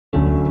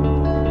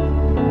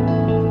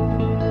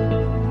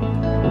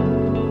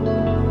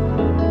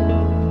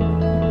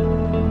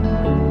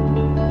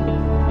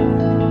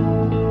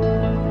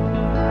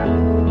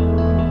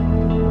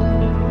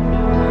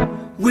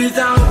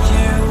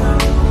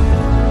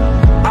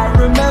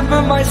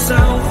remember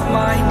myself,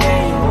 my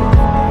name.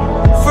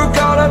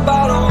 Forgot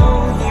about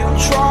all you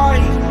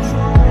tried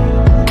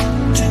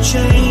to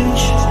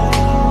change.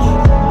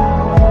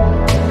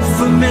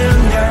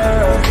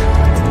 Familiar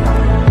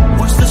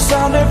was the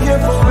sound of your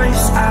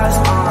voice as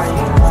I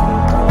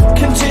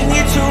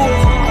continue to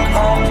walk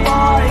on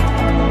by.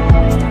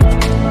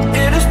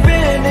 It has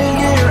been a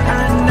year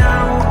and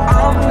now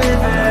I'm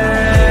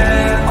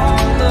living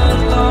on the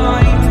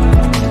line.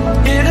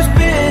 It has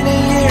been a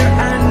year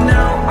and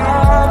now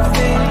I'm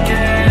thinking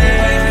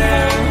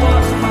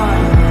what's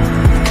mine,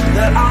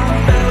 that I'm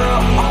better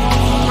off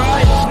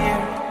right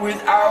here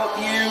without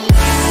you.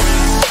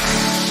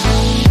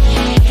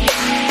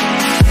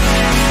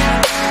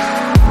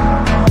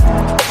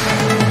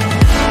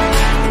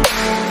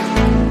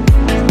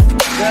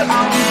 That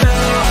I'm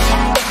better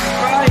off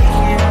right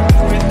here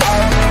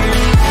without you.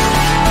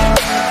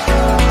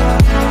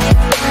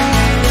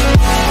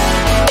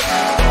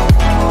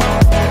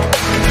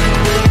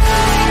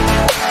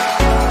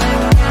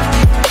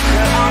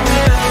 That I'm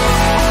better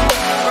off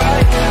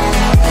right here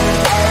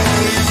without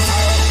you.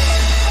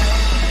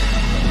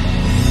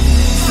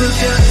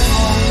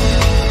 Forgetful,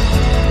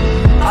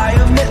 I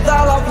admit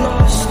that I've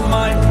lost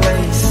my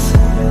place.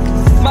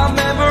 My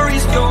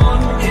memory's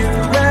gone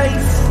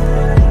erased.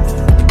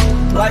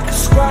 Like a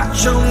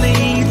scratch,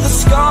 only the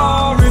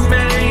scar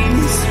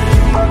remains.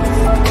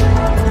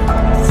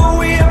 For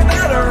we are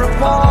better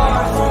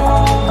apart from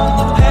all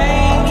the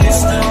pain. You're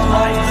still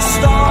like the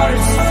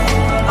stars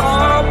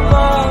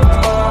above.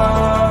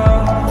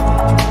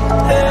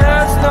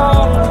 There's no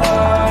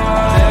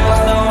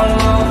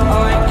love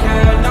I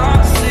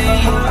cannot see.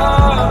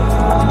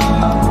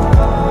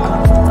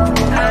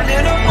 And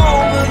in a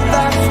moment,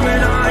 that's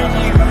when I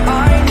knew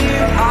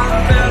I'm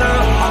better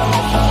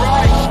off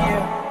right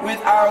here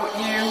without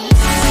you.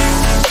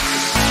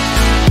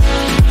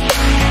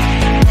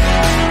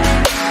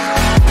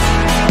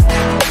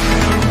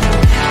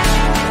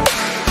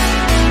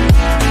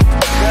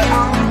 That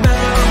I'm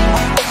better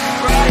off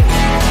right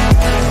here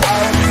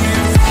without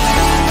you.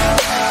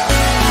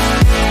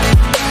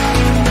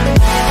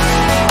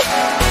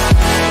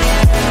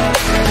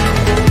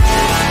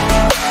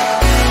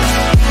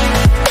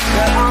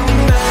 That I'm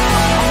better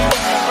off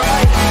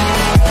right here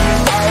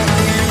without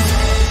you.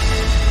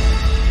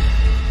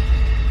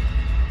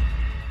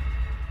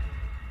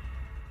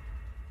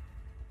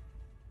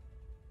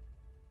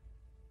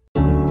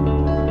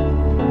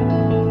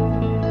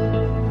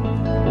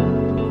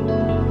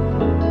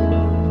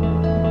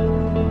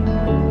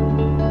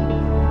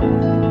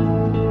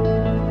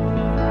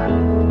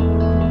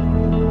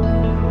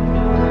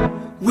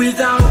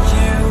 Without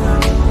you,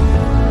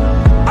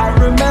 I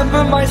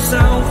remember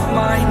myself,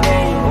 my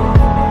name.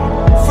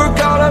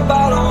 Forgot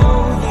about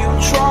all you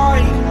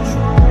tried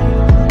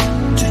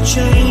to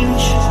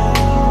change.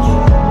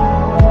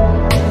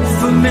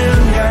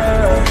 Familiar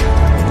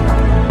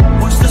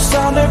was the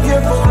sound of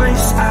your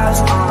voice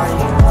as I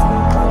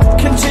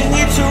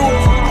continue to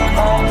walk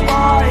on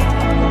by.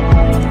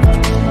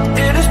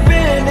 It has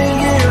been a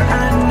year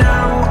and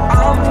now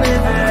I'm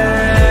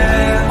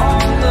living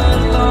on the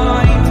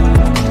line.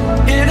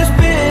 It has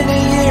been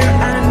a year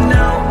and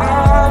now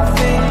I'm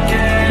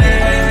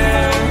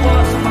thinking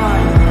what's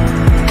mine,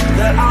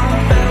 that I'm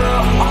better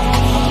off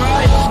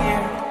right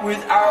here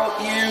without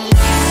you.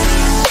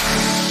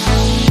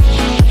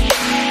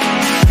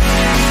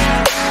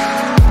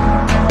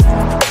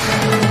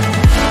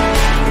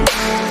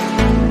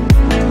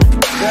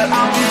 That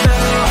I'm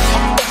better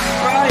off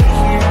right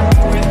here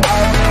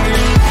without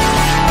you.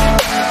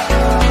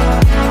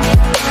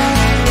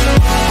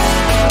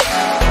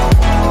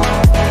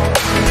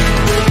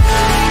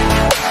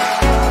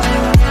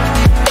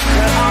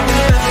 That I'm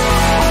better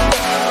off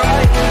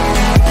right here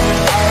without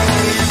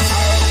you.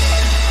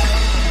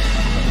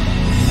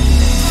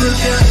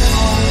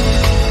 Forgetful,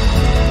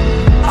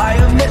 I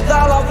admit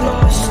that I've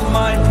lost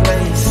my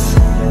place.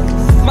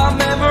 My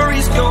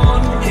memory's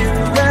gone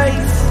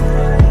erased.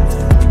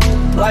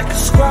 Like a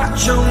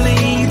scratch,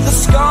 only the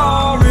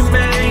scar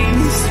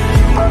remains.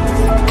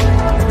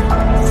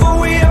 For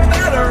we are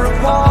better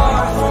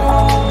apart from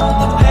all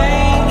the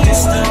pain.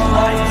 You're still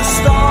like the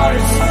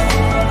stars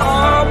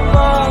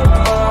above.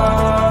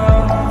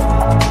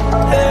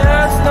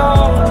 There's no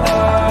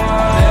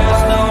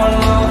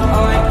love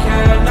I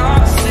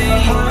cannot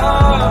see.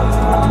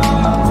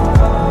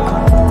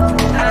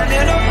 And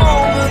in a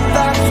moment,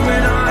 that's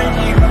when I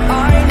knew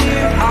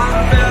I'm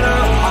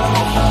better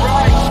off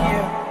right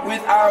here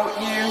without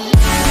you.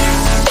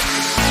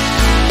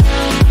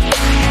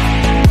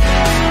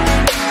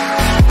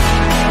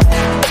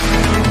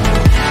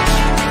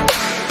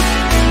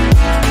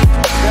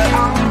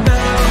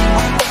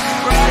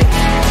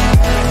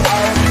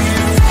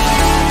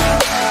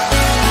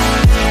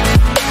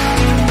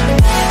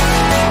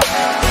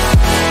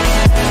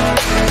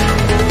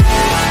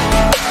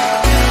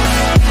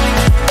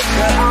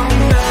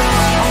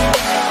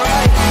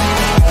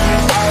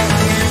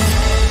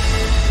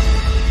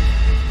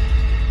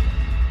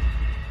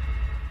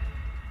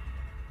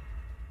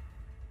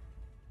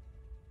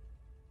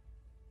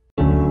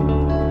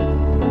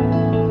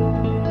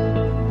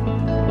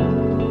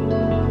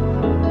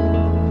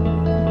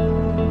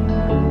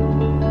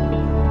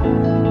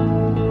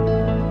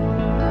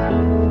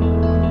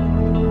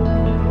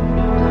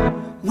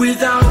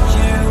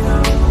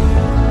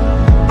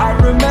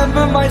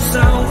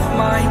 myself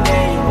my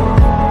name.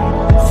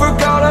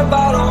 Forgot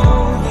about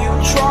all you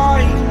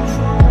tried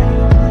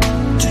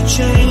to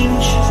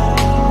change.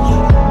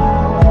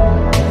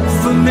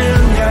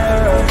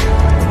 Familiar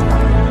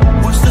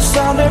was the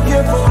sound of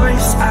your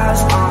voice as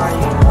I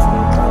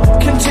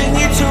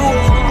continue to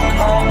walk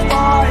on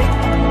by.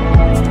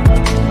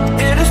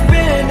 It has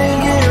been a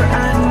year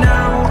and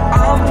now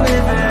I'm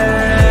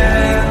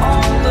living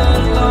on the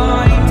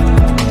line.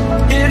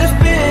 It has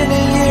been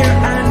a year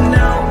and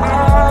now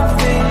I'm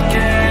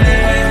thinking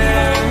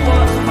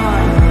what's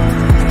mine,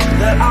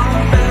 that I'm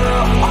better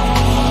off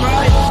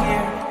right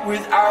here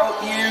without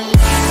you.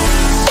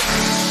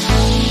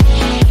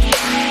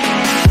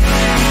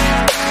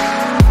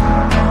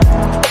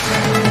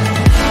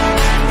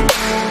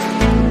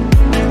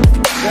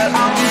 That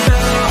I'm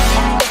better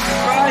off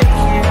right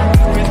here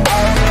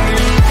without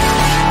you.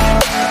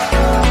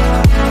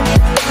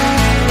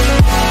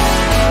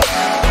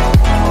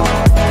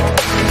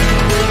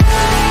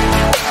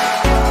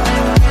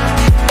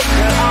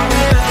 That I'm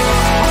better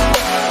off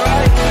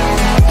right here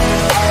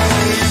without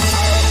you.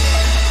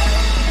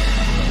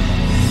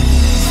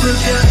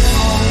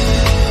 Forgetful,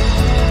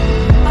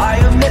 I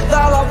admit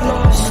that I've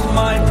lost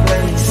my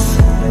place.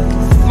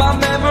 My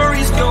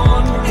memory's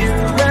gone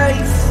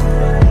erased.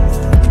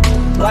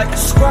 Like a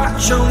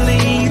scratch,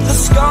 only the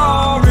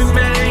scar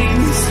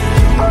remains.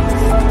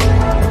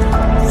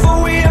 For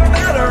we are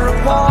better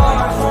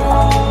apart.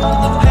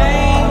 The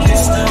pain is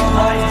still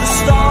like the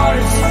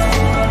stars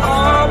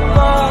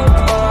above.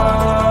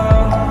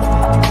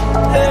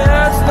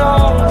 There's no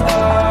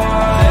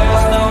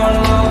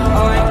love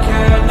I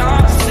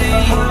cannot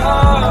see.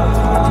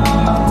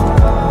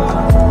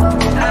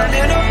 And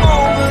in a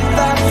moment,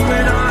 that's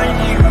when I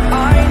knew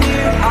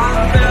I'm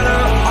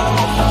better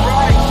off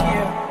right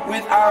here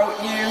without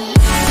you.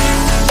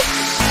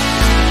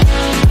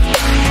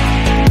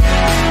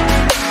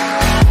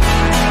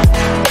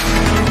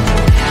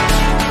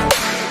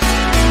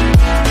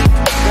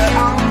 That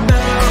I'm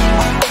better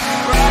off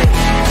right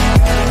here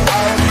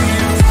without you.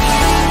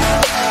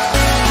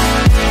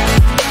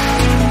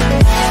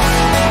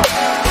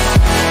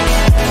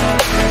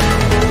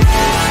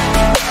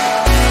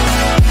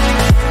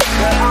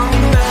 That I'm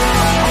better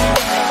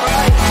off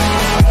right here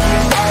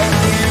without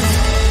you.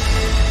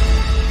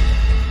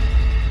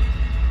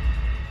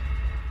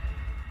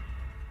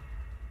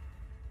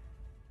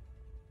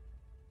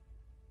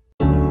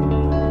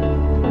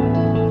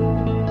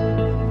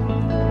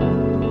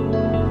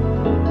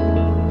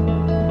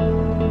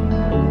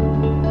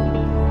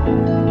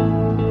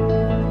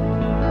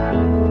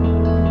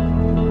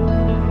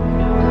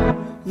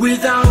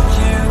 Without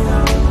you,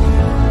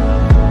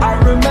 I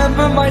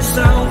remember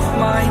myself,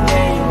 my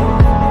name.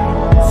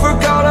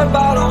 Forgot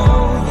about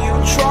all you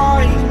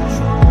tried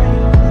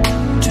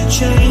to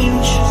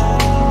change.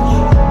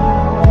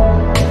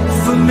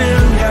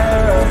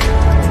 Familiar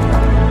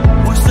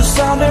was the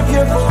sound of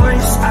your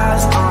voice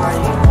as I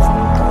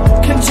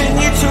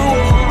continue to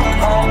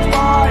walk on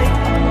by.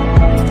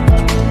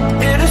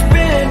 It has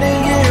been a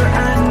year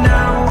and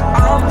now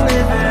I'm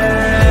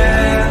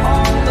living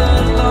on the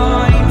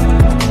line.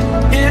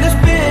 It has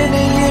been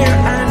a year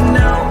and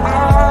now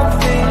I'm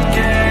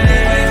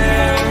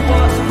thinking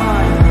what's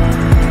mine,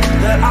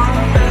 that I'm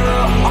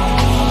better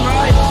off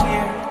right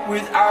here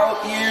without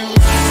you.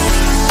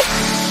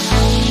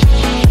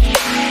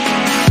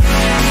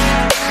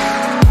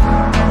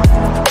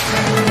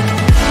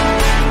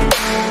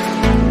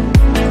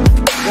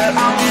 That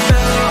I'm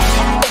better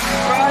off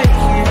right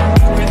here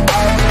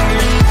without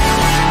you.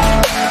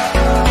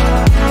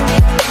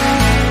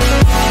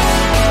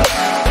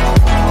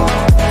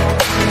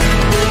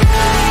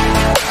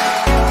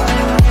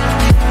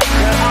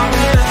 That I'm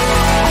better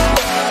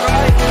off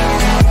right here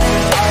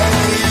without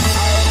you.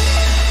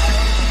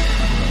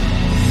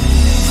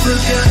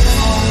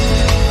 Forgetful,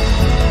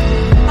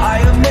 I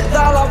admit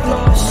that I've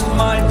lost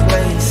my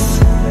place.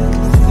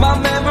 My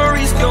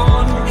memory's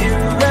gone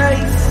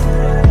erased.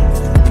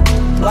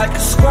 Like a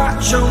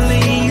scratch,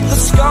 only the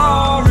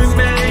scar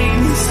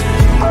remains.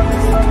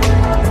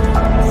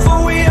 For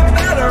we are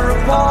better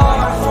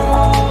apart.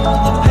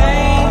 The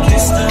pain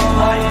is still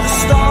like the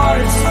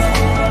stars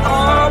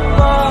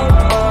above.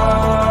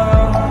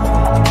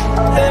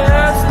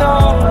 There's no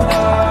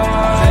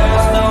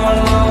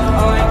love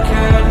I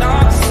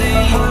cannot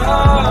see.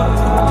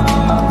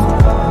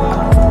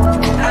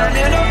 And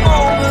in a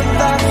moment,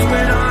 that's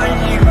when I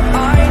knew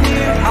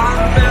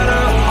I'm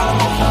better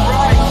off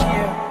right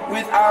here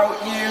without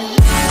you.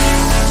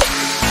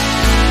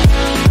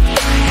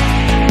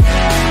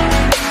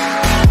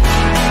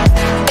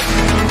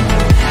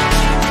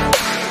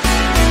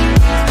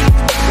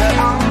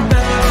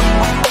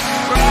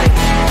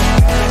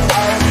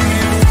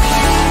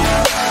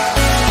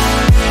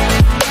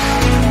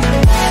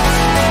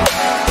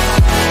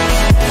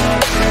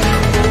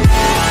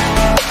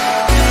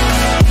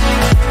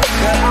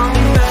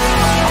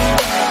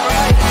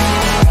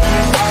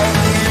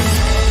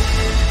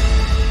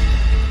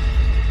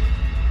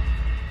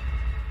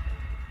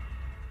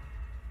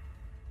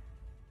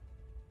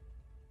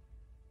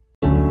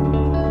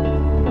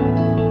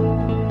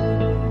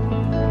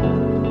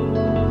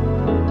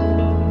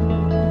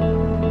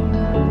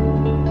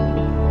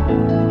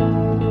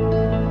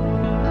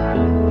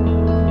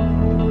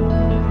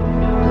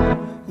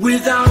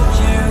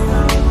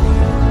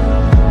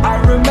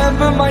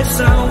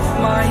 myself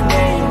my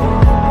name.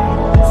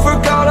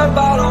 Forgot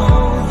about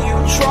all you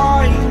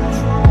tried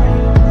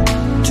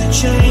to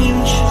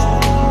change.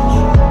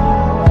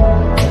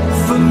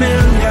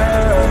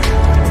 Familiar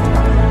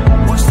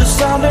was the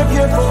sound of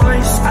your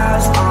voice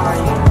as I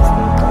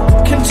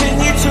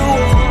continue to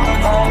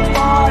walk on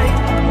by.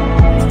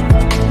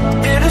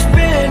 It has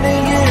been a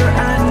year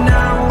and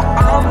now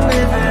I'm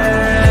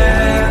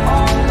living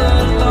on the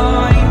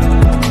line.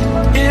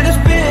 It has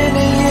been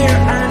a year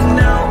and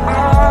now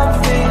I'm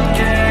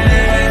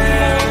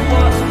thinking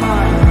what's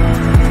mine,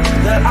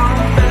 that I'm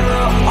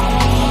better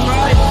off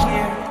right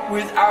here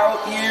without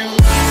you.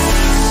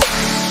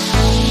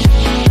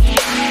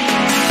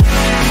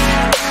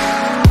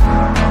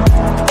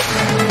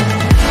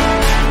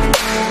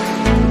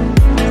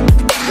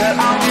 That I'm better off right here without you. That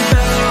I'm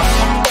better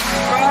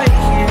off right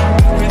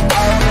here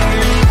without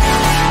you.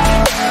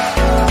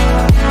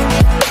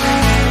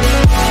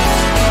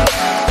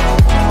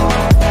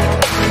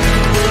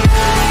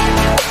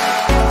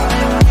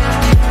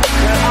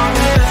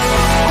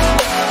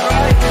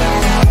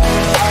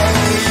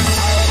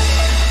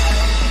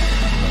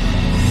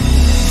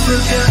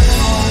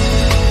 Forgetful,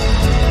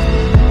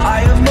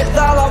 I admit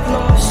that I've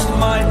lost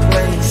my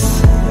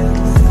place.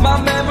 My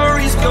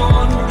memory's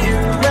gone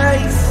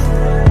erased.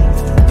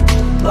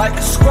 Like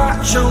a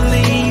scratch,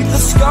 only the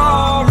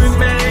scar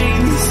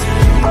remains.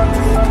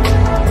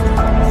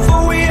 For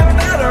we are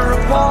better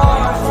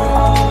apart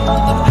from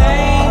all the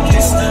pain.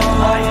 Distant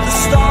like the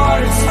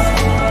stars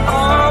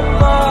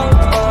above.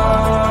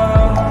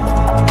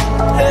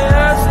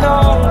 There's no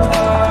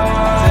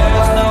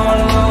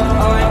love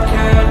I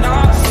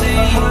cannot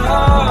see.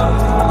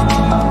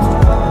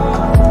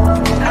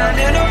 And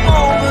in a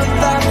moment,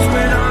 that's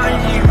when I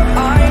knew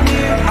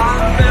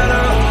I'm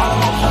better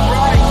off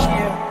right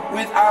here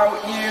without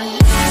you.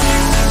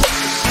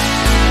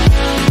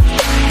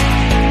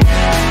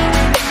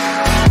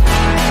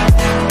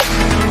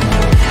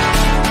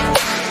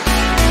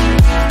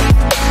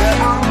 That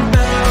I'm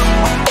better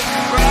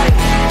off right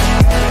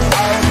here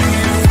without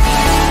you.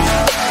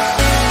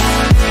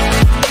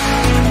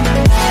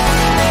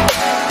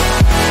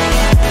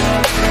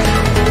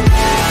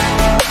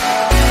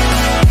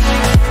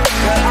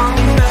 That I'm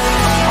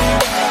better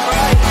off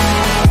right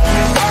here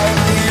without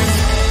you.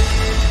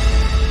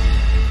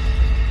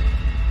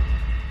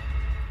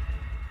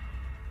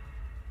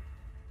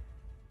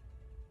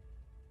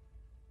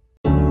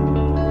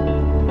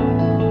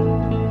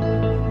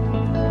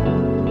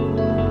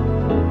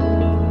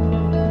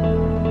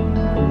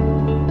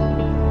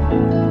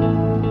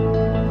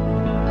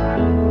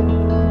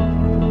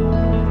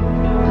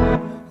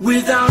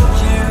 Without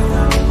you,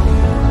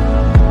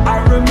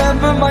 I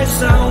remember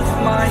myself,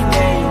 my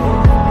name.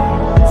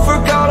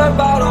 Forgot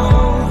about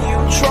all you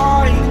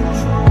tried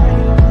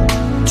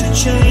to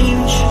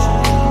change.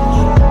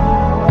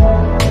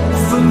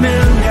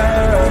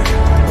 Familiar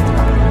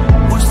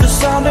was the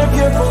sound of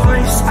your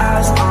voice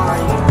as I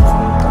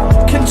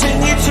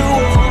continue to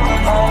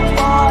walk on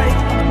by.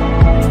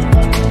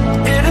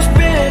 It has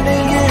been a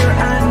year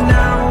and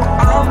now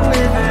I'm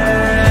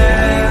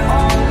living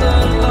on the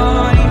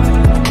line.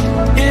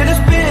 It has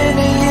been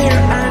a year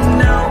and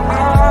now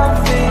I'm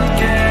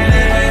thinking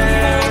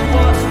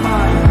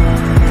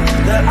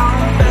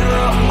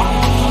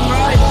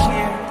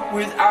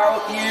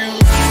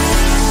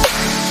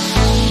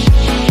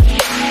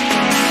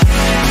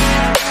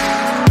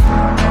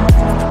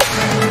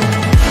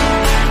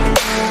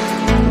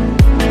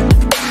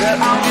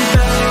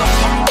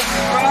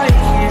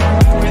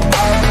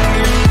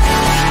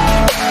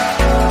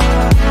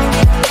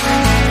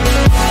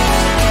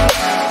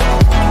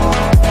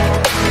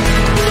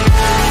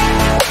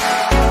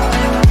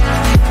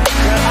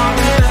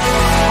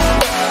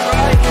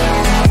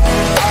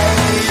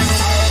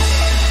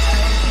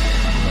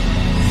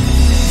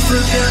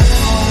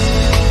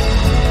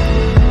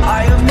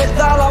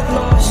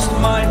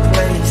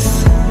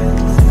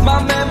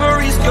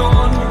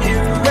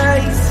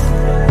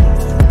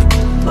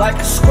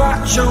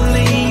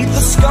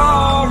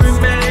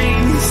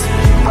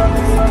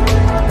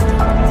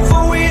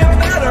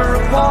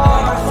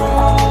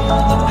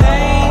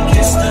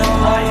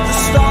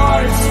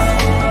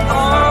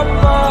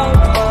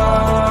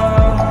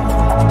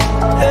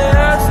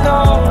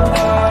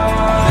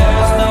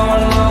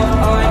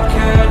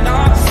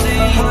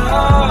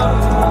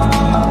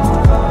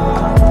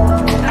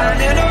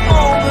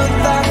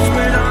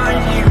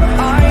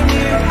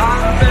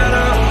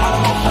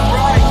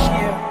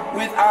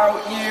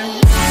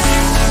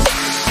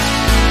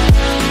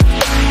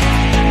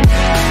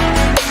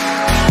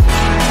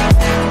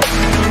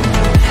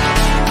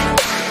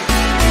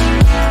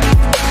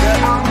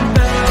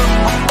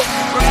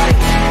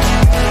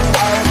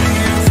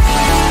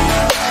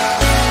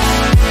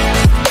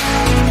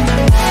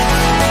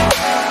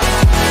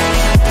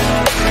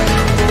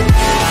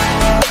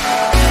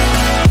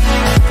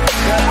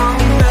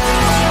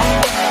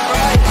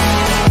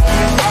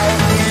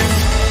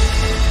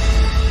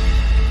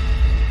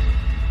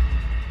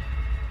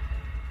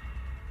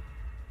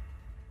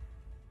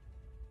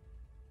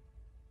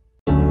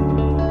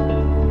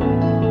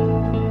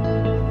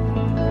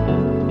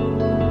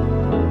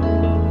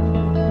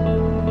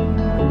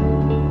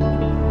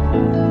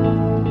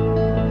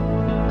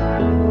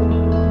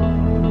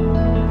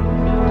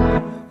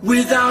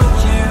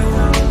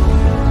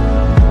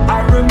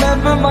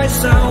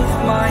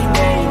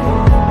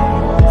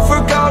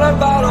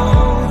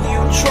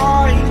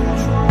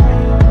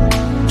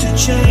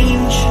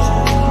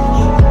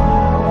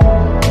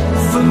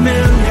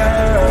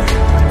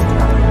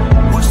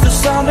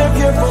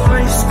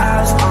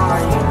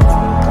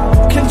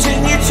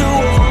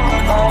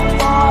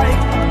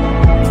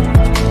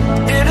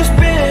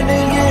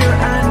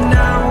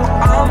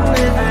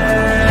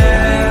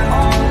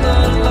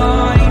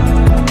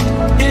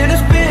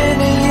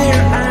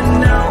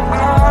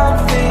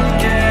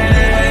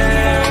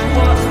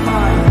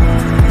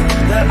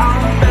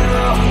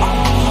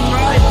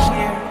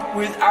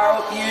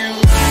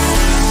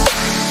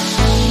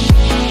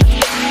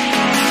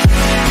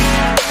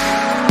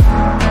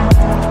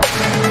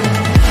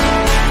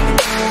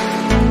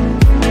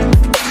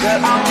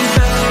I'm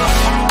better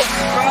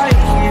right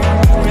here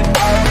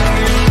without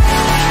you.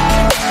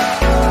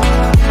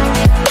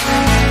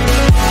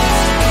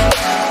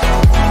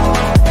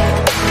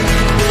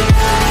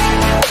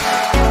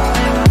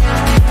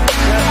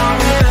 Yeah, I'm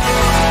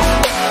better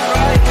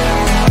right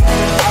here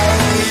without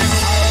you.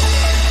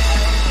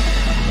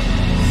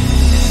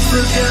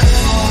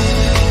 Forgetful,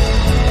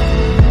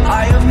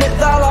 I admit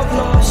that I've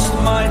lost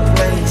my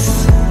place.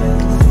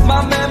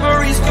 My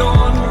memory's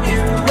gone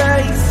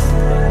erased.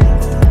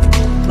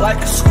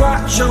 Like a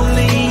scratch,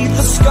 only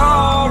the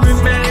scar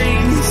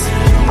remains.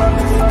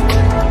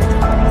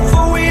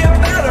 For we are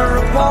better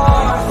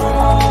apart.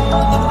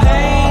 The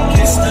pain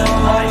is still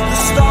like the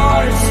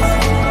stars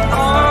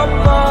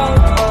above.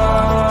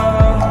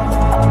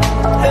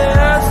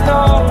 There's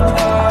no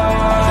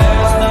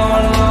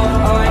love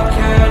I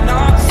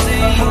cannot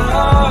see.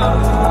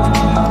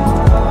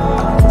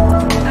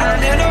 And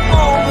in a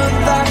moment,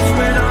 that's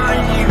when I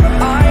knew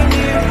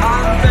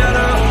I'm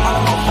better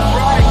off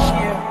right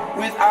here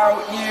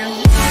without you.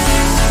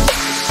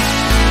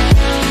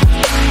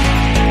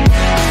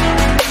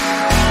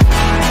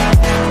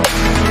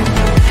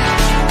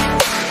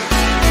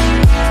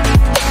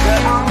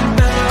 Yeah, I'm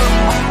better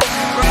off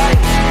right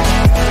here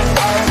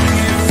without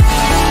you.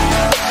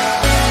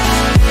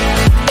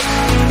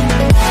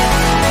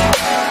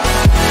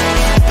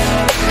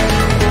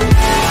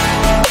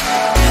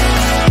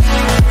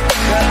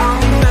 Yeah,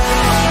 I'm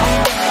better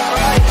off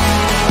right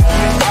here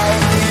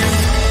without you.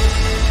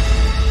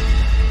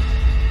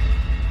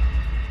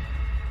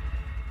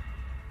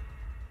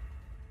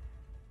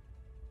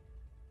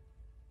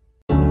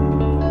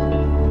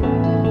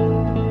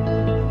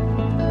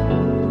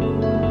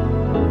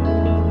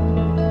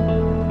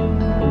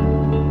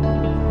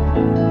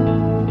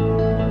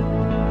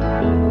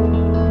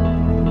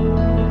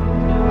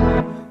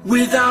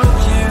 Without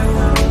you,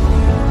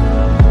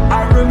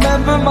 I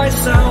remember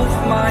myself,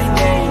 my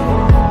name.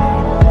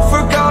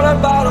 Forgot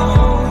about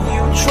all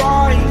you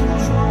tried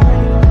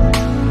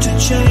to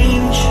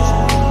change.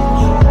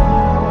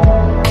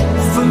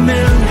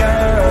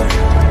 Familiar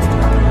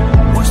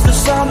was the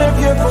sound of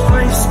your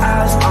voice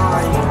as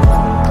I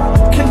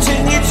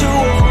continue to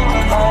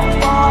walk on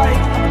by.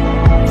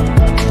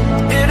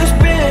 It has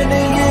been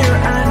a year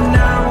and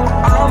now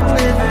I'm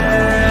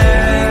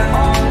living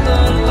on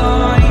the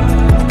line.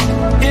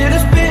 It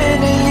has been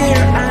a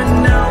year and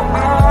now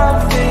I'm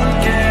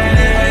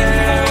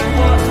thinking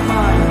what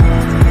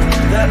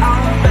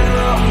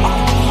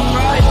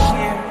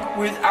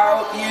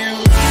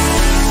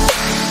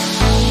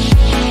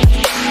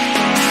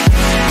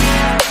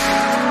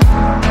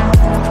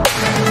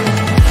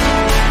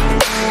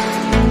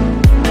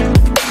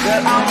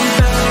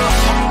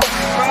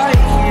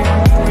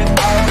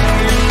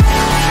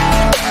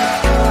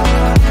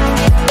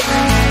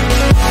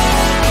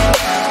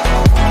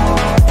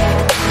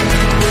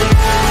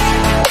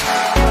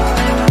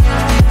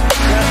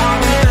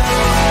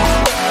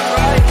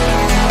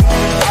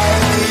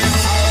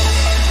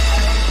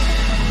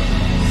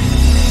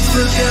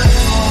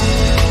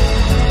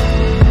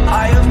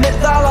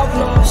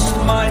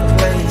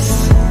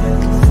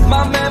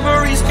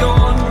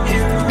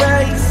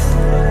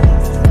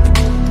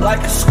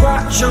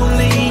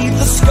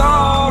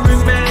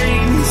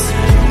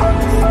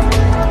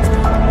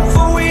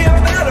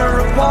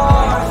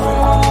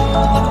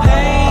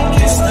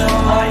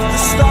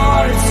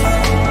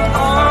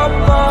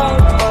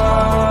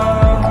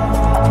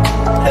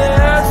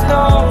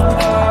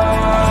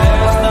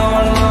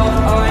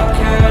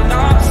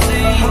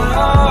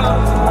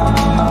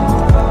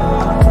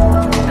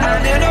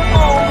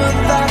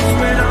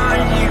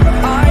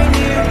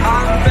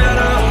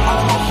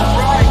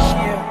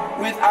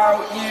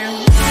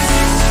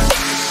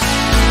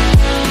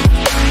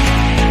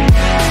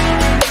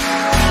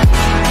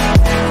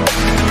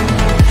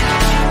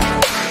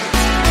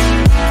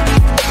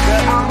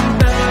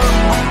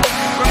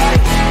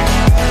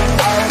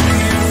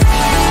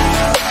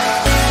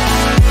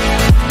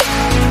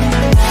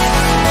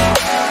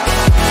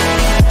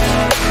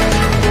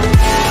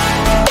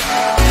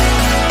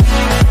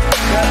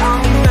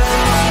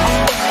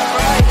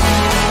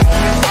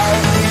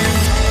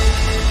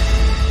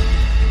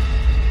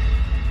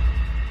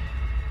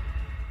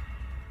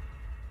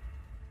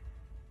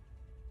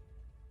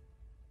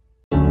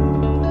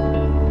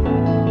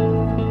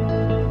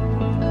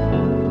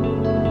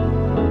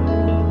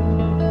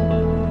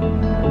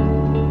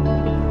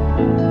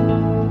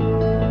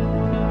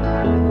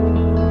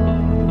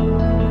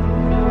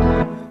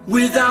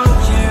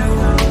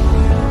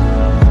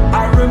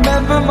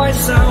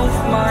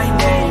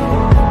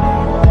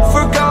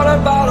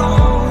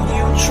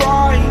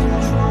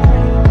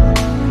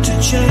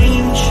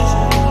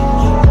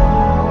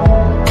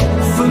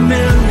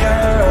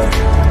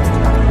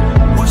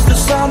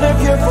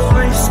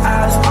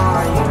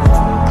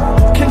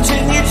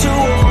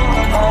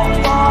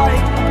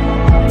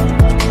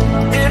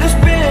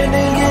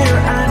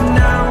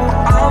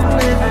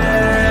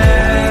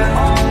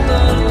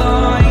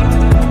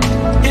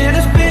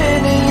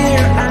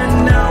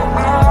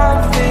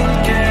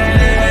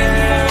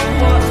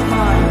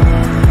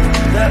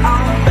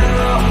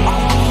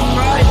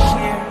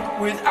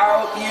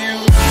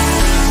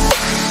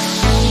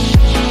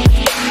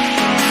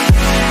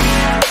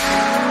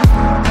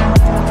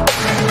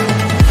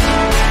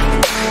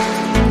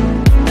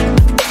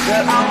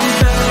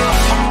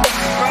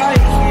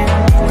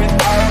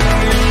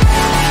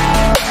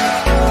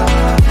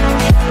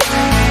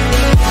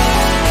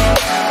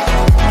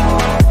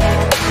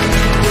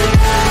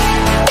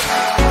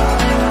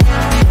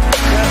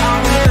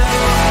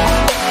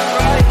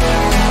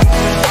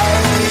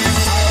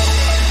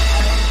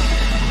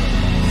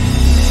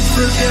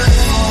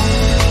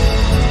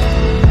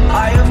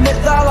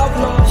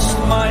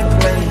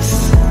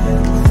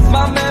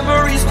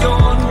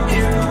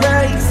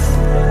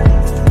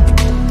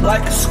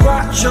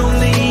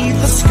only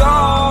the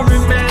scar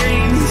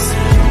remains.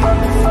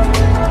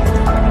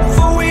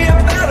 For we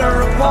are better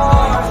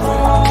apart.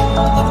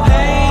 The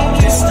pain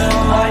is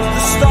still like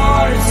the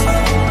stars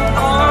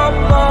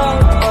above.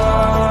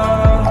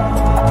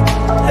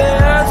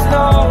 There's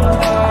no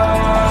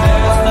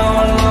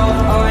love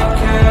I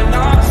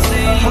cannot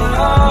see.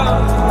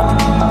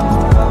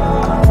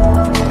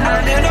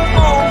 And in a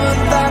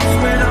moment that's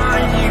when I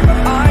knew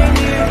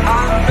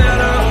I'm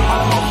better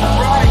off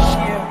right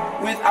here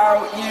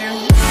without you.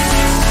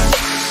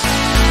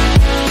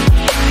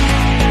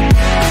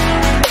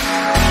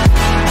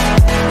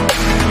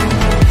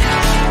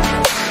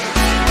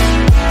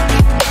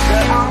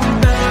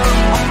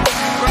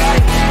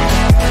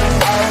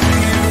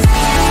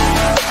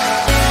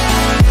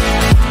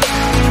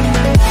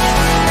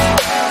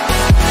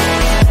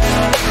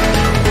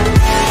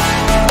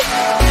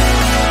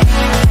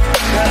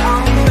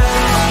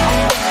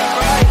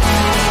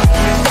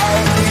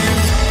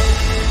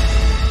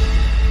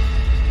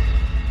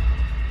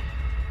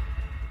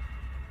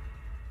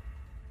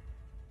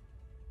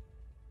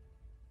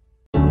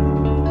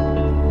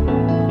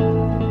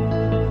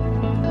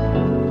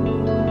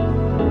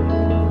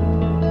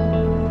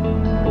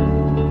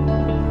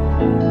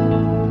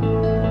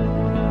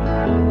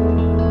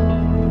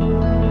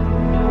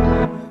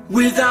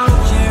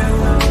 Without you,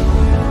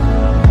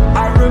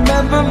 I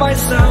remember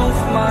myself,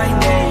 my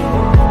name.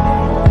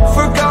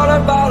 Forgot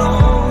about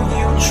all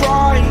you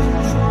tried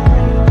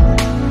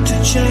to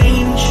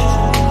change.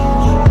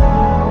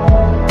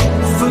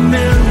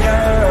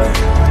 Familiar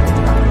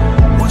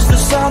was the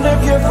sound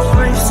of your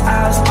voice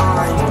as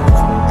I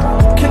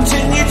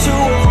continue to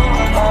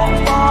walk on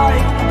by.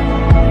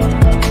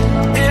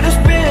 It has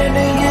been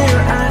a year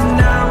and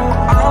now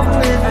I'm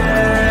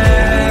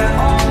living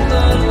on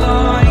the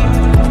line.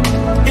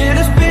 It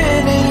has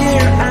been a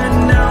year and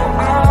now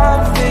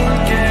I'm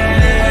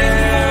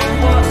thinking,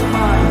 what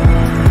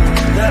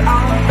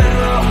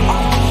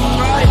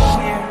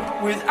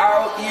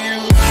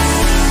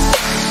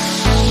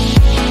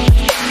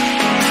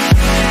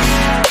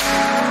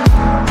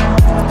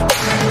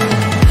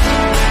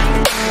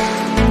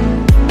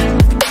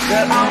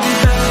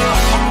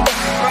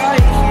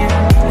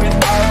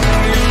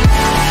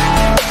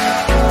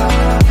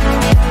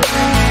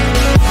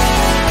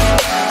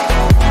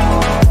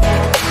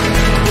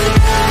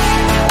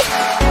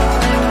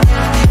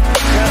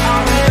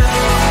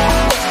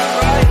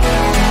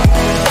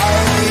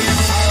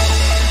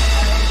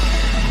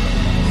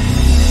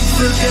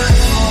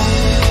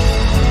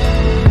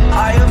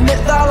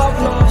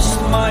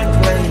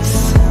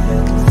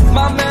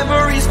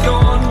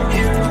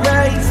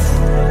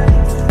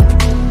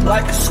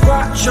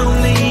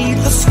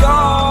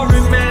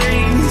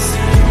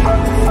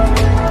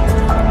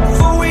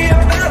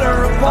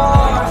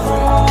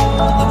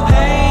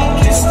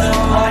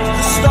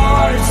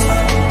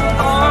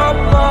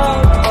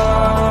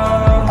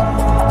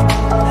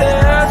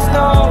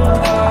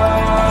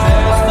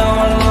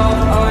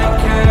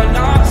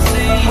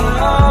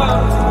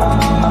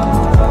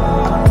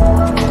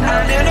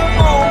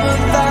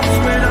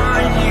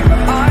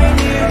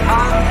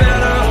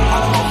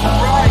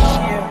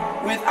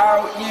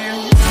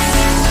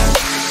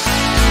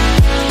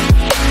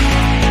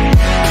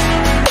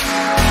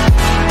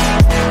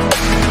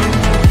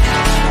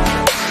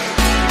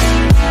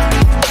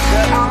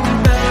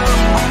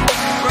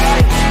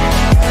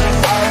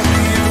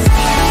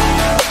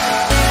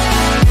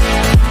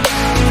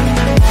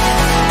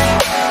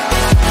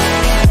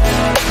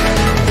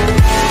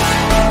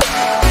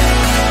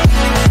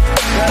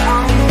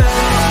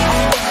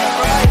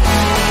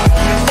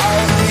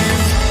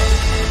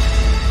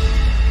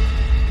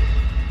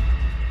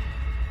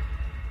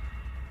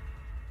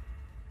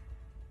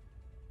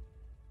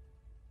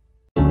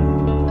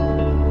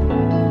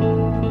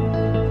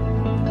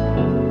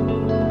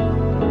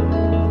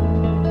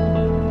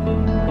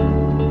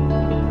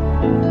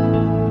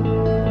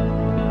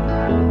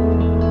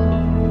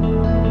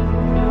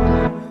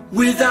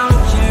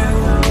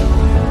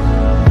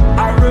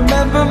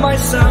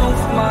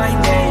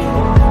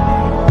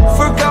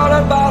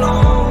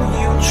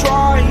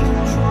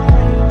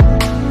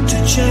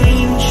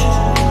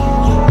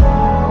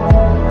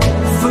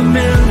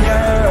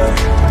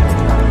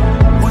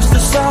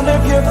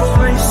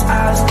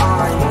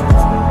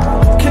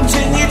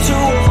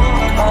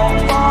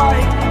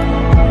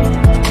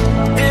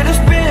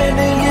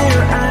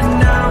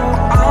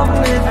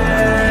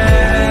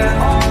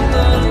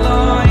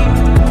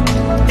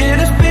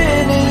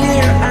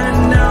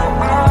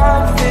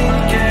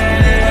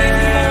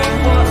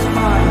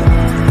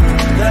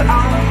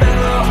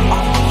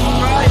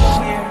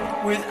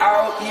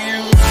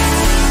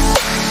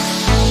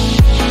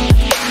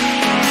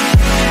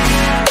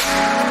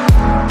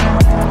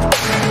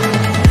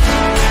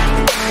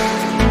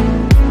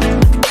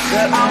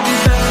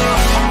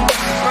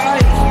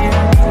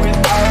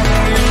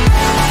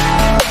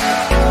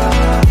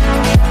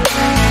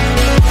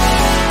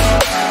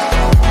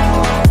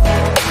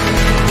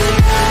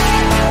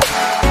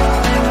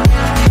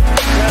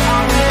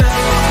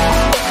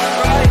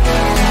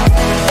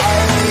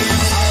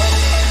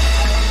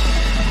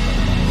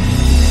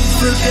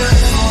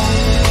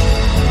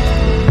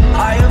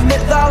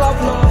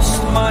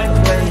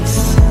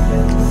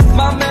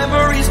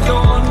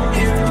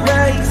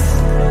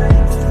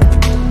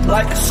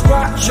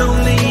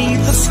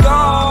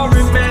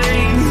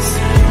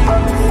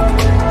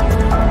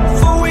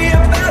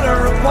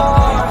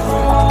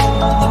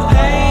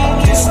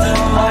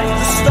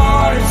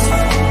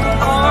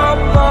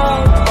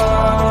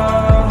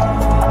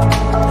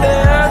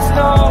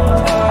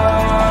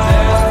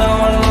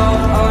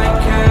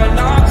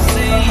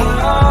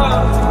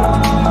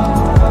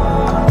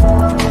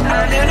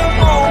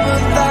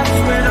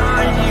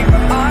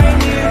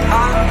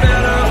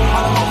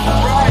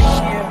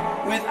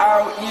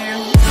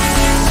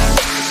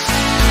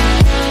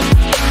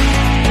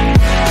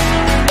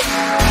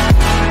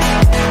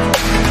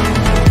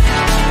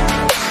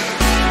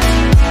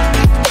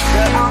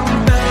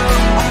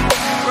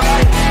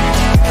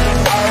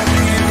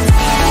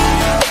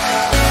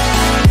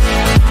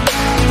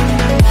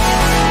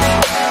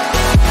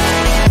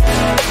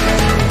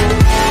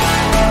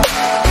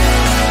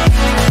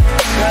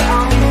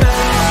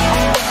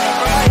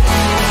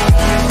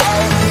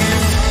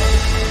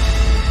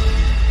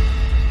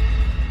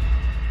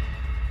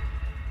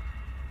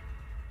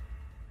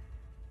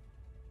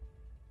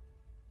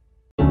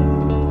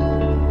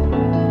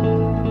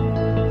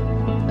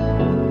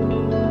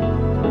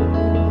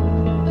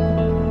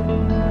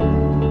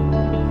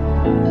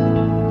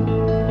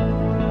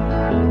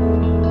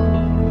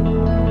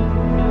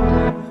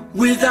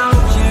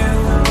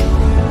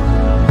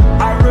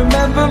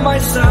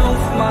myself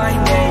my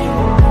name.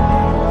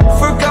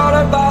 Forgot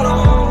about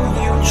all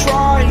you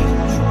tried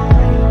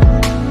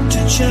to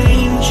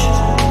change.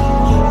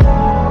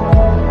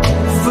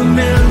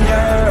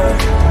 Familiar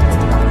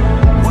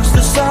was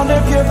the sound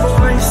of your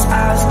voice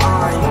as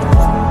I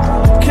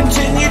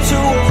continue to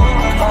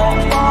walk on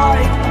by.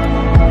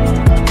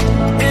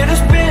 It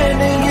has been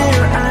a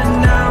year and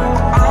now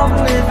I'm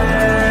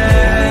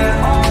living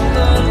on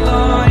the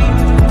line.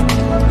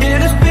 It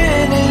has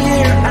been a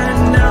year and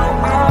now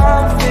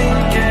I'm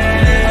thinking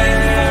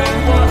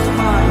what's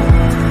mine,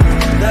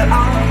 that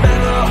I'm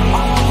better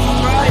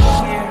off right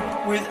here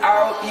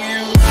without you.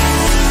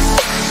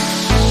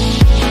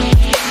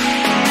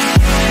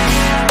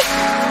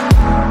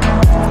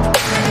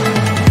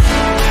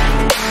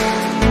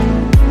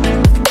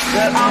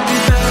 That I'm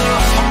better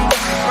off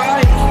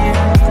right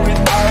here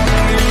without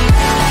you.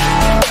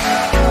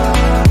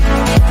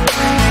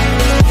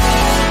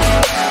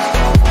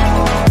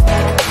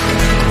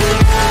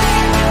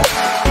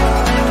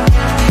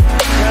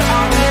 That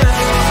I'm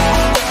better off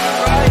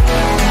right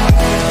here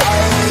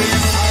without you.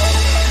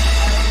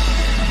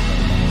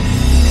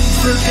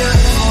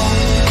 Forgetful,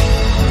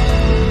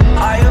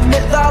 I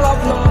admit that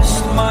I've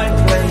lost my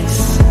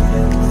place.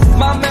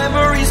 My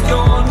memory's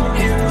gone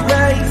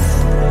erased.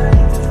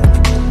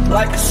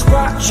 Like a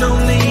scratch,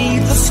 only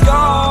the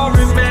scar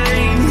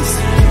remains.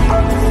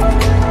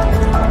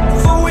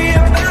 For we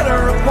are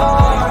better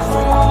apart.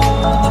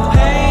 The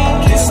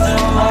pain is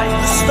still like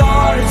the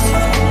stars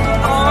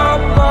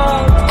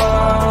above.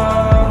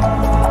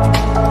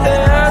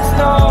 There's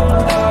no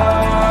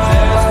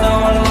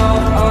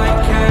love I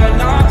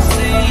cannot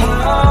see.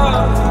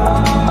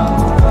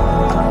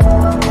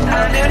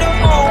 And in a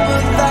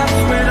moment, that's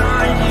when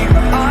I knew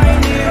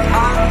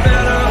I'm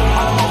better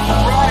off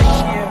right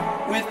here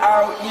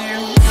without you.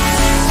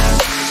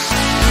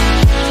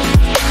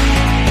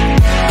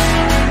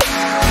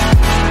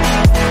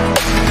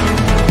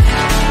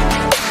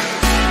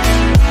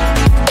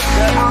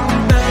 That I'm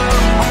better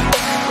off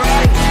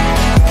right here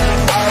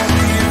without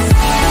you.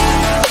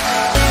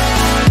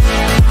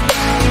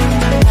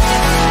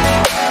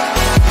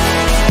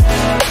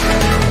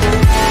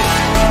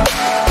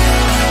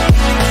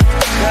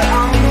 That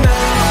I'm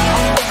better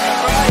off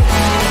right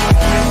here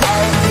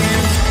without you.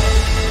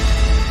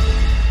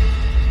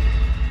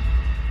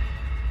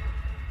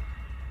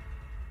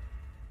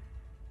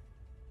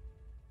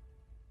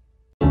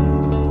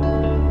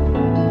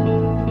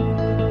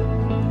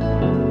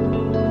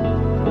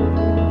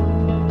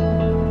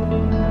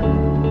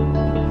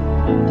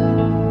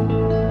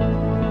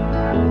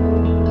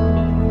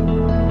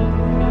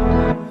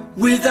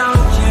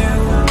 Without you,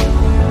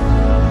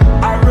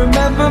 I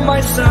remember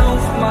myself,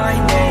 my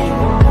name.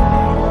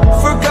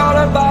 Forgot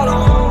about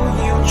all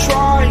you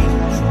tried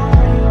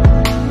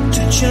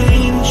to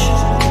change.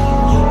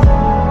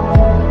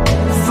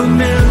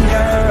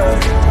 Familiar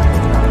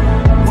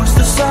was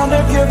the sound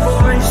of your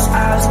voice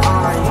as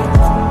I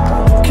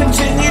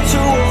continue to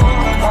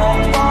walk on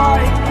by.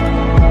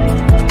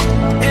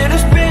 It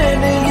has been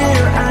a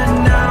year and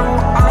now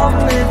I'm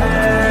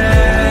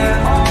living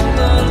on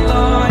the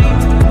line.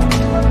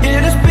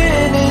 It has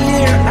been a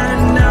year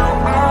and now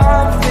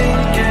I'm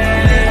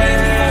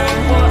thinking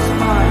what's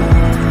mine,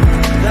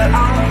 that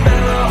I'm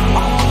better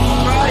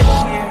off right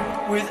here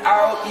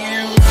without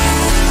you.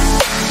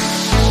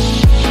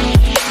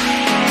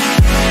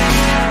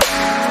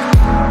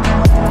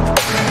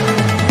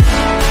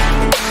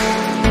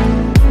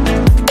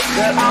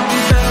 That I'm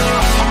better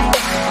off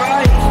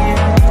right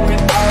here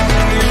without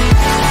you.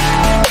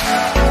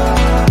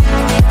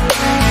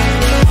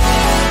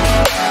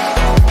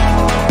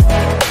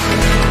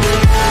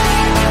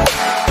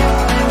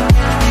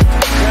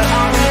 That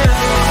I'm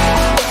better off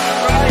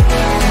right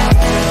here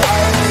without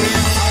you.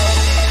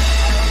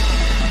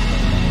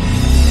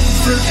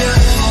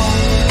 Forgetful,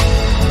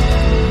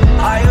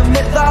 I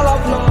admit that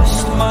I've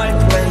lost my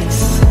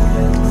place.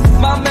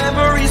 My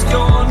memory's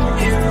gone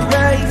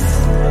erased.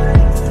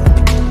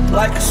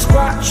 Like a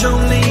scratch,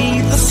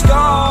 only the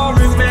scar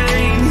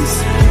remains.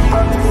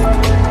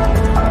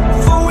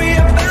 For we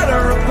are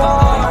better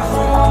apart.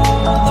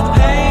 The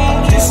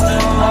pain is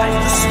still like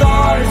the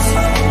stars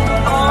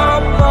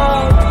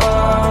above.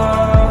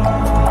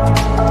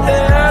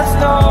 There's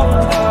no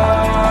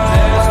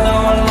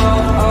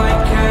love I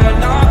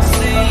cannot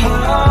see.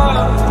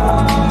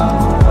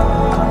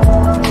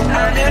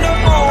 And in a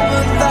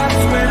moment,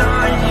 that's when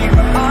I knew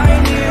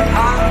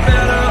I'm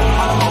better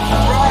off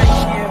right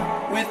here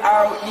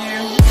without you.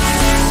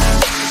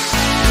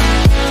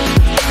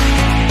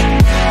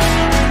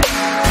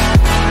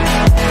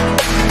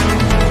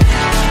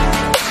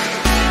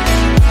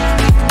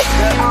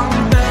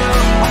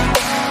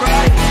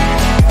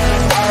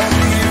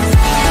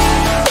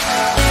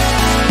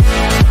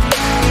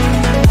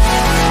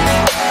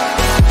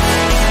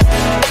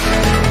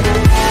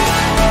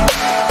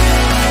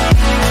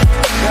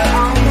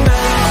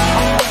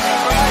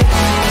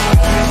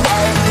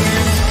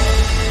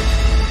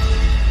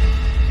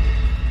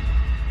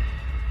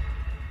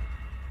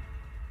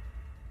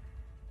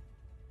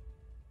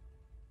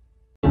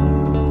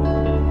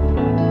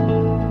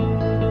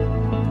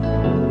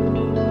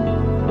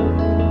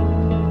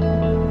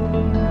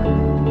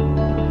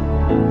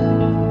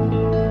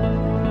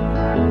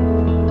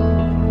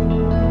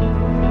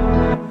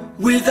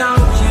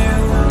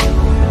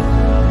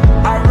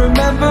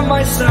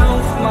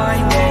 myself my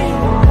name.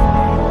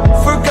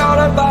 Forgot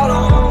about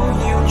all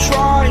you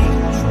tried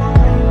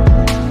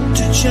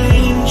to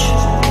change.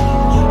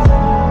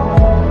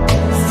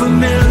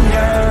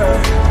 Familiar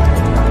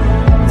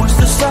was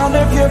the sound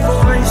of your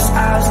voice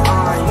as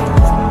I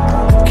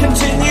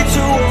continue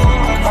to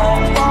walk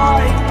on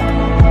by.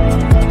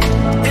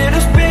 It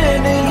has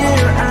been a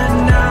year and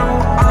now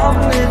I'm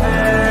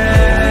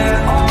living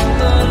on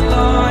the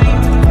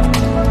line.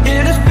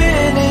 It has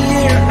been a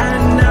year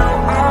and now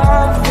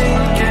I'm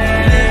thinking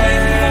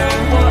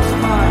what's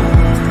mine,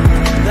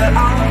 that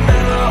I'm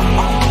better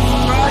off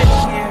right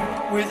here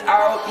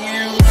without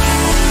you.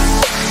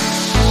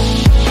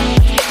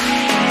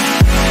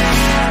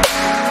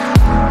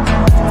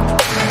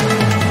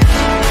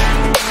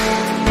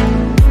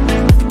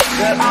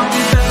 That I'm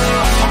better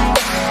off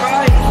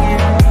right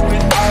here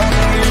without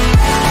you.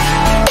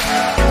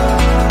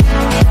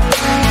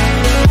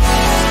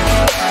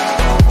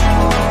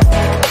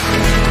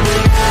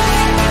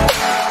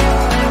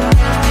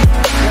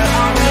 That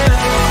I'm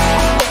better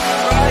off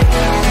right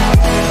here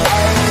without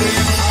you.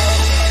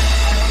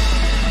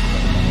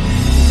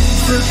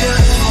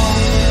 Forgetful,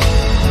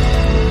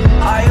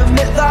 I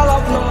admit that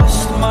I've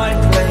lost my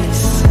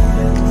place.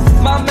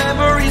 My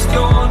memory's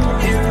gone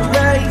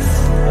erased.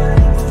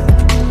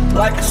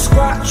 Like a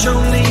scratch,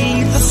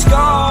 only the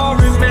scar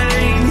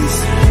remains.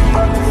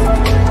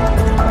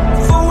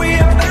 For we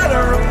are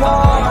better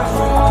apart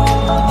from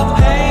all the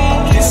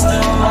pain. You're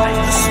still like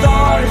the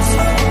stars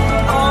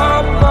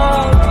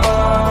above.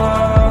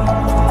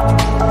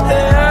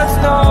 There's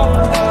no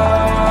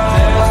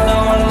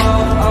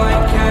love I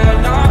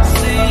cannot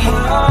see.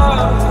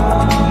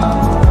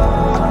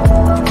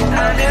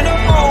 And in a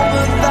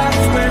moment,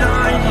 that's when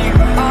I knew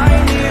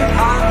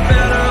I'm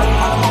better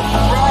off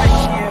right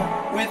here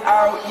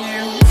without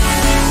you.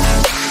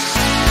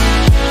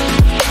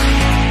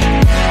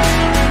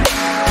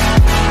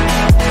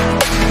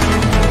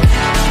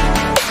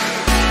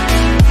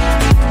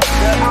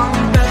 That I'm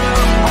better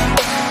off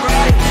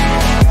right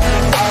here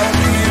without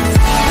you.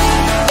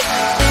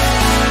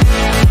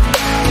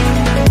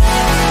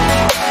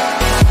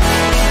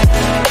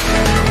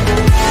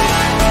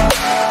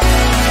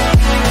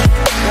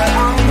 That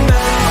I'm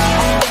better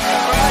off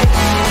right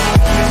here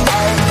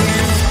without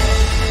you.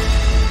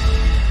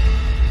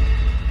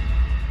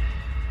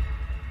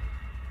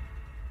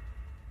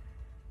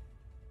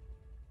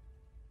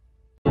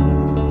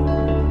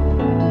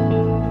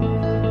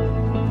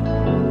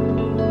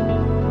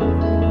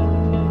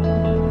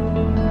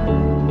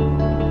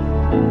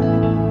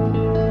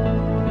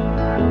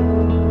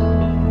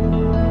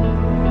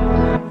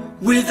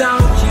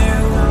 Without you,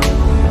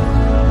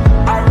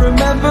 I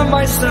remember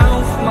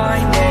myself, my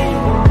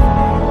name.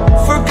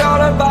 Forgot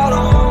about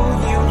all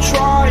you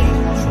tried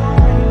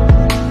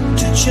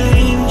to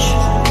change.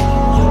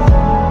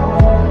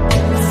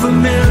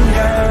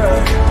 Familiar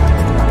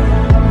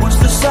was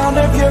the sound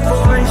of your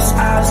voice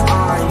as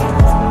I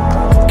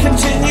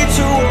continue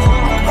to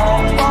walk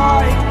on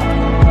by.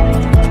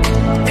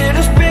 It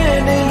has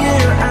been a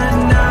year and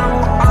now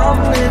I'm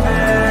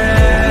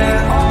living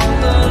on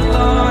the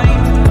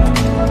line.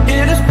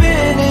 It has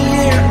been a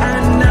year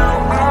and now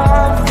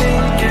I'm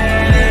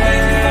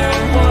thinking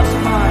what's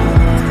mine,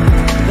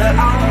 that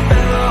I'm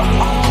better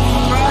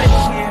off right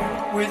here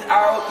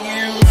without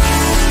you.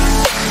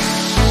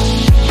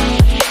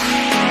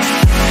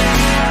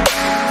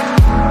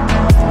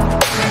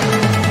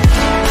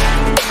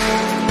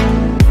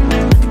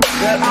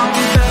 That I'm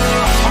better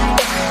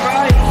off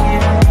right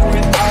here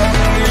without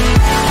you.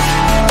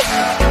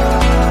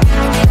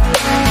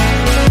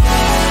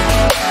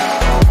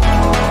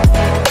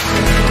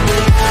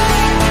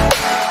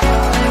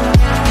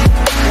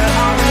 That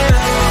I'm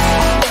better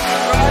off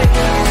right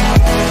here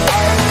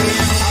without you.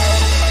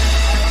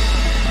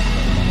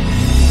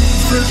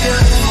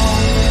 Forgetful,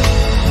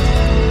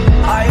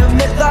 I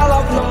admit that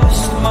I've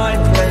lost my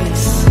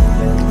place.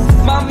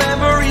 My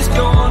memory's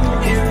gone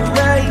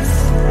erased.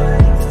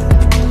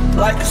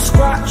 Like a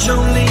scratch,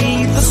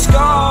 only the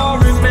scar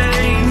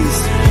remains.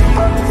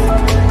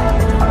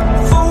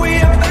 For we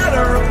are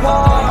better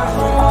apart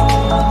from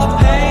all the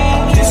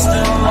pain. You're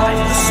still like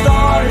the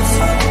stars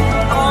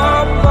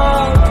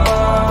above.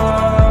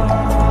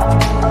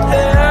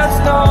 There's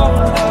no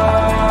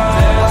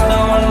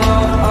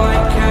love I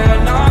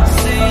cannot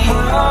see.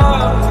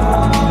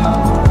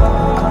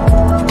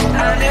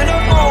 And in a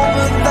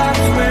moment,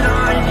 that's when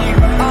I knew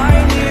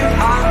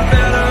I'm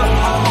better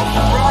off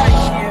right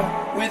here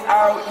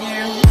without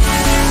you.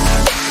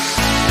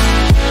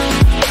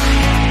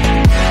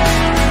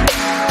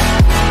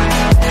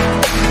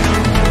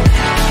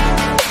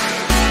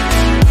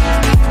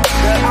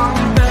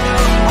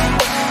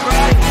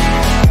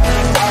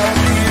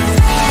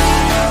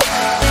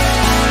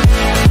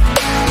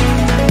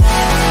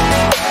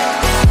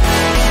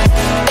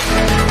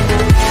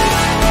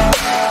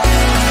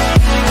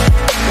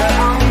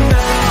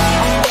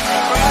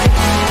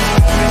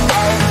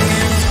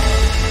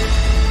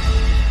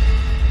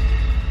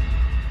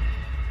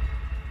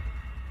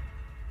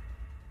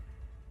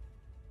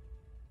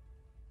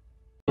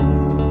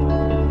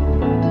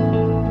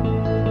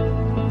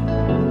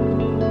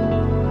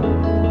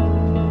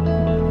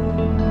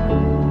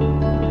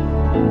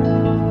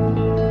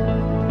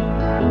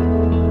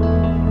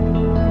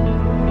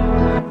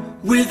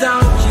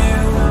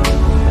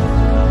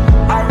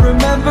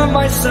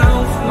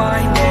 myself my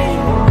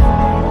name.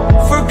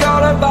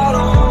 Forgot about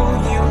all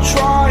you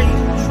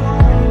tried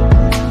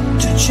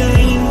to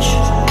change.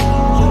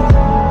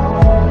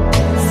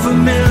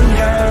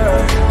 Familiar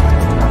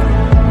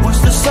was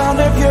the sound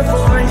of your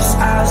voice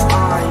as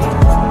I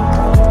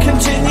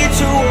continue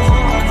to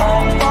walk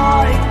on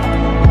by.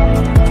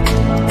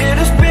 It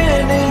has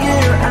been a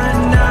year and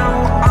now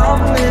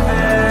I'm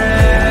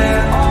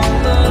living on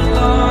the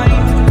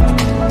line.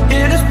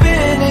 It has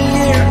been a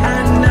year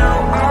and now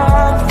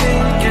I'm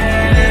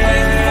thinking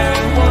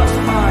what's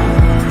mine,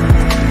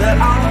 that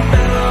I'm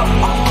better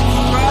off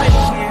right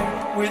here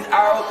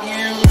without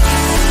you.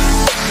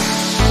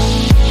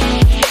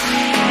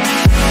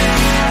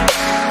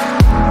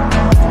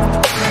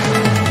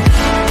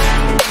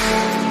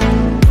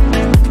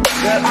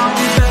 That I'm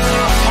better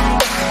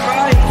off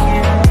right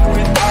here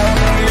without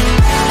you.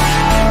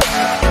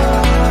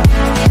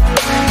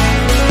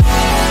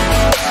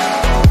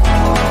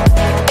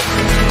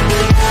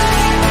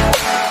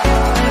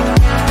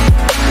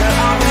 That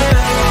I'm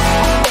better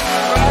off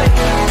right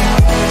here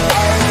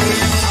without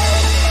you.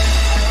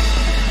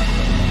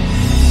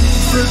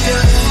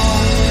 Forgetful,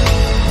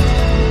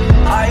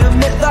 I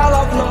admit that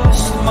I've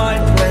lost my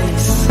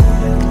place.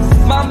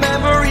 My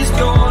memory's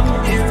gone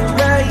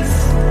erased.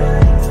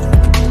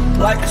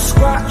 Like a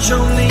scratch,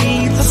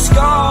 only the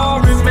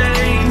scar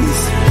remains.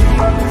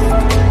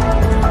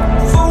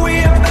 For we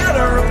are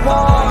better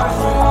apart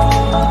from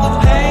all the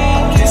pain.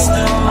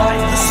 Distant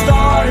like the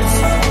stars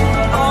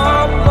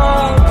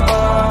above.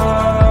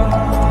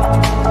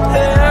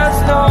 There's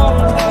no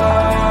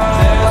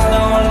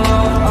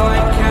love I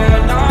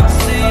cannot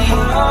see.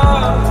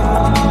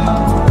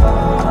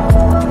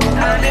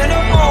 And in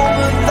a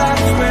moment,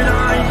 that's when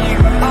I knew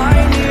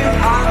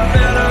I'm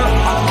better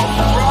off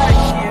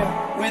right here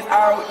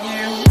without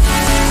you.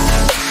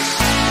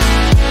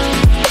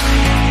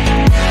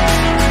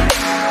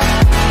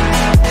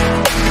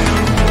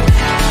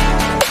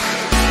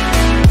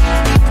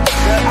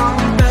 That I'm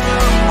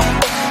better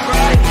off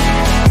right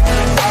here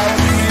without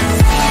you.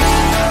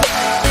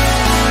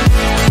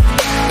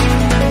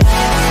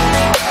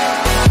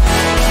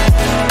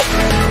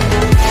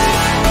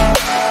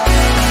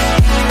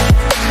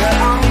 That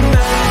I'm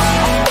better off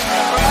right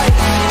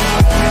here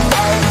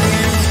without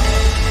you.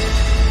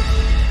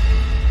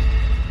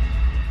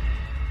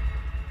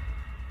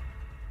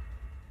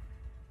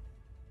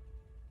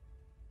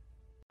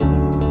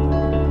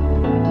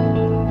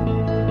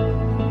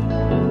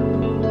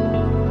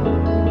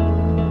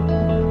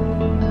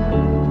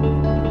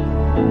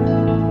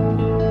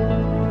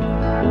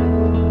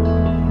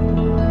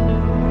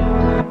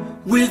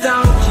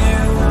 Without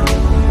you,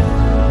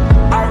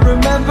 I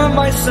remember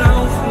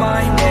myself,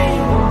 my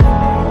name.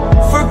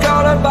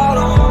 Forgot about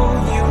all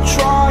you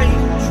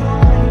tried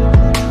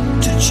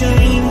to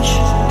change.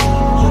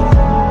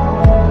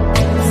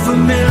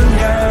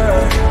 Familiar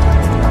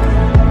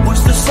was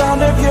the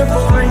sound of your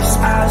voice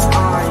as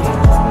I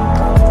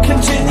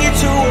continue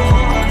to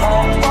walk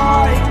on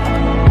by.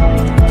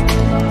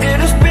 It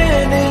has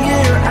been a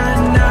year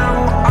and now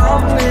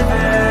I'm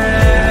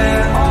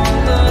living on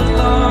the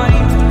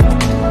line.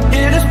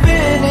 It has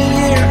been a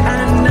year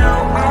and now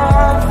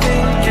I'm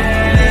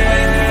thinking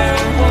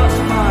what's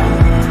mine,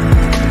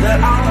 that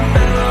I'm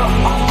better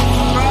off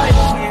right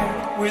here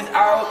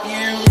without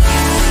you.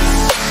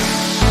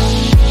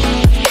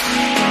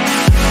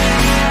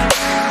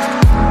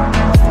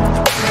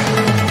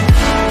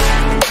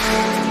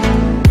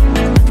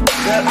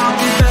 That I'm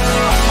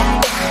better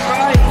off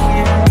right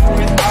here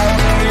without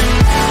you.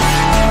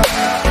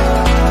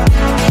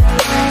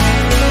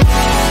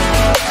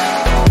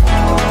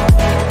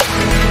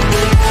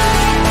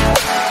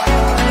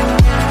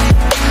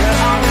 That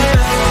I'm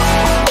better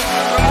off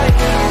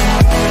right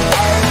here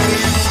without you.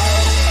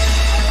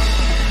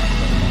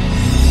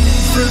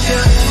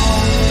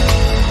 Forgetful,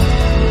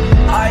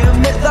 I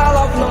admit that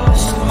I've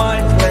lost my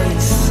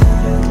place.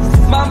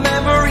 My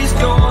memory's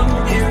gone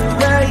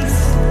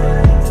erased.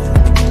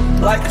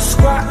 Like a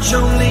scratch,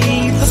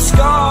 only the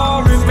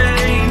scar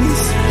remains.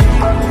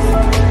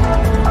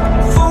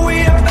 For we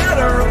are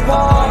better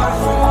apart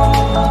from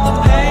all the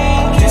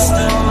pain.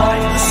 Distant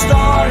like the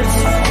stars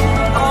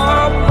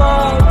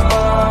above.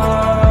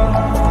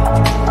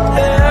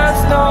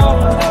 There's no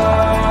love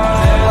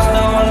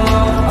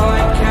I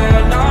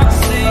cannot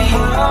see.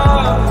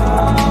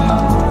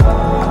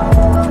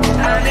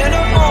 And in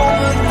a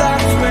moment,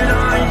 that's when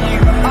I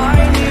knew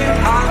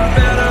I'm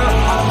better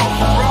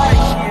off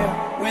right here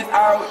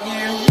without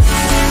you.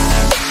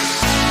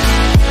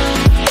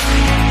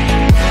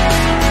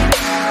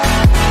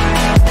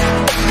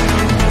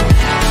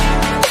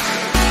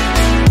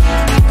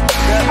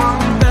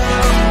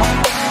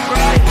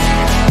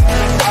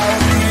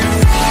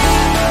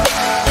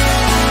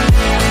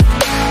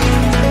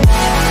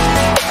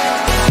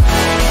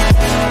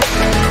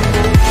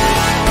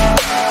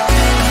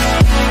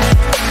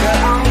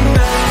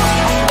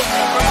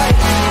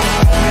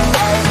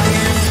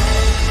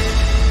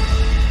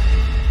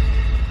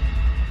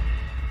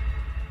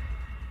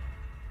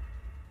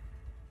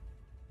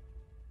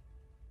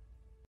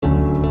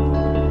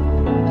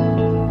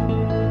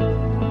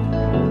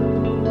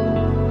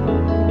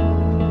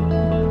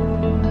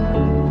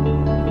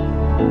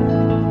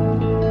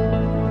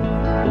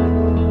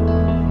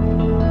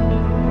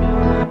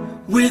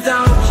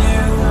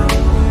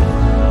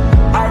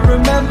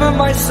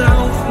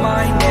 myself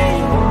my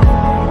name.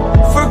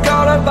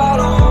 Forgot about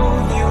all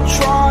you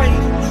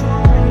tried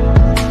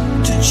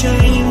to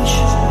change.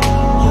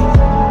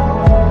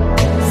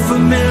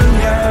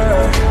 Familiar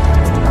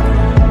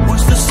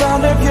was the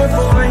sound of your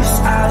voice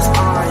as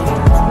I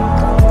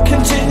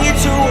continue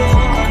to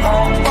walk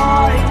on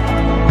by.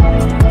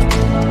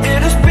 It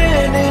has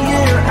been a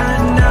year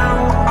and now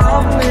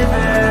I'm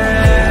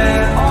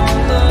living on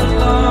the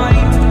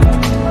line.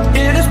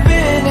 It has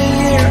been a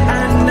year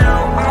and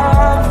now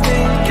I'm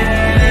thinking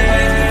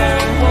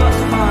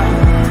what's mine,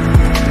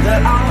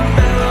 that I'm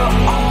better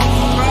off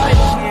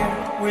right here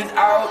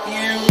without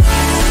you.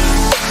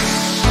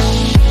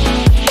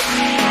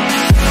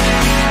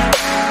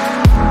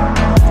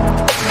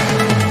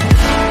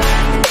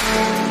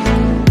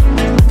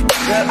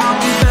 That I'm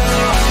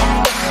better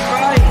off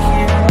right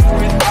here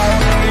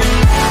without you.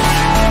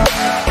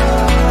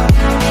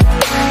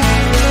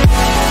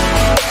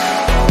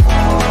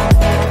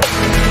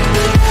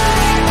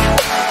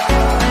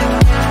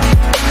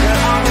 That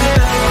I'm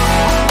better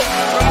off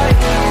right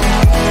here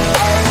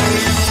without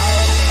you.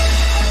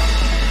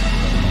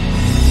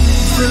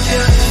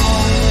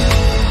 Forgetful,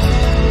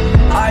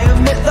 I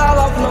admit that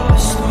I've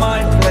lost my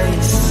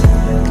place.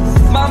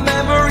 My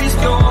memory's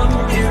gone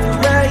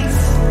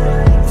erased.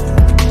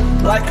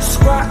 Like a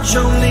scratch,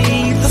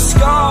 only the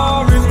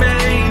scar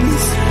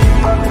remains.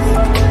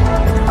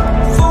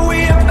 For we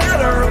are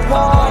better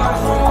apart.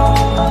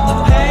 The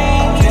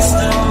pain is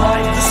still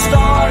like the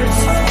stars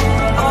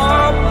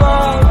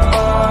above.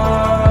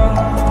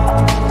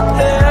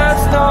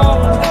 There's no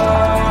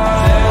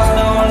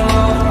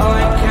love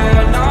I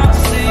cannot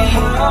see.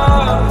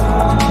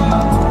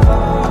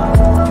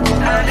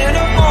 And in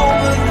a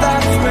moment,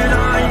 that's when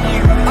I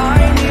knew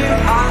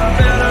I'm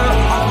better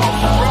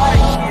off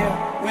right here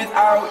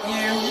without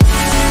you.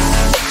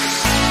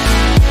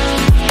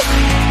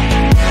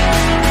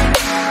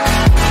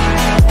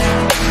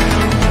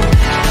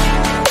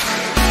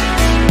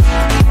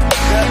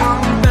 That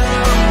I'm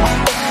better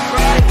off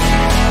right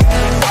here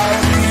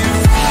without you.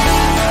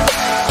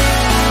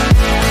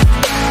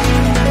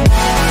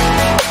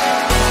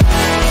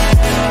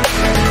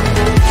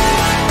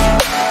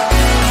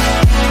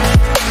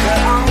 That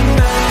I'm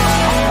better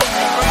off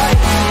right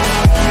here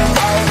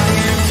without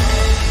you.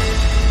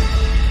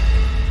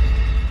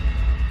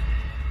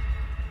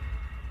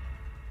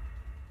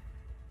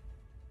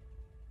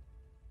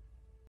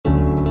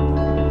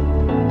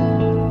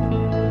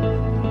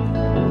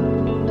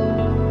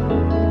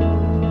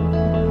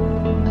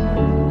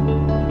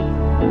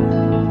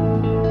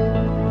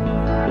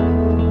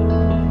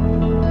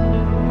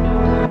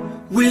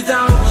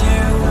 Without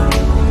you,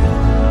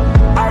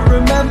 I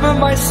remember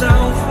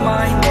myself,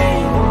 my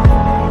name.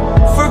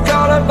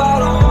 Forgot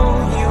about all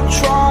you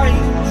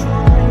tried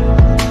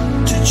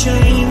to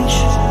change.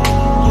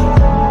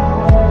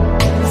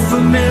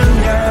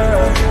 Familiar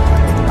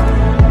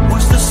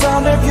was the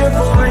sound of your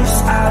voice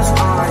as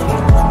I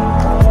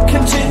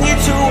continue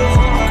to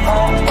walk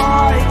on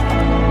by.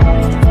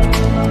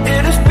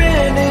 It has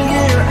been a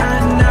year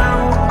and now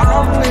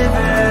I'm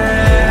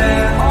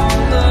living on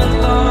the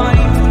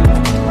line.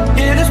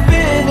 It has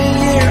been a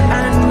year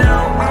and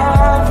now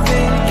I'm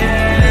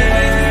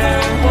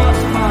thinking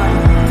what's mine,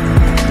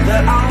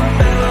 that I'm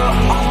better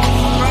off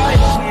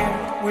right here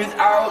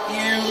without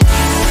you.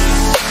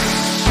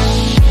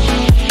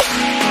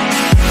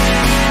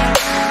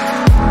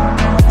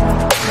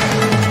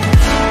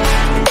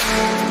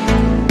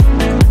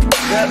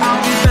 That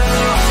I'm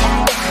better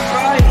off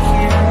right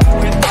here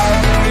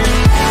without you.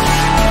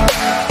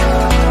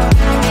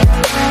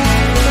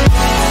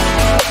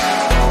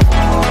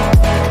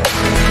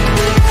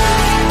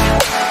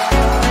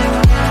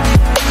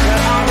 That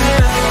I'm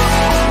better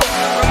off right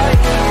here without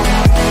you.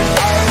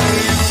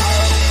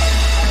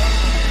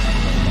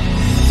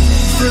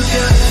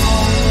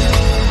 Forgetful,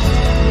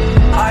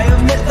 I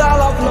admit that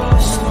I've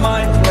lost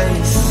my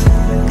place.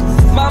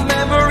 My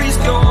memory's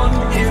gone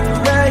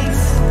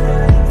erased.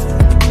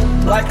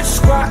 Like a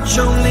scratch,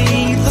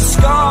 only the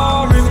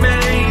scar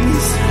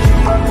remains.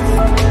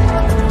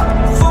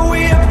 For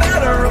we are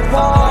better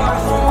apart.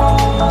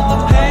 The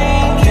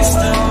pain is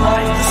still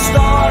like the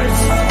stars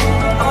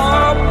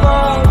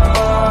above.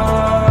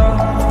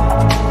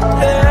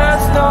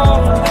 There's no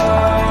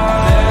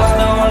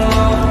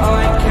love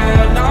I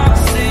cannot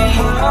see.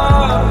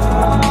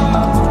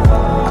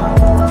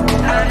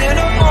 And in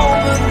a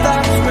moment,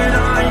 that's when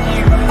I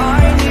knew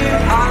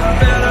I'm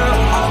better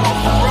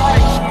off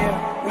right here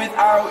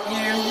without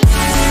you.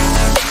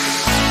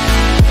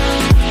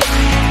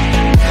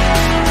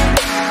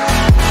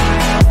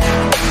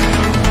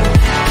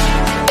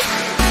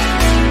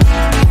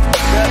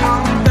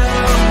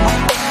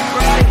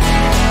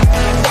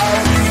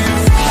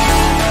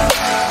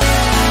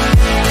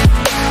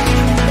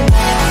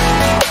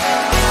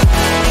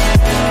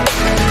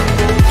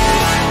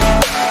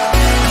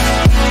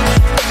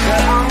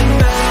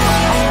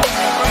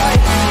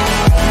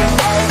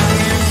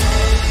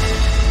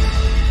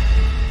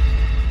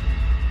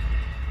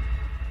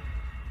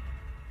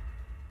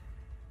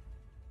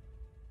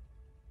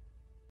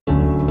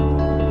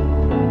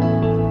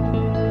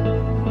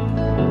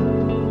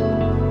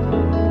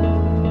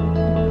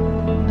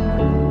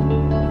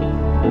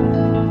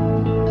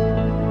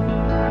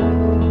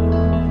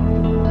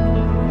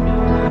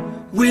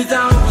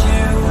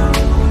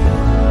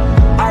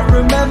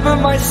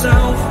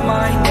 myself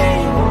my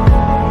name,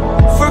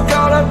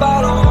 forgot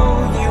about all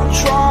you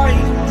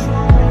tried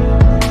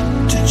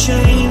to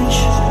change.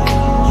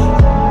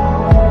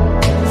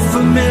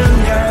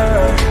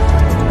 Familiar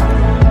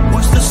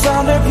was the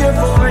sound of your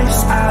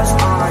voice as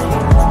I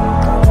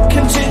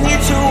continue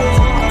to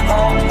walk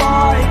on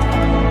by.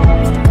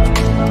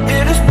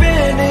 It has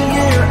been a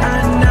year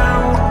and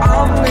now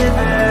I'm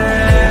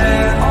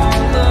living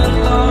on the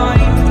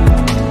line.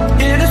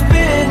 It has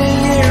been a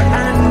year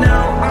and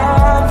now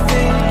I'm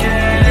thinking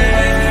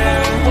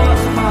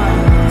what's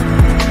mine,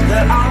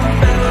 that I'm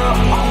better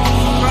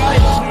off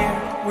right here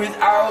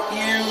without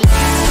you.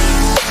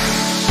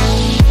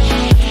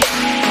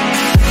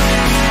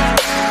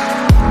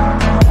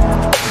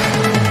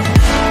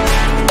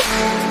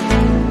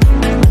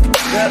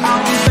 That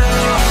I'm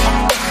better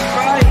off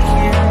right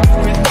here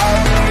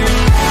without you.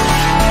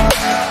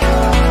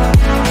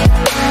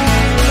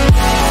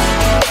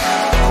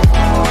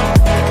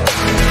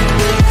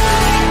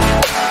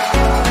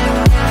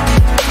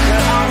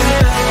 That I'm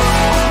better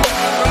off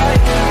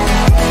right here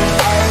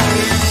without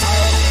you.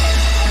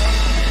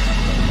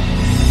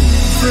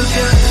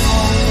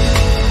 Forgetful,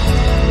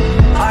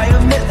 I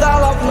admit that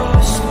I've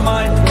lost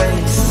my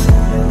place.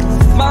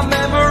 My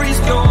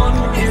memory's gone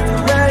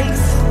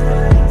erased.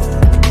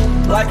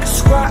 Like a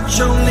scratch,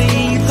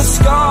 only the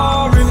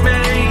scar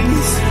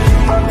remains.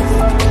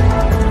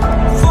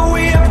 For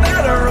we are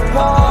better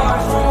apart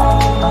from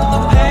all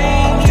the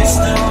pain.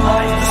 Distant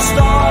like the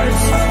stars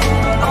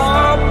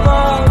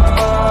above.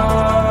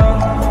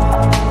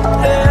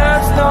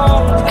 There's no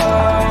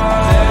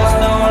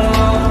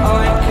love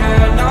I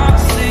cannot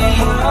see.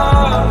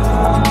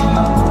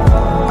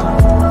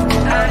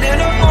 And in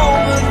a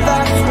moment,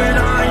 that's when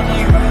I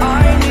knew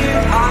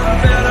I'm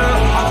better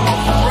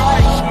off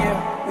right here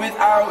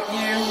without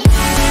you.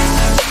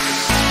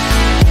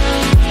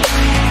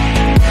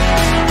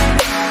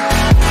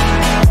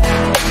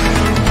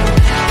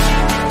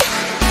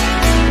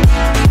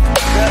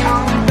 That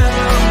I'm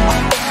better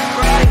off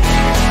right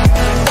here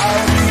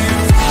without you.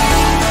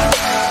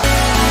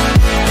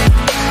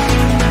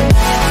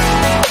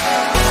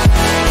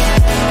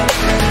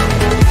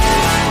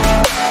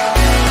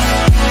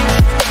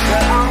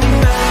 That I'm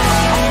better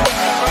off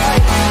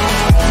right here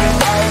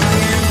without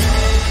you.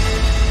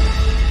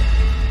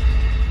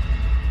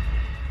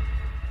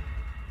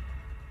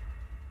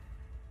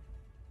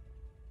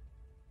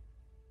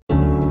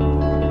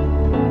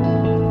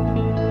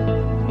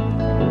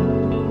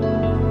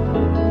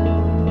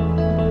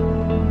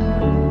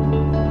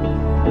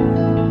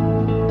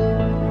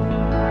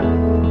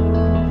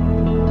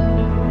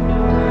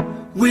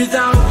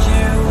 Without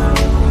you,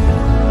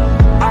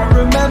 I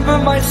remember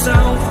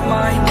myself,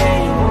 my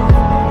name,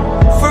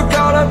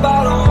 forgot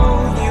about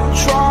all you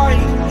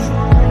tried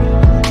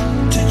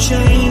to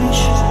change.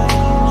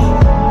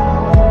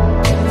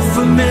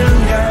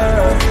 Familiar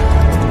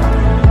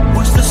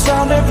was the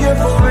sound of your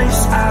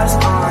voice as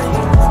I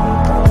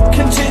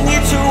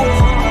continue to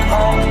walk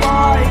on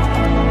by.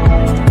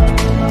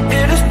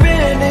 It has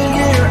been a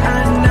year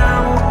and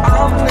now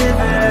I'm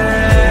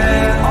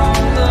living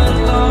on the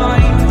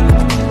line.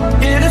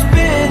 It has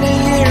been a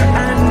year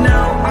and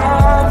now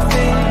I'm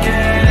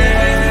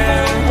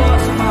thinking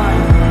what's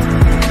mine,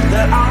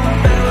 that I'm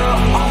better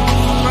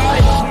off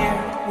right here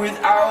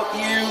without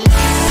you.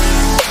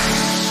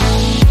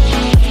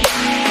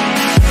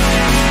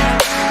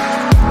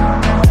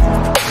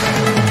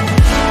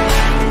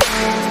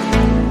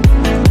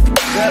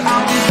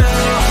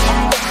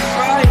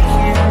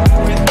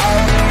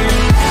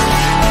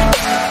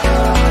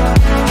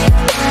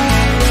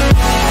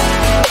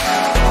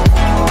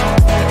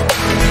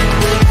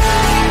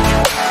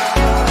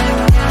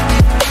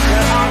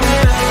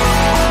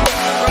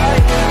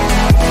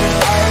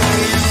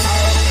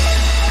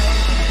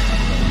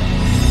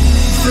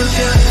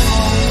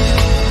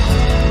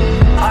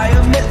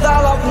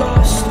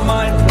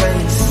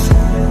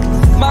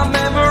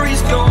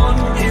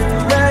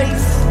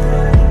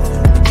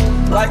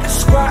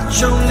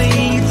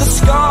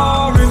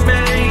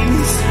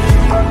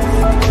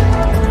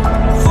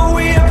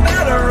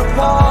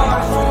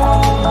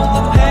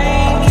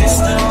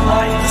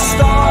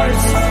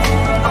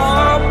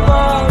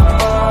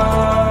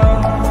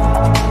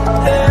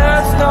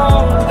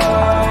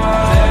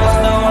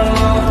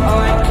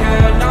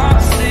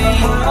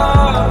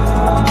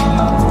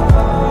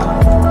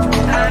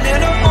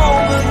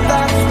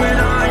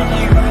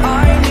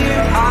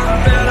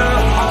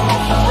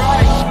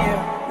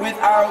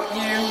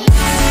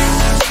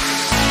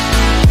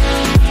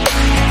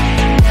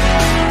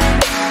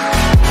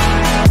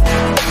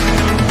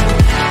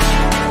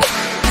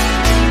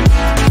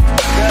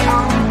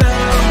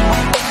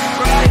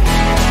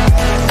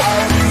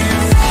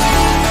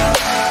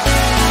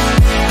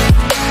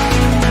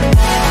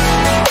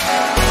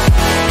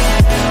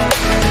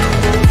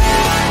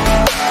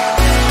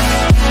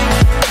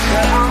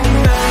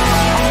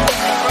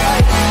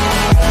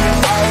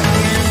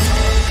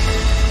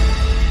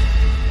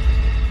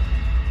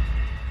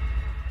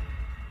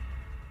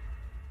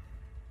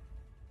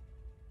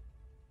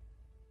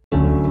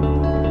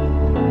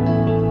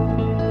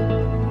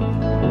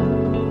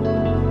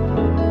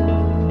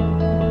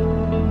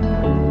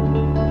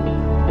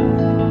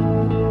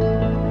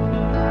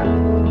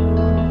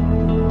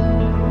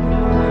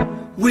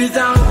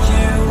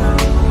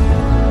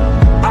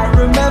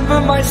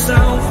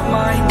 myself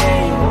my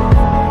name,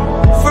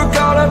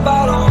 forgot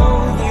about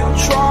all you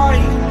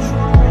tried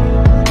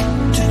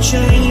to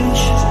change.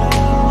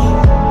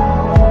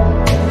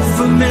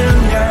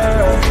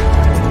 Familiar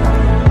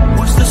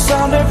was the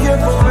sound of your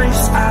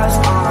voice as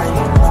I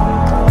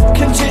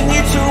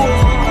continue to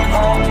walk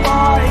on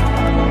by.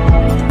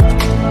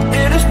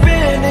 It has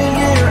been a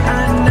year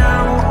and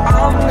now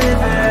I'm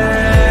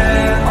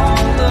living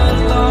on the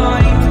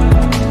line.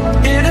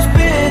 It has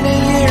been a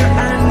year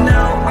and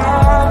now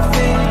I'm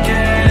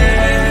thinking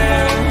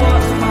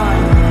what's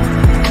mine,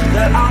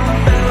 that I'm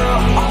better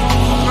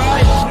off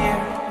right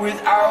here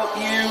without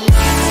you.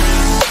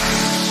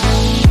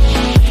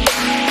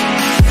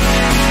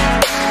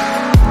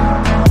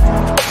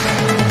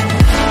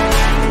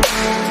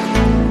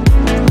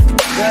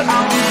 That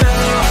I'm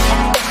better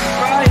off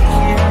right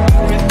here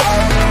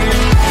without you.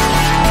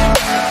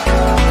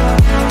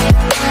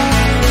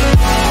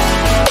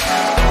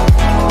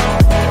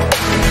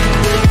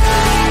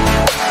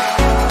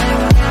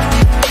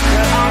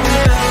 That I'm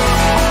better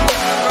off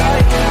right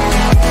here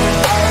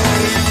without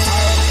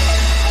you.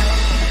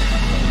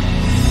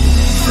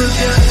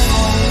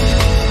 Forgetful,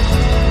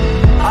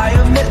 I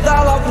admit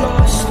that I've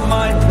lost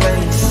my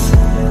place.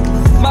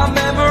 My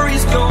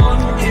memory's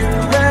gone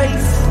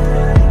erased.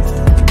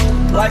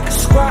 Like a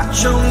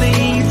scratch,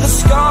 only the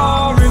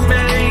scar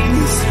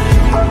remains.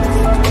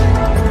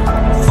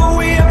 For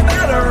we are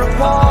better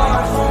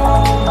apart from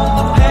all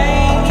the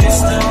pain.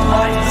 Distant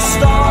like the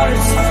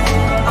stars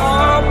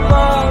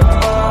above.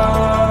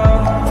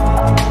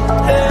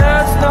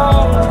 There's no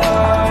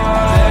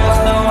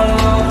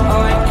love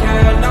I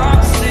cannot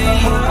see.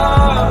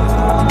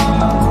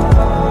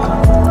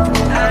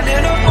 And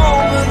in a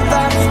moment,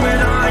 that's when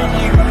I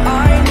knew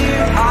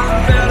I'm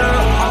better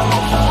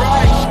off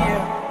right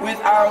here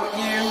without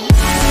you.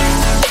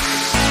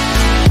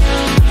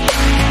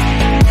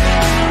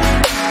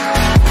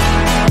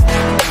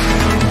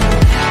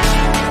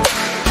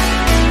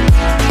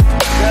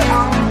 That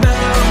I'm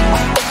better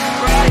off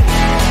right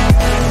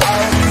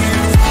without you.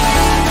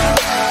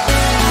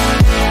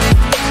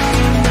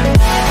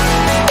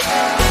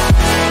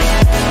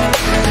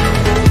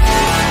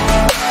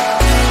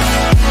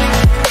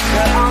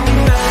 That I'm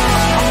better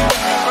off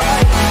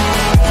right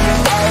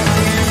without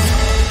you.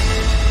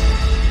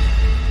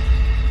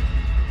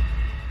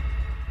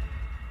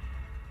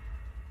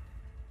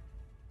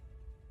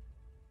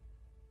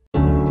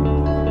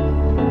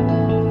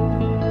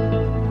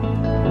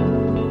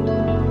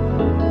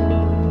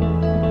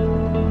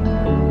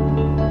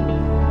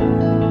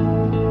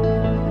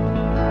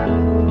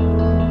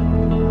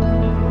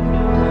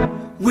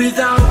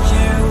 Without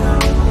you,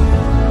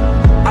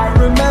 I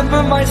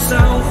remember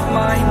myself,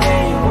 my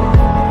name,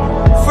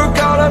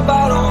 forgot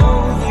about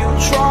all you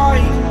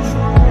tried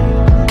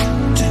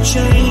to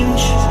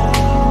change.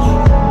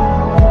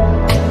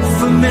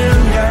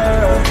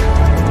 Familiar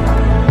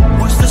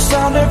was the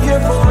sound of your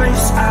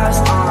voice as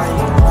I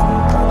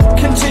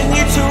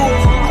continue to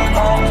walk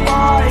on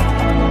by.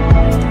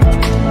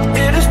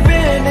 It has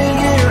been a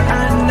year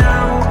and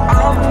now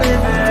I'm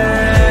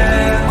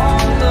living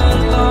on the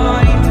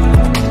line.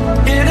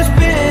 It has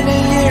been a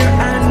year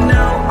and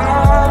now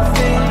I'm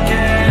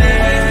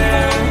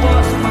thinking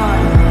what's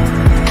mine,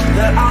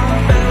 that I'm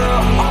better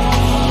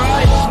off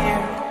right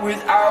here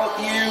without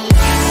you.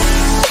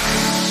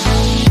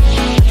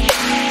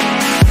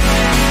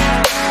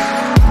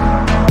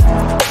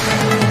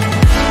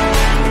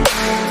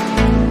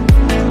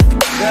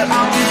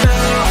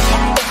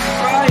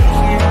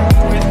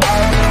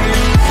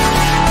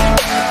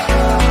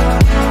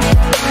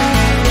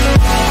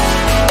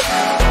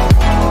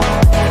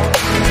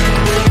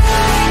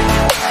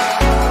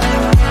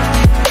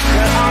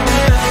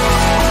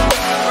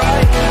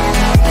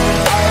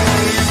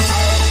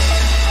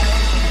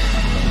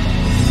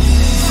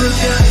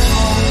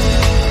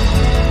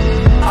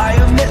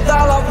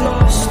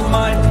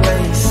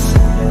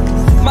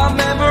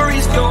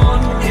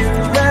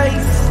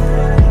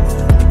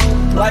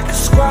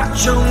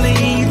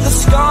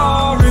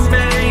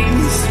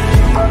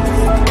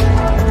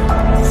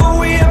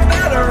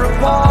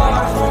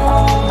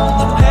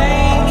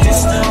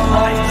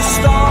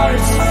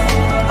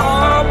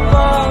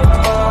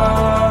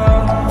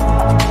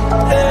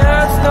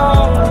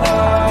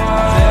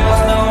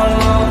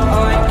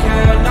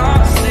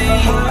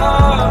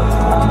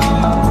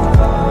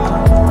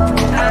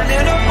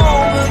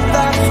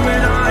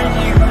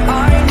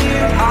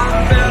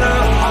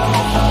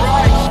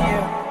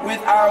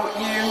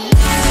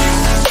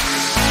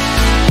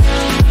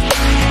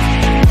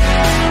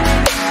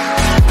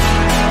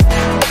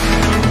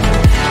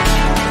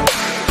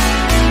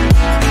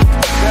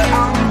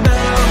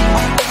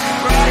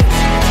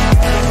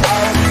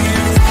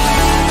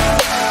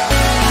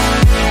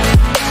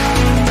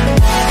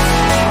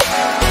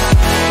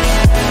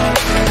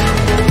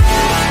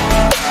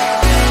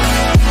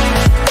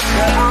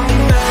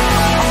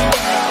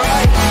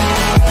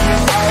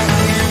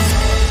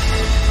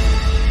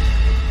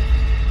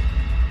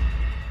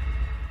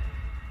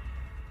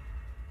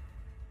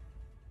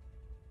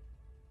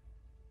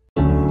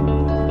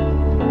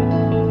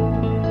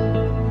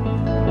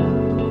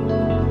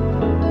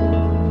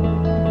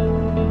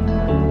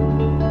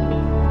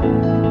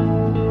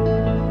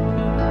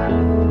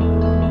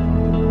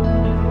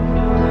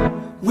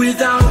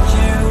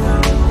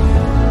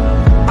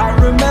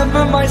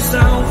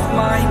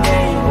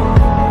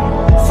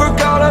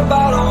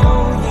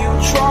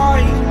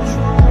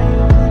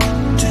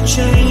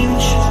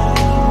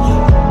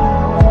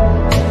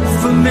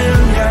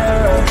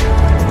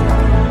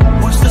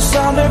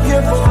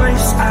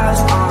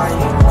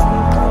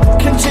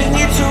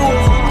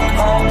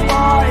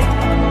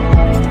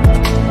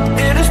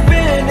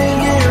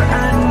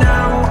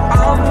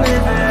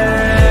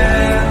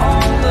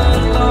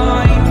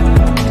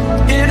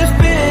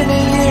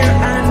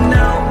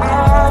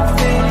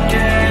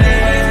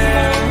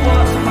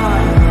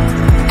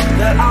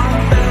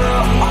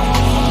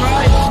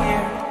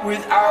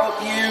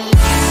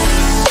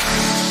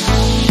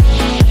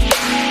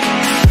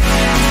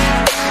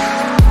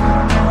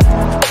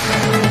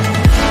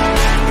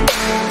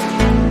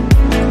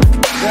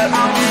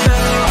 I'm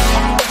better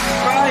off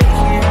right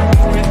here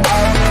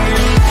without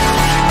you.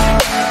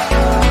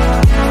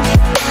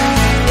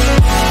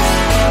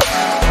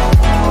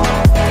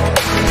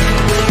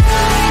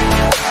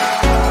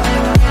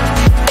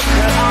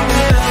 Yeah, I'm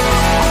better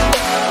off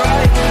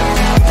right here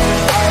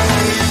without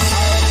you.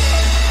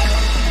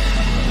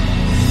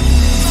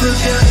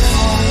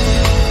 Forgetful,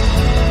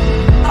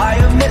 I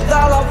admit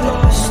that I've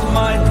lost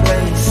my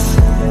place.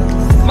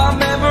 My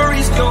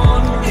memory's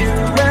gone,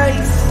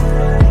 erased.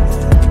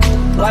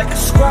 Like a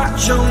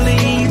scratch,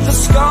 only the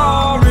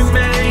scar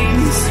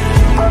remains.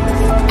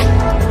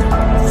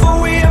 For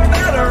we are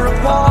better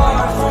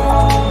apart. For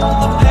all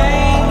the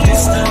pain,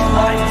 distant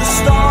like the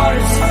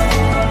stars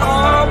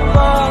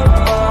above.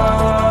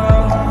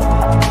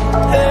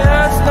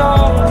 There's no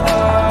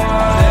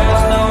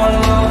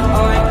love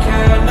I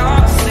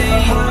cannot see.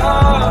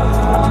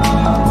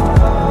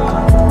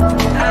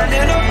 And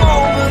in a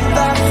moment,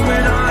 that's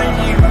when I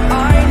knew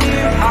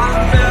I'm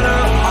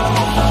better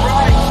off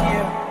right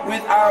here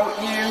without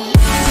you.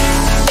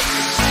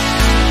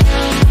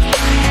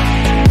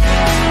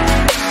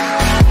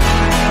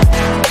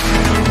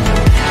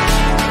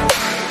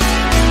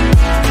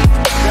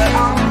 Yeah,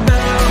 I'm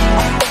better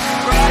off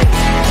right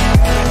here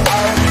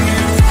without you.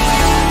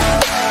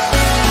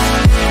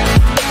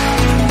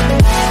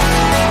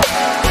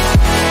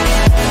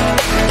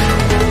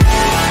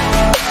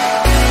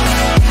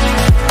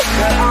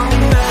 Yeah, I'm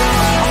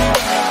better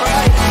off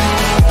right here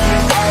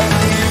without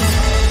you.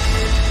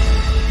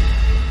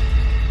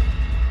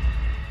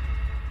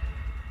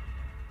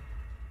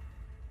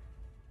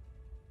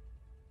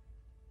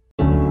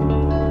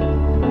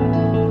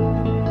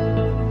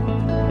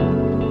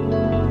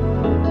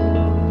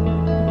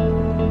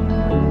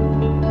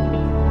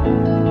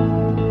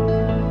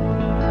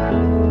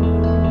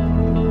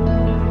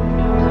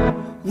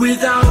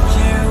 Without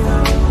you,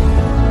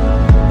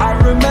 I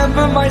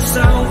remember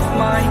myself,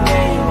 my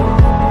name.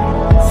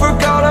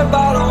 Forgot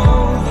about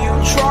all you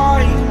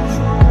tried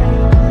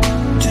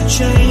to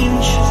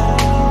change.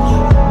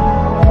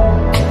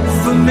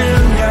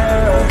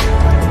 Familiar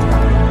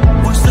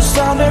was the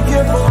sound of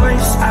your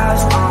voice as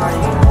I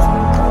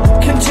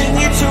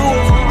continue to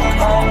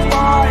walk on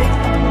by.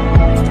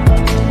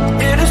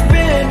 It has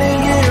been a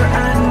year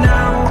and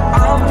now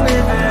I'm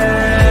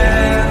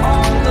living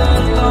on the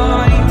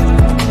line.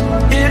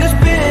 It has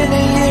been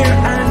a year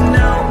and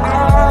now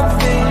I'm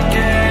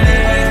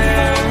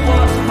thinking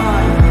what's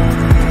mine.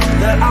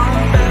 That I'm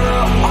better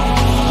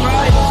off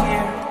right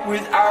here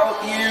without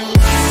you.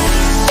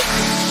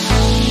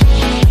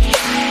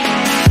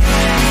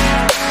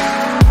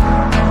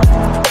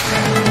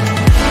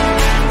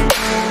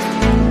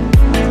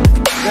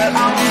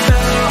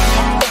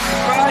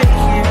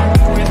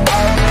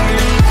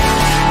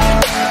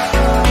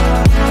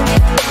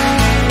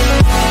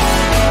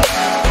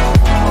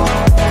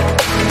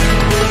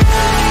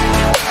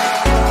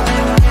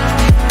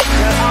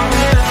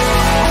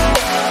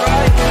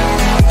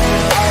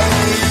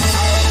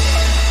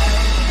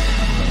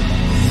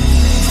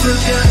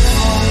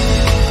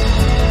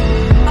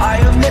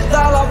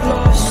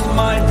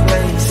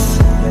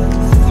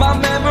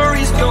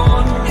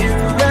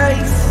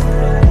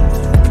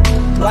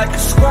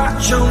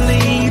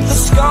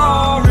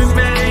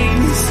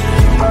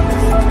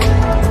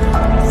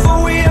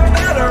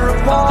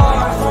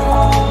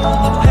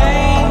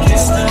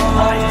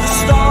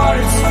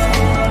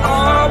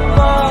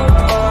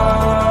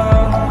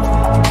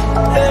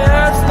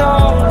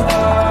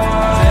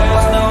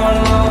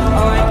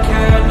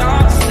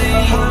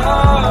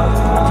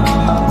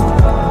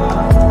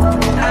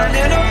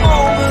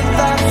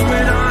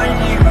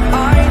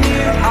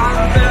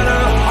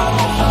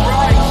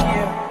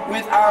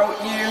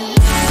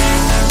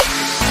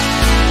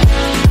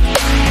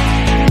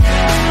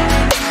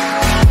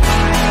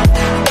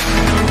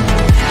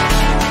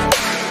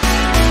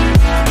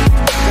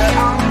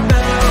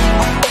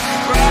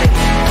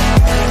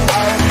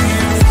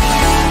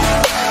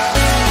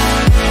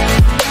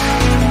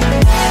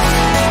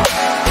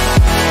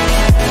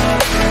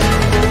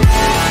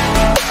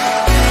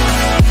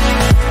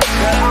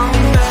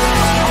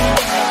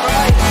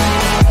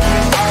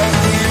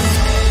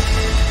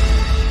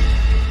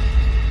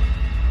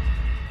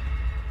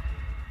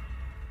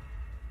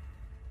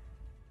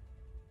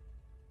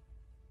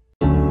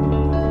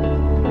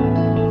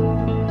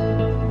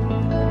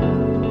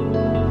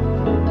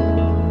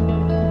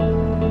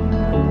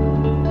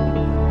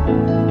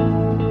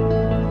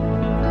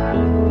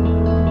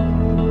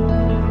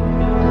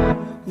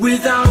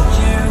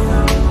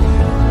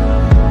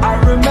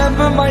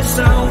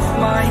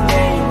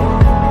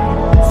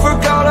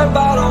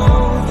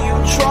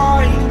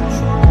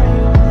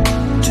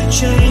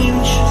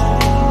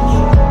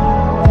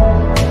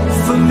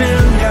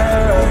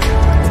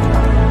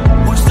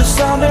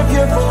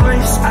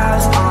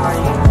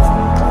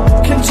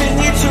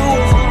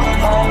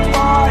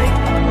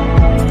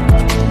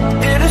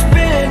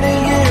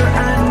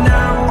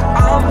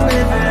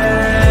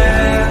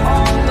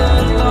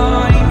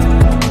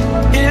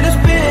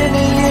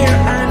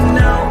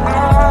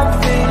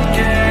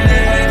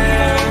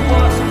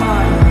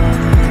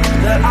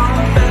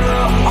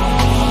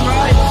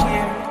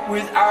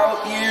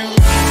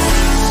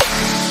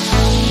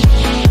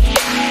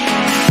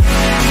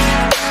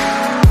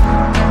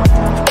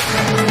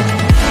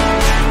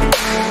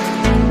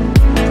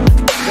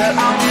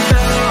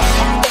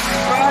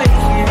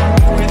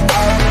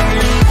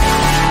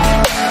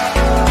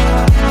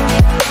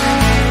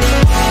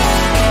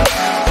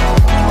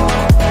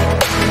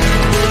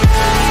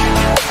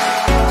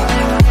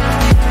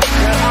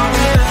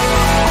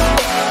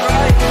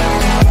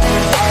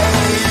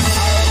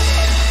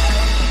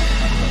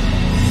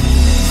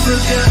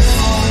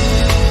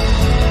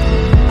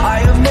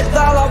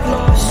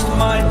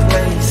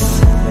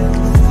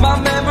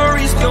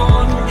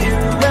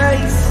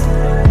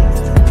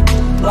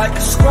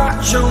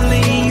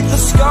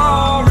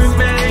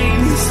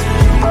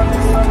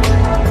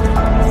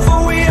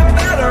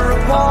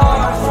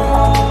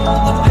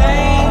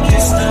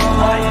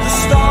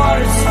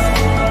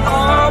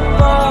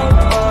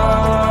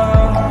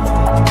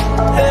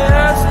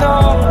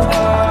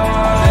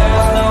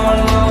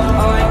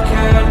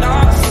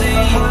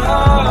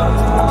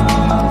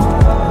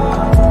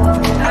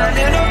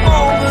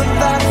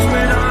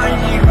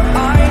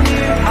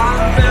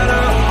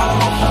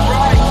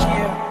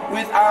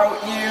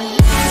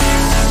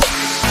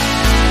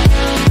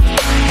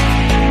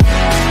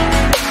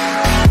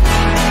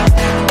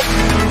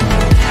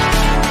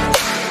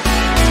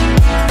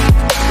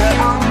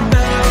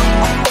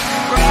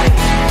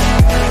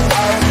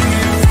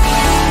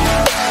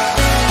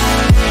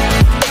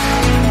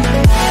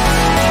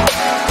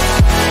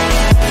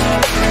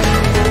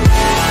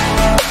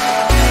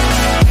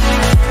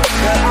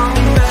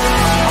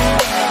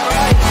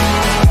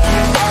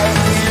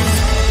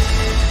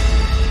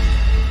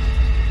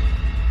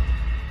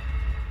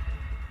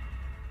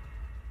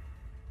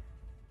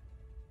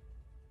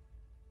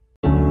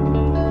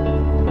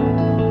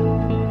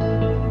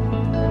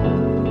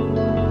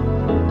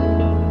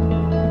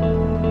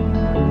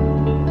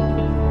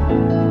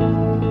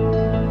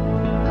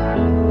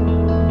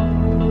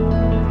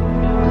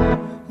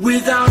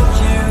 without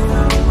you.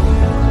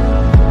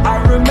 I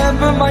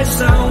remember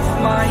myself,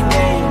 my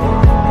name,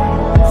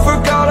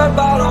 forgot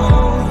about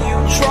all you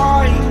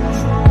tried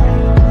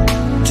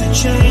to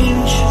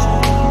change.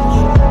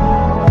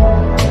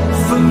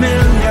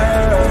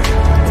 Familiar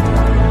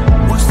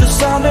was the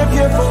sound of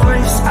your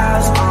voice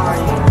as I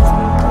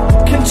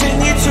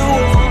continue to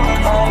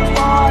walk on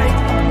by.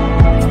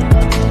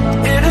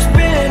 It has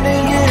been a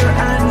year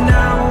and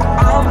now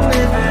I'm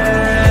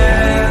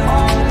living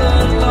on the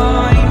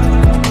line.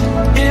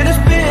 It has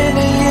been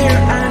a year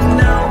and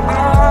now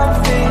I'm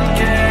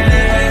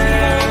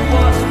thinking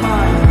what's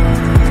mine,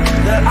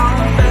 that I'm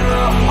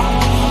better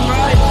off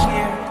right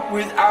here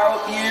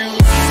without you.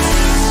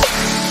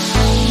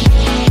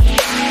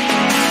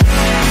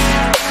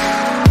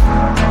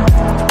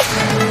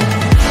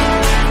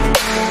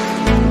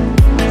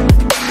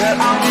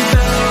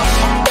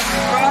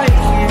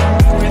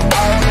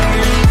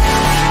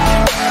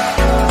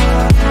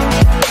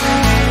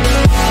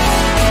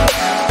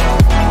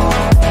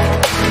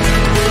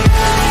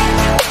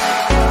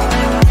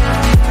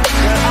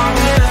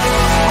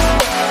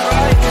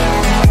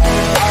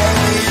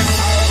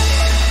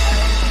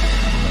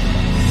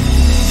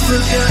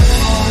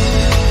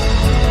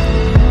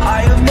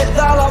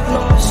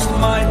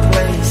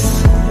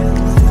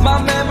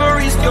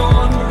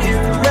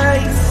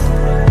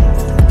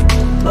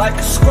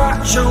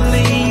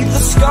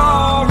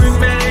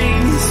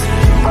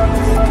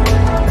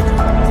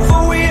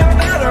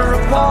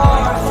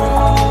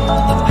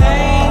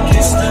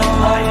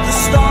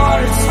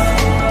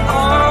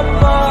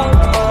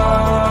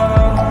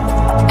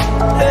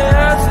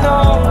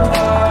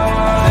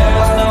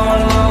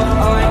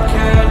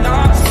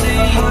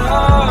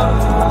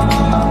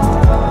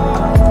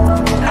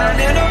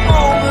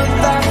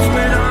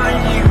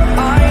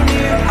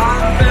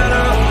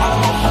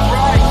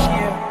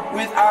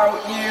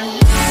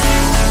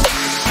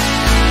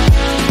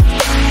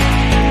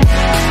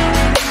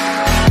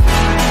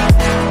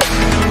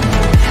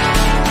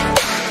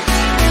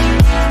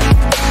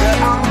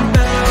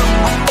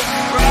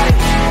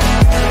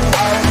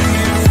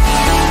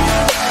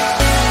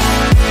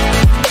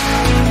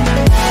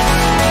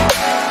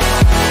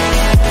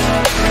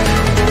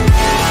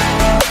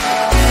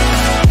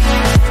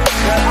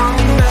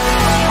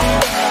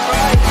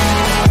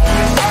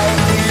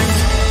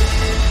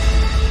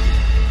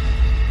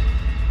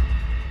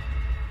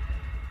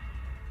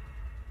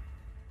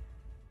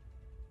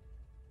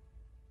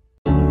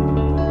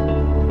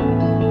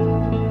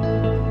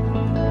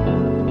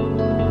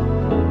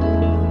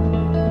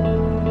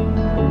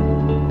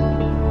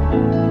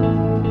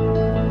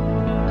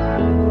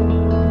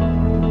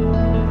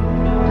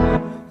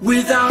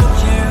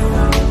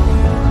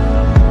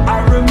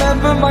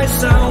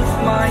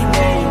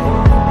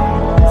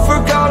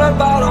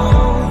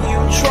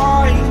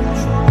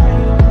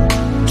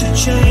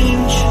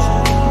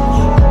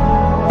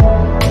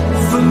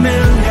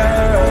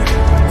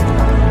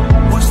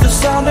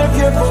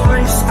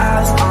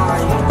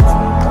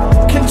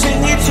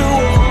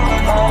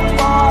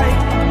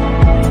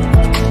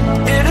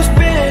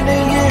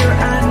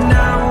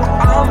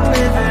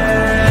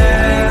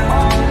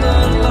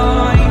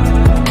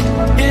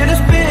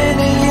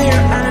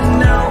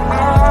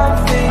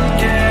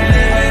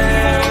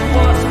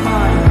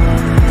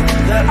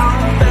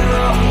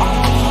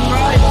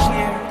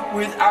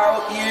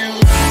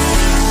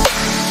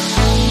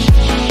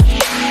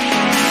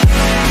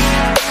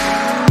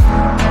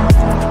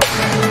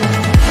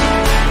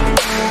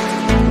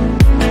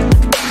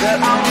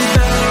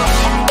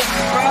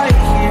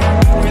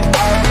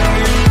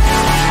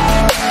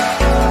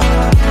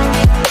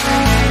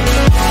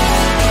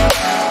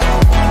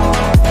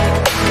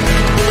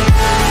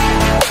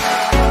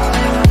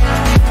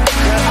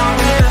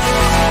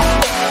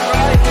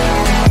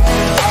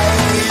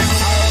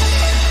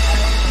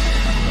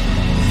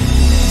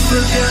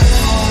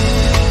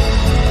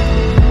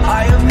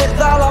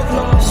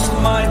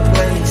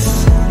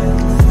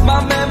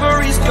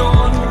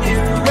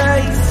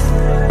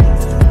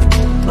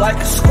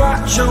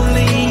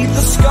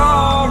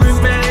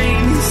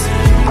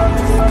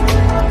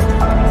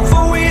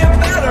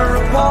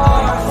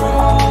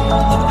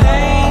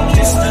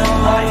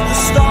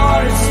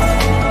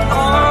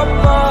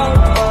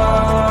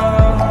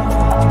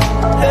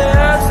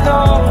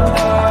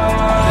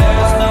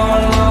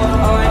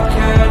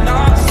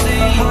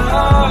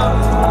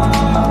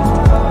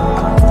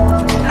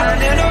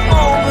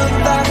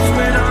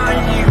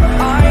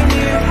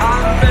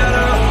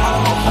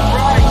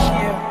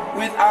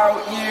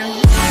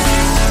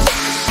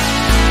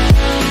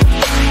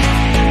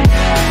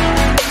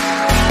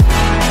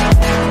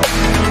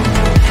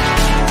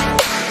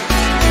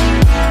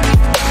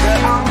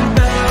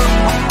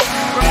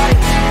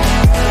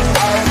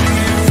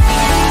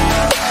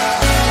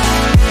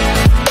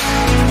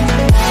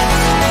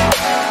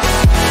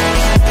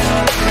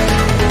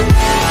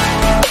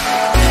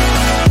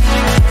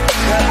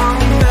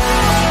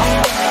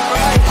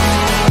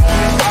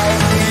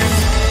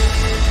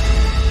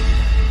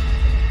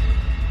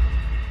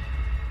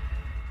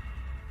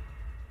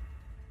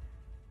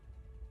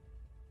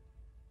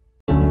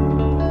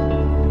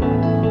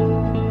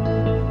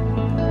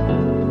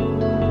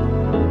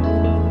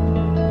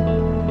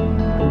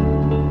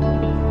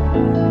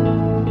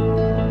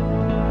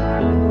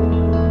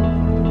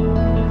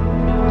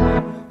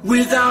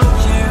 Without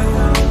you,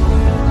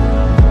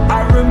 I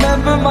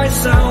remember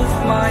myself,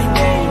 my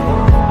name.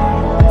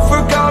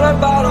 Forgot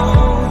about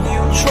all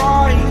you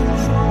tried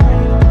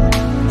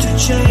to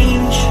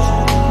change.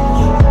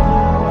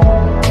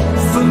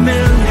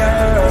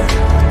 Familiar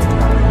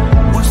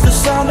was the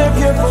sound of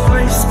your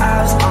voice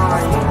as I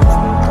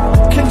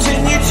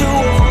continue to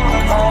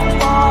walk on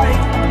by.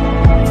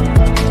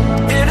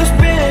 It has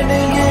been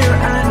a year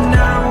and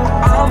now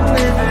I'm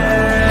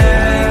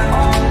living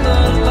on the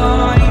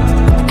line.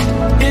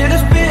 It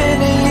has been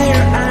a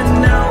year and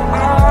now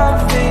I'm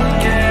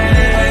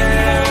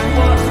thinking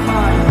what's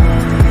mine,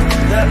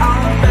 that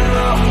I'm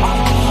better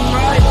off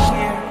right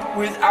here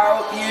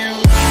without you.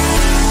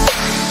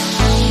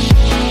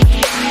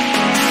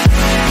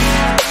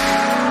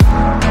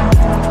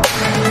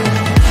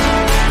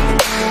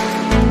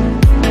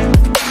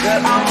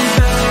 That I'm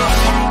better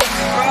off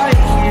right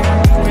here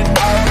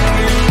without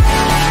you.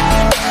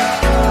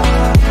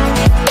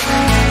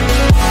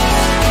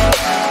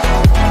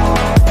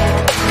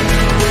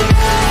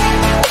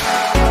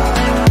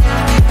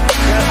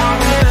 That I'm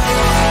better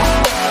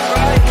off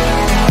right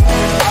here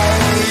without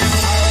you.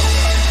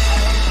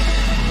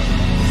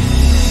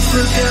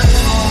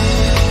 Forgetful,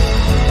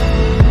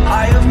 I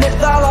admit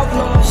that I've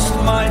lost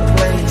my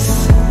place.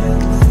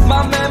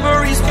 My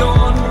memory's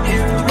gone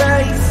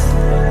erased.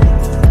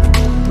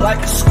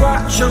 Like a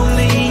scratch,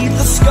 only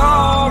the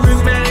scar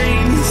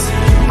remains.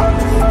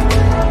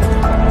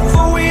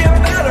 For we are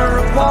better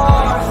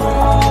apart from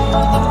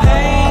all the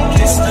pain.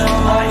 Distant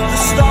like the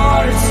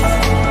stars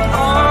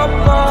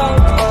above.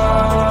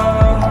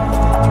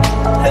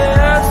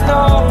 There's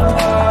no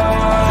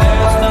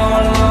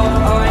love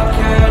I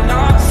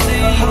cannot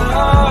see.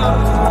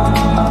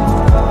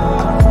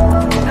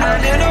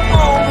 And in a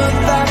moment,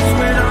 that's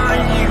when I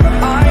knew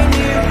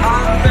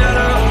I'm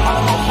better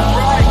off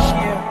right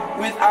here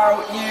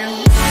without you.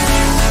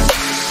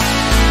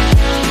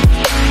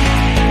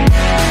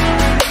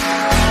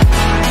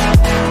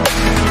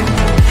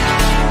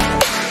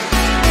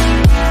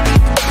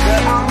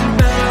 That I'm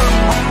better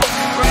off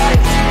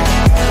right here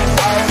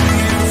without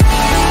you.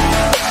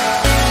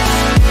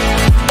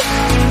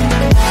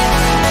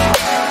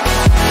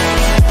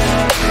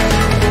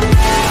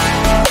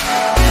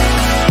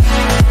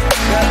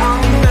 That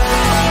I'm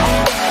better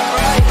off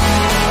right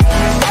here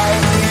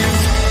without you.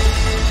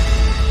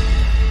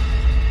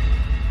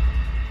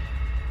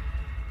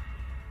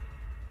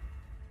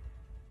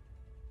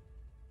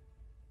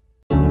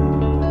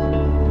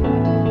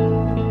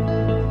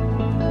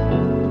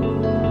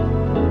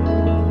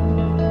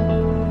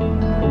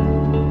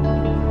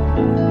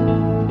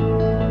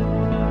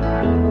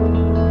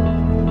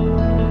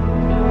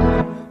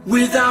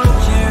 Without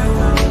you,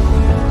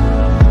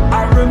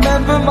 I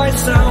remember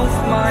myself,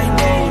 my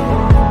name.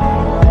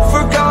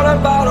 Forgot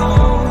about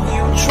all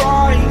you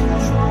tried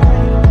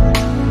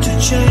to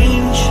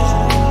change.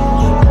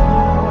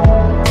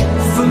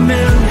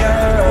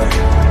 Familiar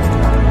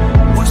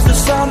was the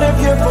sound of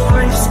your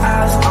voice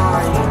as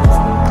I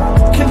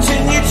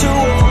continue to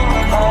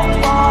walk on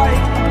by.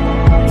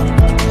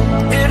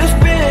 It has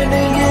been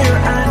a year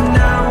and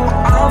now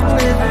I'm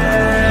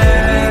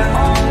living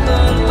on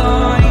the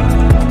line.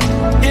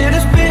 It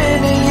has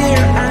been a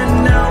year and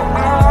now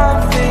I'm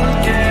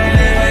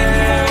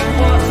thinking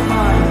what's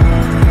mine,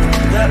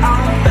 that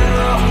I'm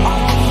better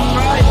off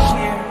right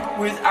here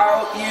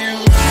without you.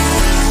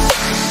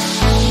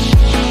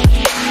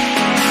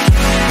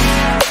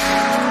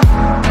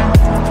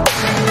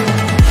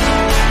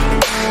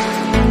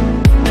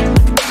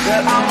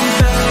 That I'm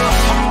better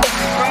off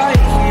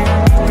right here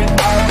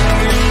without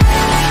you.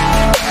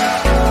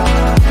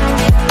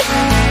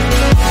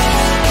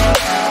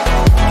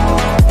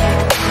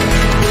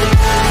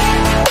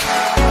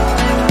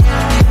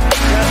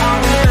 That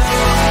I'm better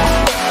off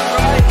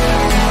right here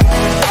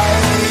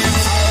without you.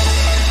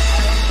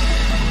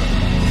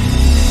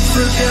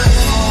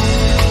 Forgetful,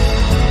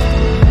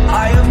 I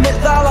admit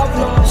that I've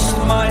lost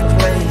my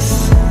place.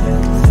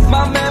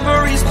 My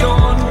memory's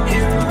gone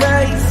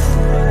erased.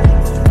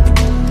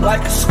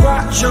 Like a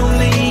scratch,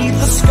 only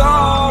the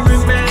scar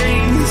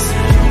remains.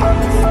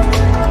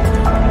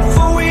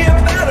 For we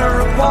are better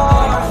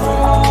apart from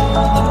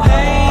all the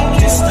pain.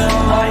 Distant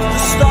like the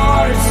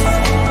stars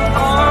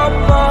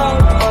above.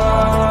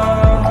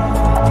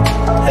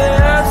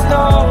 There's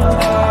no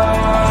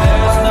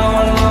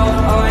love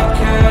I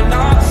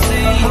cannot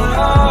see.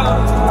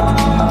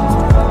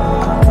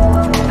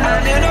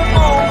 And in a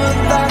moment,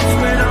 that's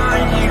when I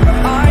knew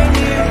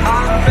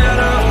I'm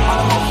better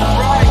off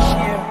right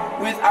here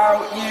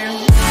without you.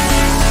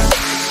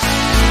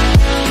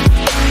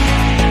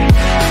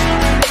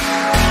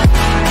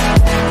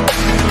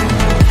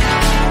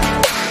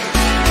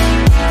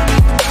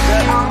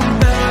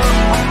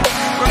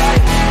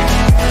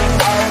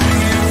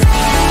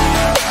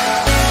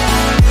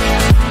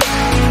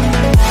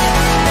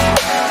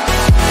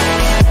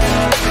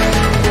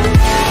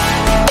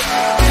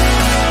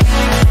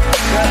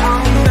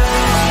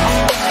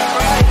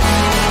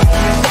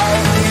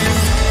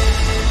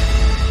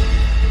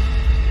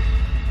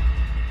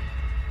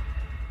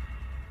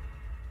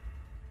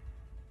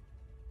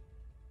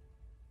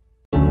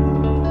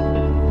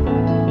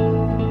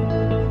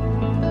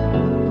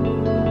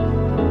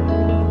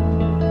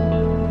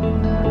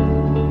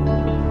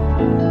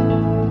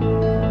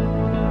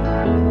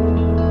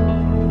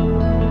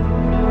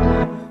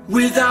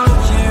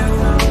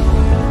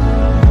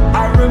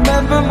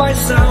 remember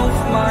myself,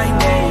 my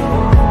name.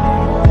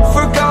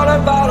 Forgot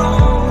about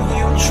all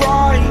you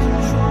tried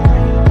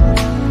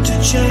to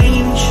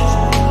change.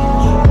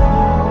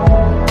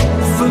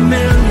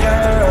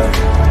 Familiar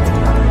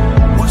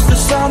was the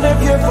sound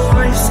of your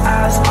voice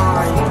as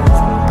I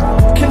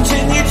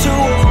continue to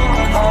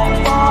walk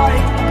on by.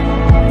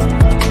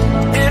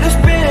 It has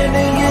been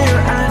a year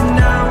and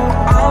now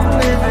I'm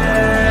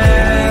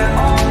living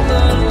on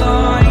the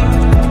line.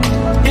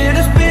 It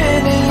has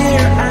been a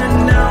year and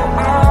now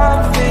I'm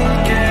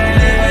thinking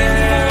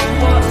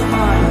what's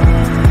mine,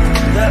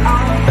 that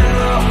I'm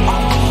better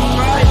off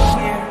right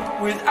here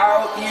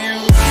without you.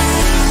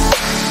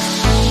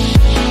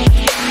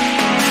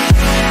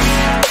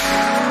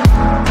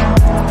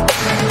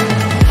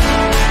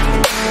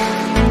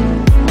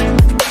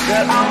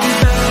 That I'm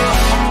better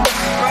off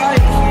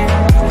right here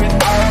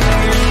without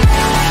you.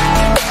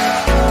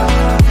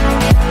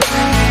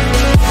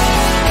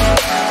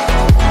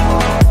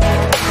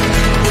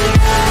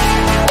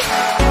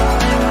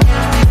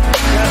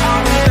 That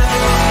I'm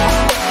better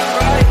off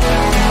right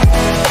here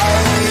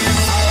without you.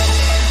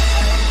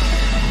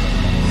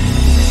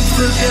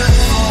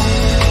 Forgetful,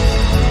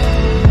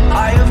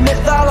 I admit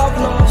that I've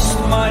lost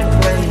my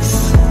place.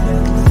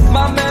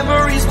 My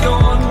memory's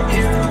gone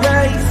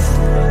erased.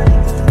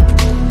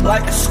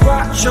 Like a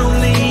scratch,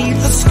 only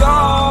the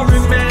scar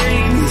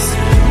remains.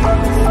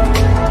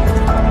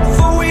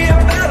 For we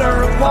are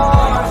better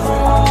apart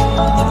from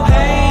all the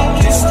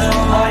pain. Distant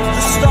like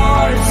the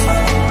stars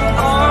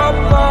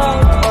above.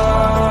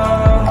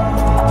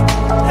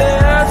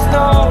 There's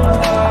no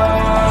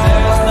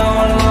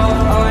love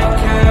I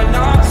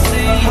cannot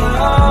see.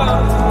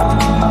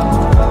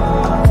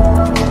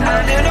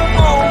 And in a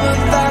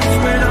moment, that's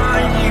when I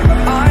knew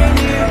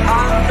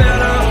I'm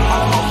better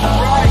off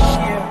right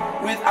here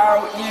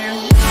without you.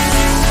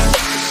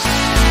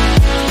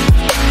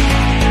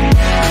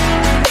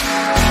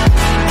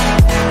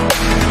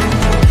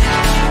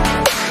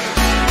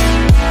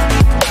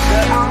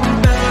 That I'm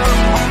better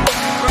off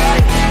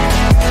right here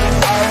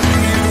without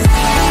you.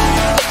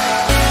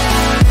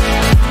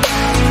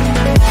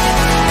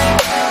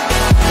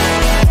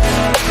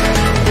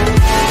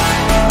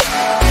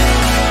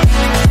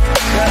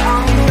 That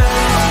I'm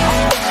better off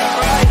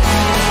right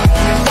here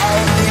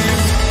without you.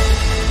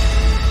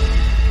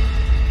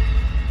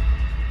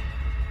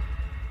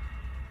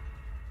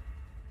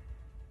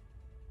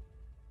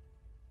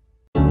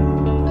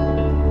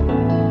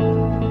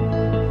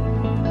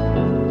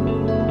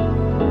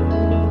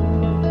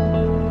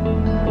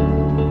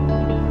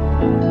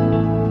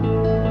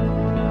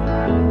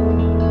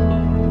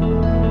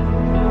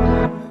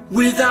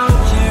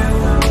 Without you,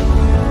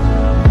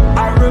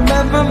 I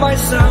remember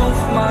myself,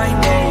 my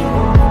name.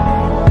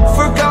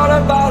 Forgot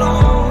about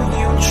all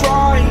you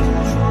tried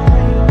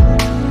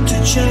to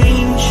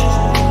change.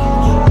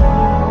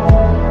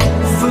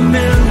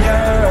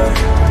 Familiar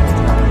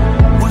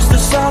was the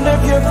sound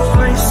of your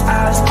voice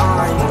as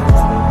I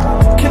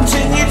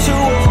continue to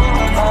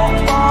walk on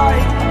by.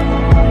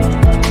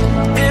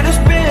 It has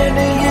been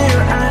a year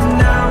and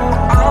now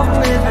I'm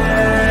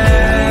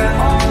living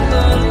on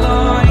the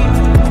line.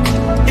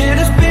 It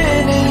has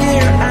been a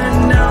year and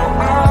now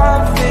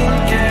I'm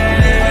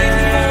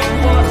thinking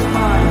what's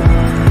mine,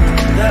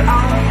 that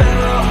I'm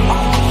better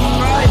off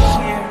right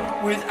here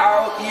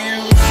without you.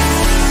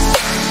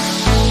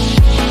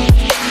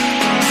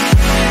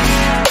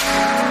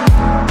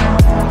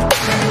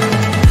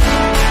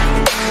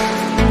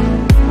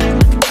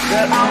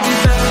 That I'm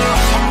better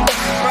off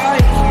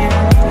right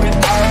here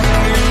without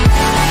you.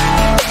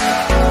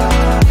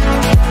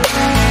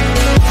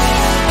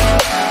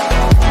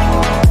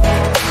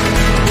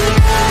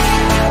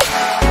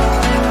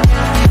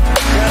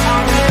 That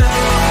I'm better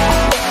off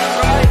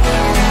right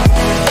here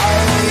without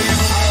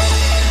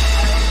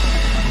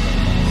you.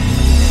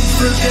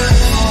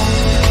 Forgetful,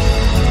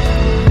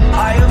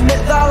 I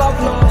admit that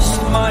I've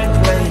lost my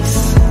place.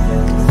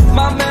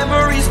 My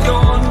memory's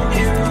gone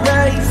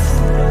erased.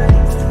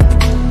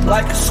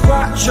 Like a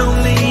scratch,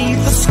 only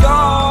the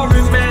scar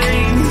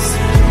remains.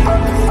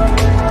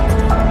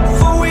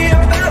 For we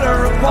are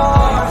better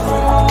apart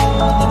from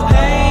all the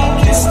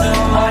pain.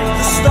 Distant like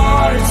the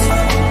stars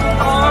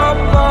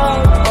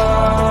above.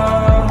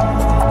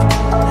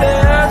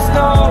 There's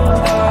no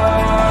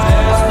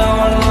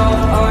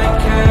love I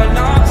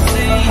cannot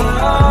see.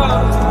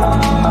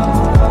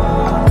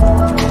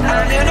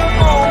 And in a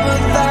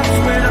moment, that's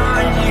when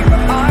I knew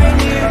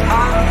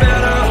I'm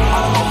better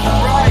off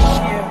right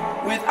here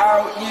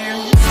without you.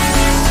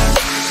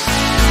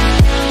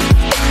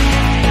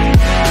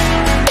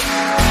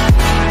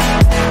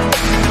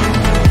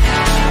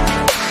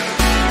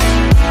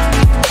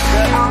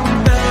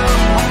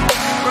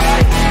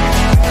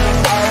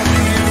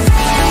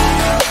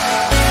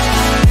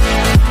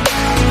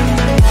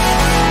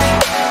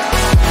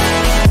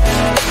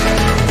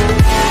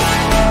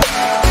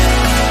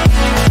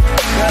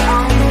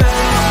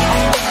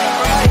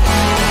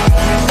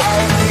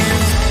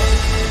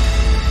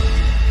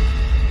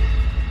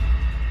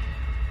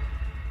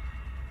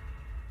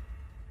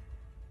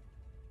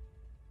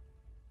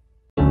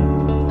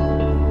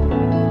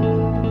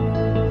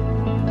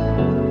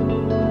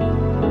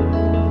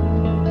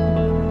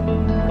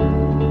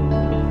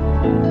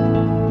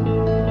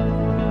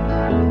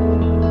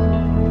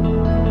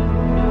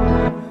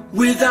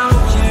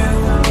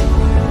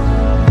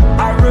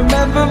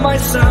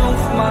 myself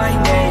my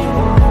name.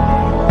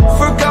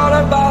 Forgot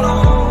about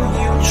all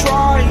you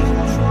tried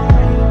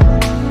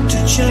to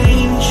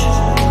change.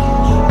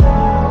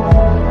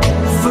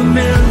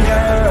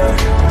 Familiar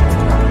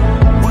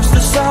was the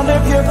sound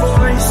of your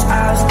voice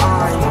as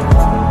I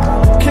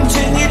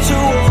continue to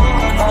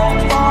walk on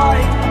by.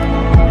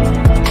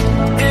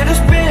 It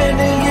has been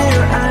a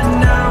year and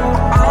now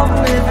I'm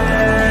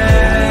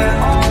living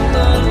on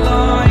the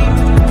line.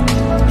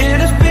 It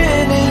has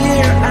been a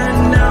year and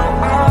now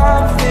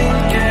I'm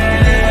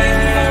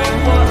thinking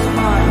what's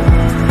mine,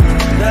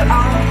 that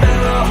I'm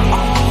better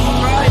off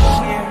right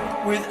here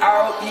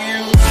without you.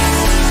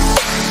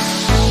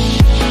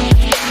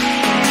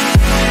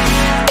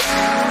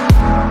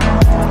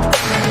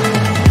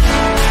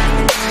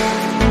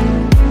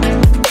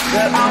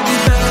 That I'm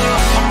better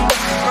off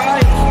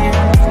right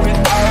here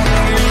without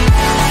you.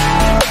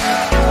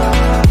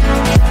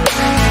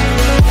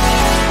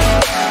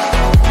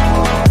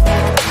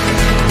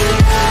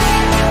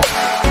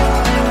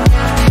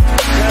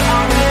 That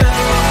I'm better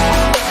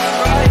off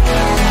right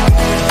here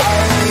without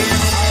you.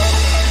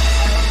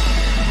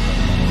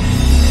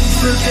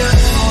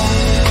 Forgetful,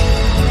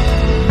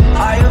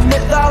 I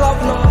admit that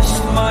I've lost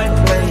my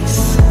place.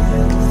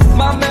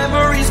 My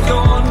memory's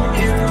gone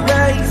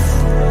erased.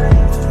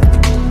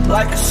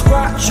 Like a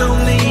scratch,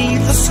 only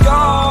the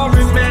scar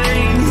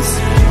remains.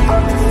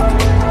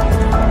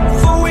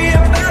 For we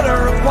are better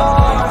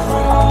apart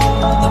from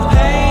all the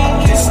pain.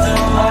 You're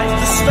still like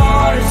the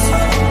stars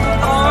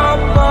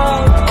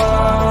above.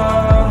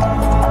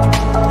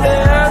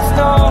 There's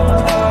no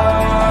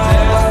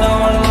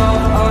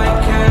love I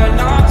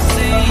cannot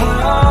see.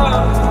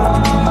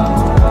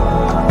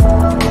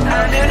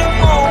 And in a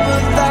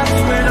moment, that's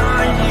when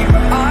I knew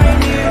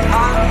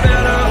I'm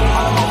better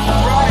off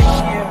right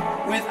here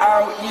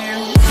without you.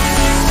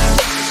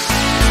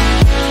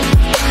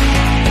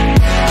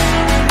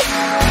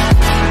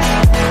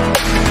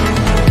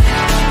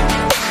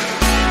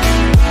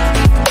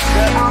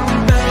 That I'm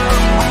better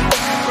off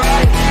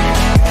right here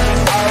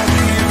without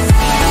you.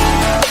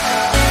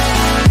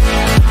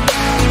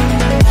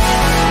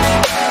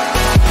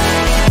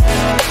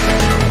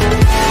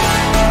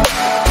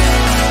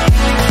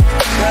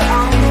 That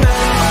I'm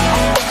better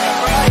off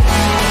right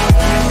here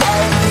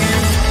without you.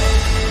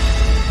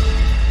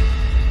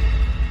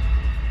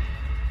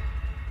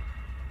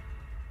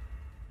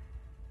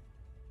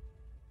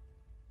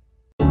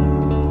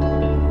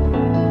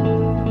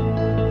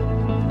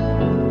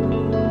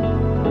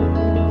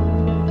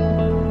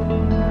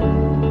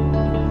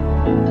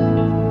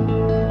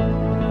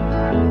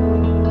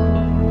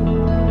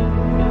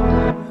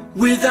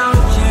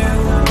 Without you,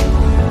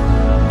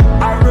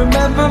 I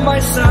remember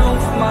myself,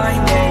 my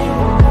name.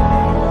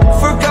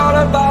 Forgot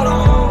about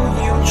all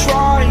you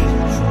tried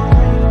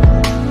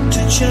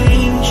to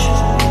change.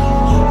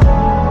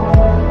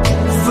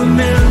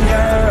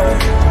 Familiar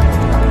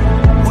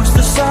was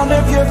the sound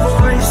of your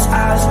voice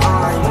as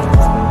I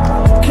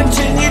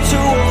continue to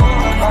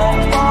walk on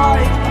by.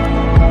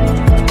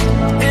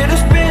 It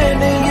has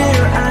been a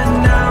year and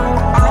now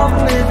I'm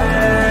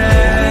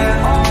living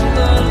on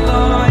the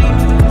line.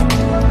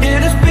 It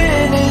has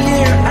been a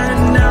year and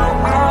now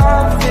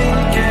I'm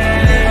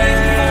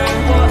thinking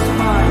what's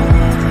mine,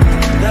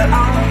 that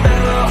I'm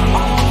better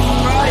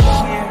off right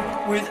here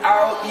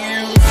without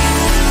you.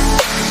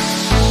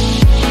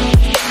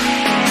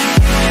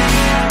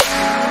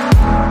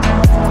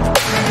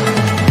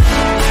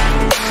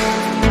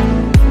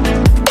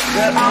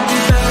 That I'm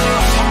better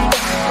off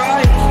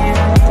right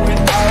here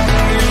without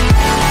you.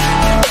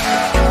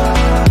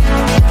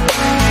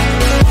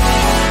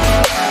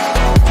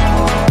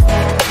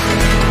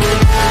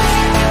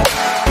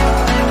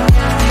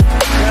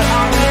 That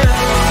I'm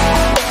better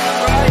off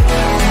right here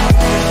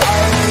without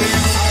you.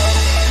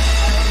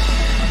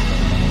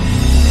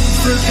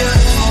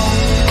 Forgetful,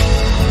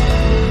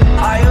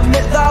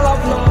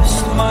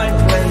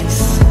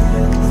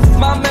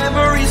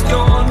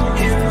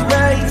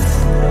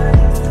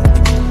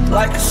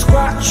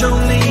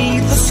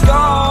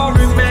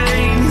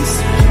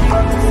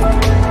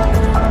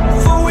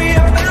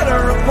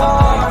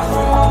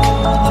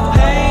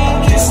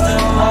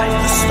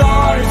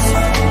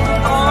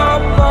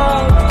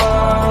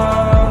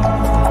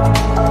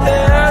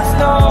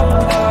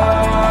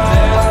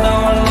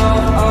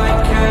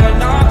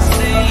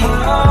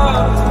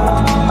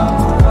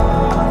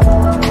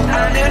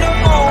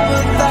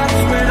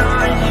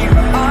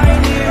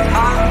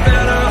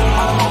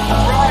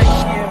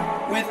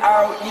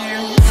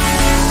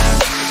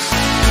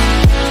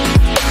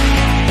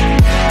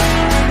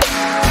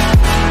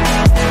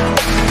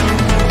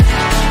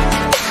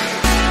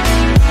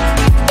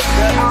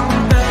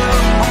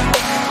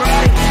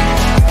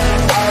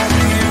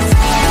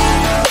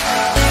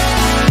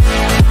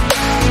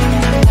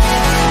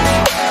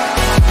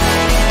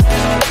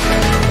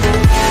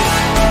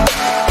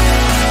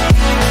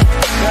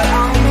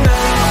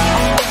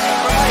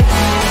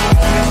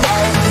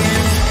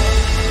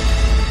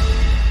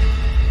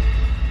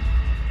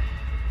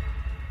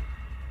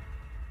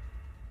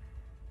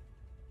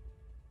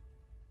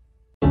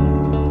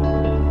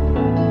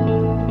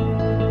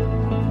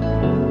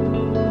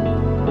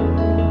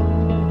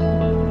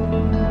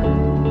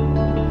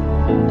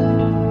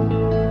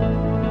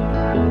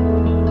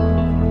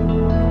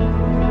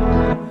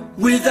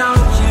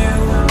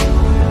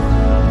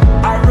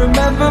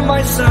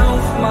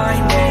 myself my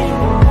name.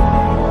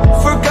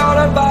 Forgot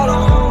about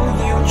all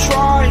you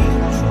tried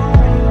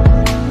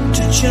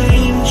to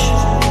change.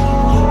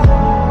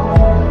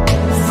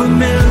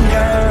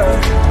 Familiar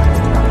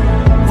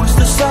was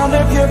the sound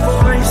of your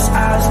voice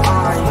as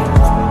I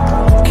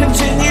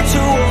continue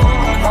to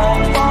walk on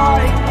by.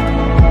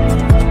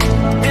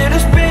 It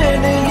has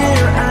been a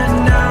year and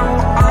now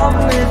I'm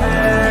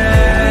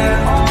living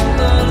on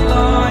the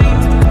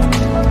line.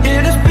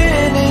 It has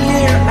been a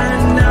year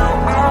and now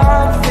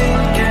I'm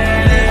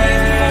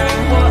thinking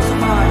what's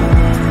mine,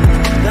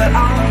 that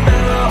I'm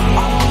better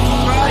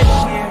off right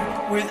here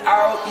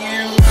without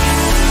you.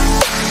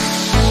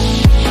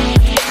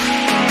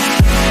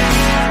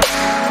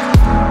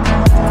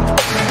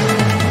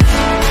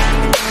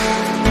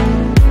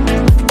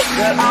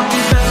 That I'm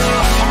better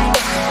off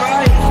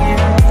right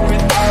here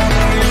without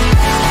you.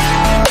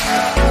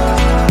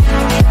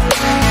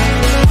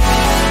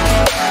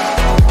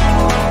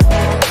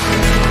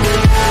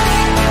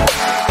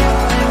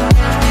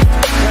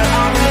 That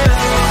I'm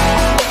better off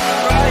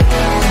right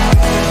here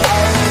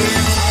without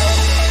you.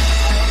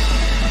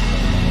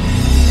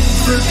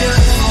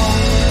 Forgetful,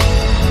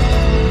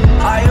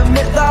 I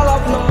admit that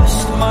I've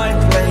lost my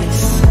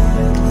place.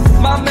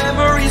 My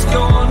memory's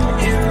gone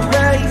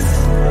erased.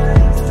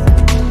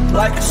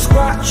 Like a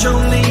scratch,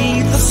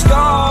 only the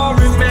scar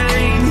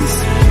remains.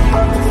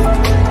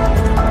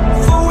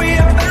 For we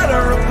are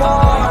better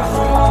apart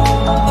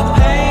from all the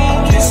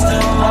pain.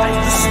 Distant like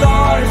the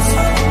stars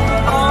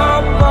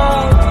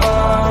above.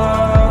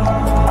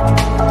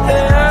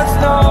 There's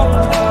no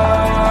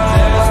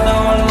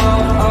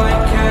love I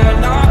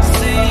cannot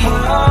see.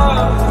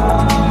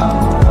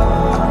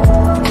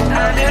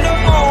 And in a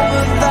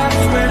moment,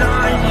 that's when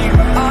I knew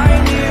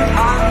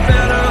I'm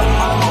better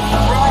off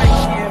right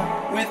here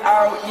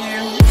without you.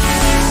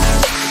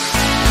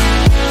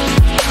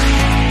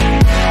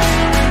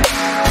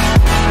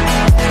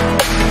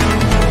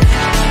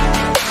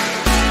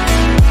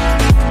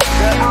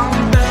 That I'm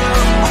better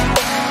off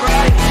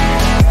right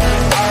here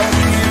without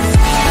you.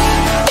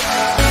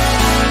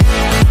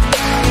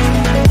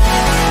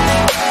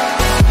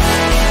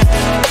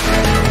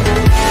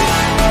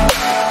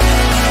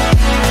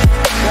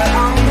 That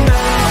I'm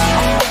better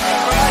off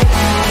right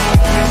here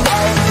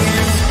without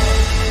you.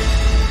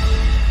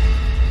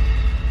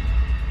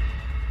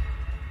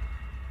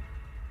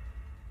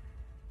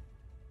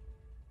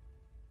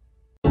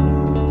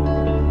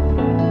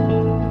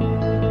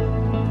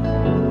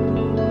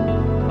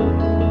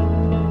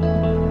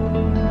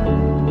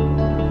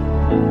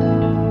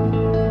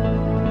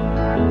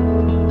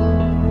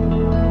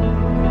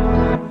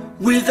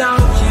 Without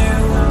you,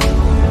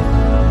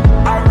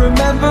 I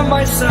remember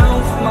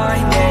myself, my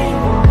name.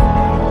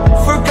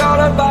 Forgot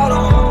about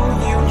all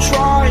you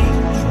tried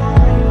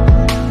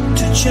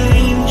to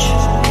change.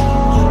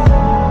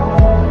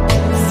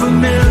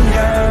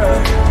 Familiar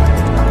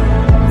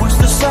was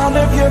the sound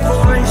of your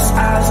voice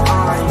as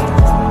I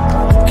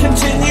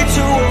continue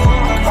to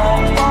walk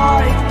on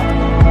by.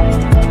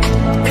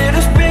 It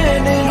has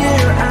been a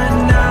year and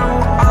now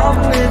I'm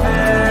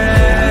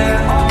living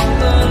on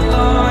the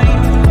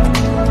line.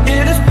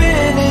 It has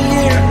been a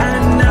year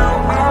and now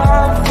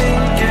I'm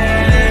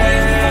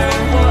thinking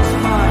what's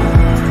mine,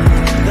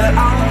 that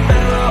I'm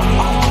better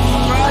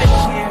off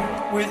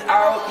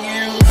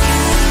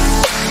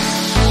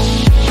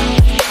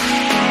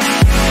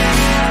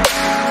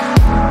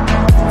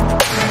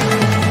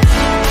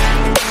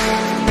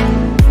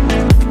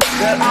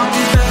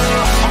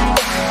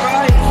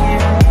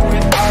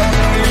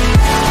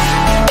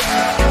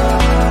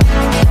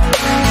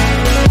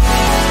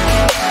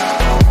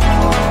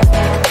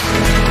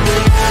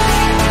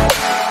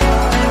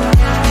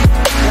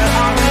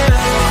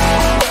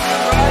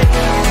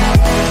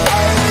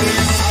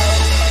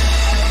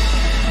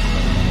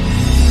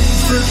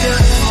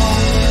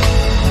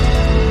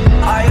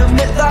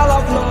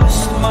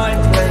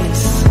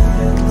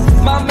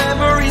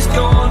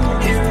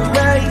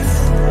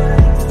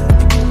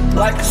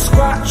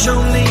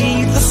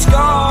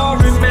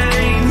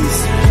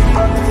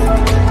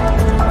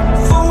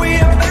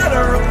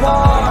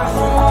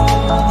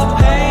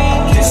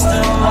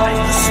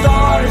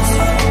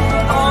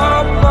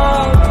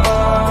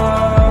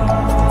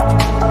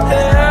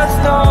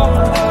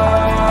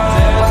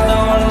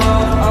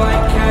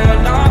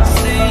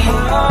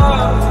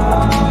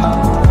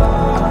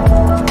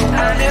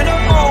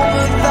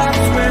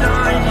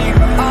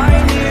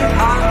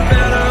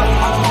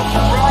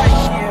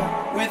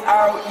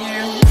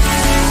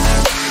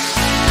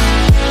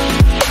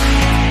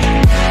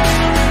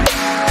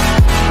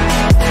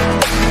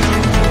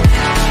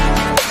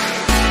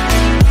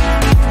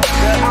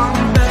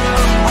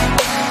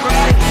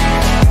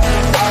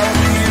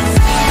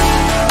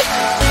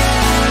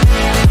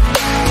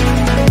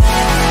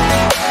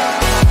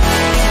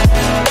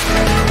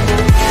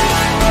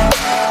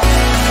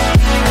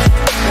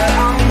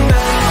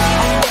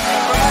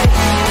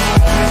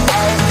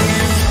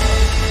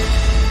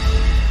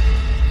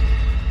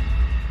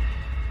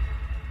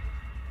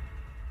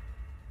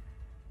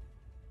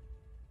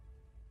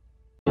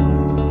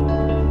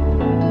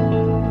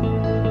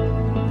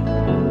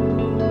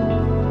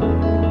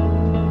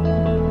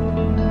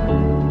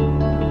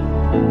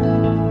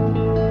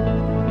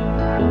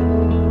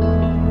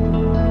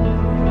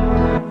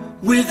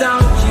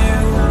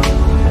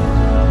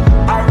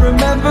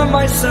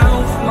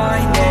myself my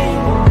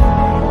name,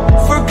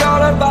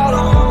 forgot about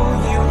all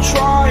you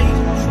tried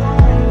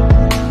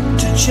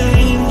to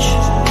change.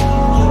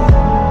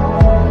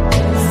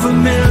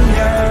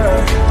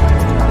 Familiar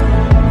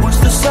was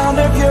the sound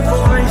of your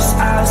voice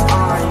as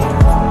I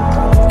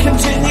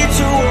continue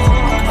to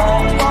walk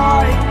on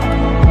by.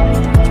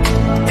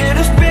 It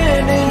has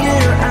been a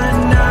year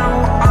and now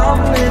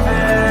I'm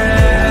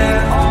living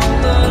on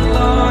the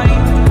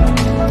line.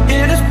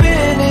 It has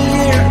been a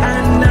year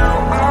and now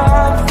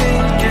I'm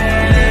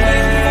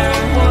thinking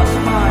what's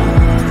mine,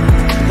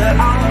 that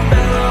I'm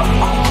better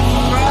off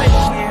right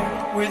here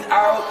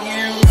without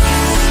you.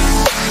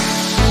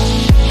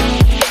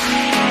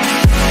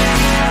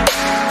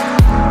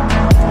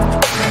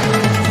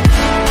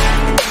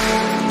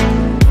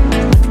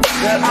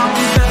 That I'm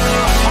better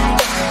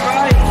off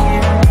right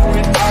here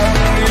without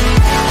you.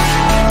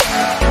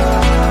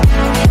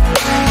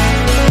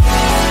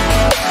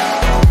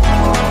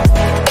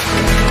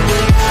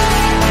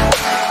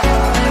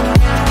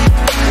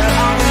 That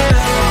I'm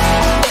better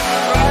off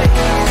right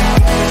here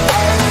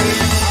without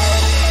you.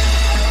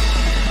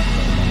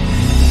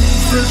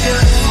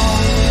 Forgetful,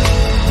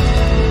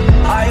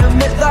 I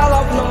admit that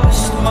I've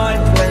lost my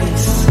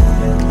place.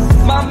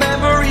 My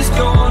memory's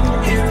gone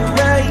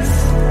erased.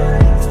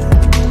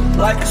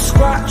 Like a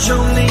scratch,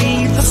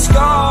 only the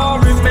scar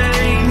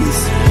remains.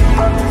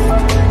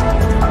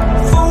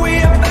 For we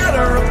are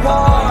better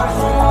apart.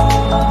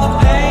 The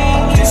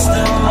pain is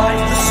still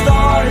like the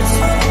stars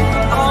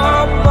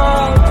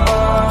above.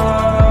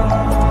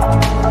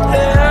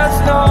 There's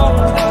no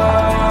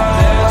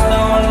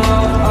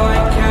love I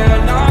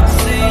cannot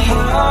see.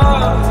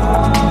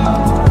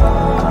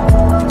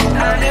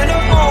 And in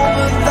a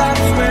moment,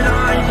 that's when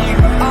I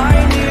knew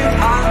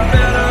I'm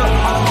better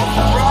off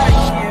right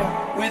here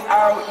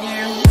without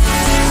you.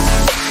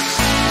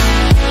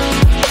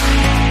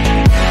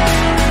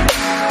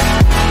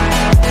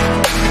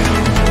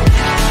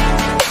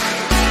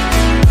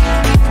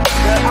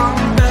 That I'm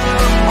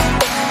better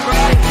off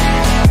right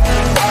here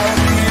without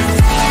you.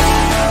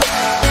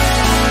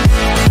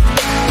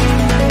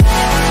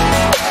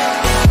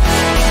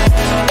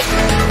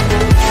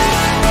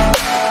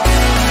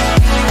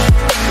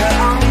 That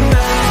I'm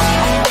better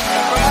off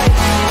right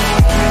here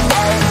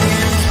without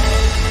you.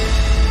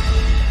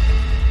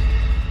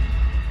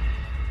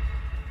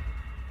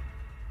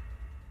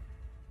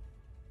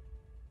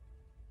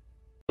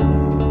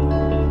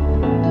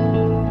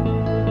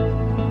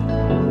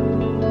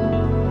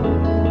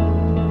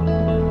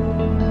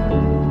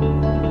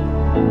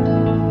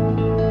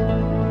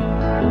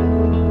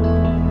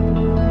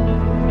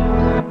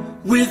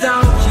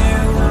 Without you,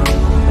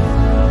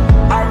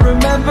 I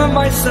remember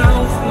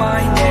myself,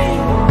 my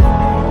name,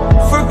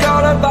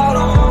 forgot about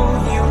all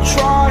you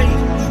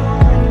tried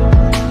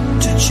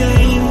to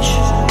change.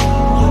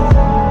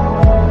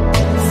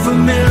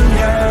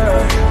 Familiar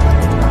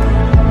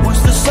was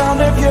the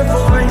sound of your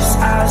voice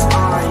as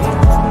I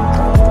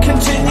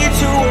continue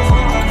to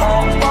walk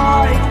on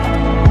by.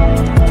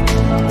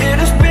 It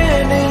has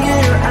been a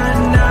year and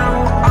now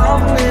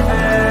I'm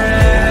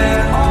living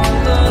on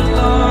the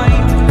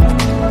line.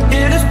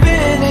 It has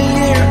been a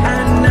year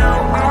and now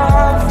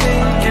I'm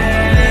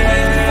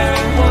thinking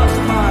what's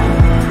mine,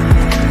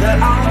 that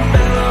I'm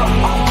better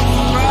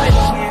off right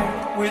here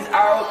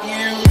without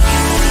you.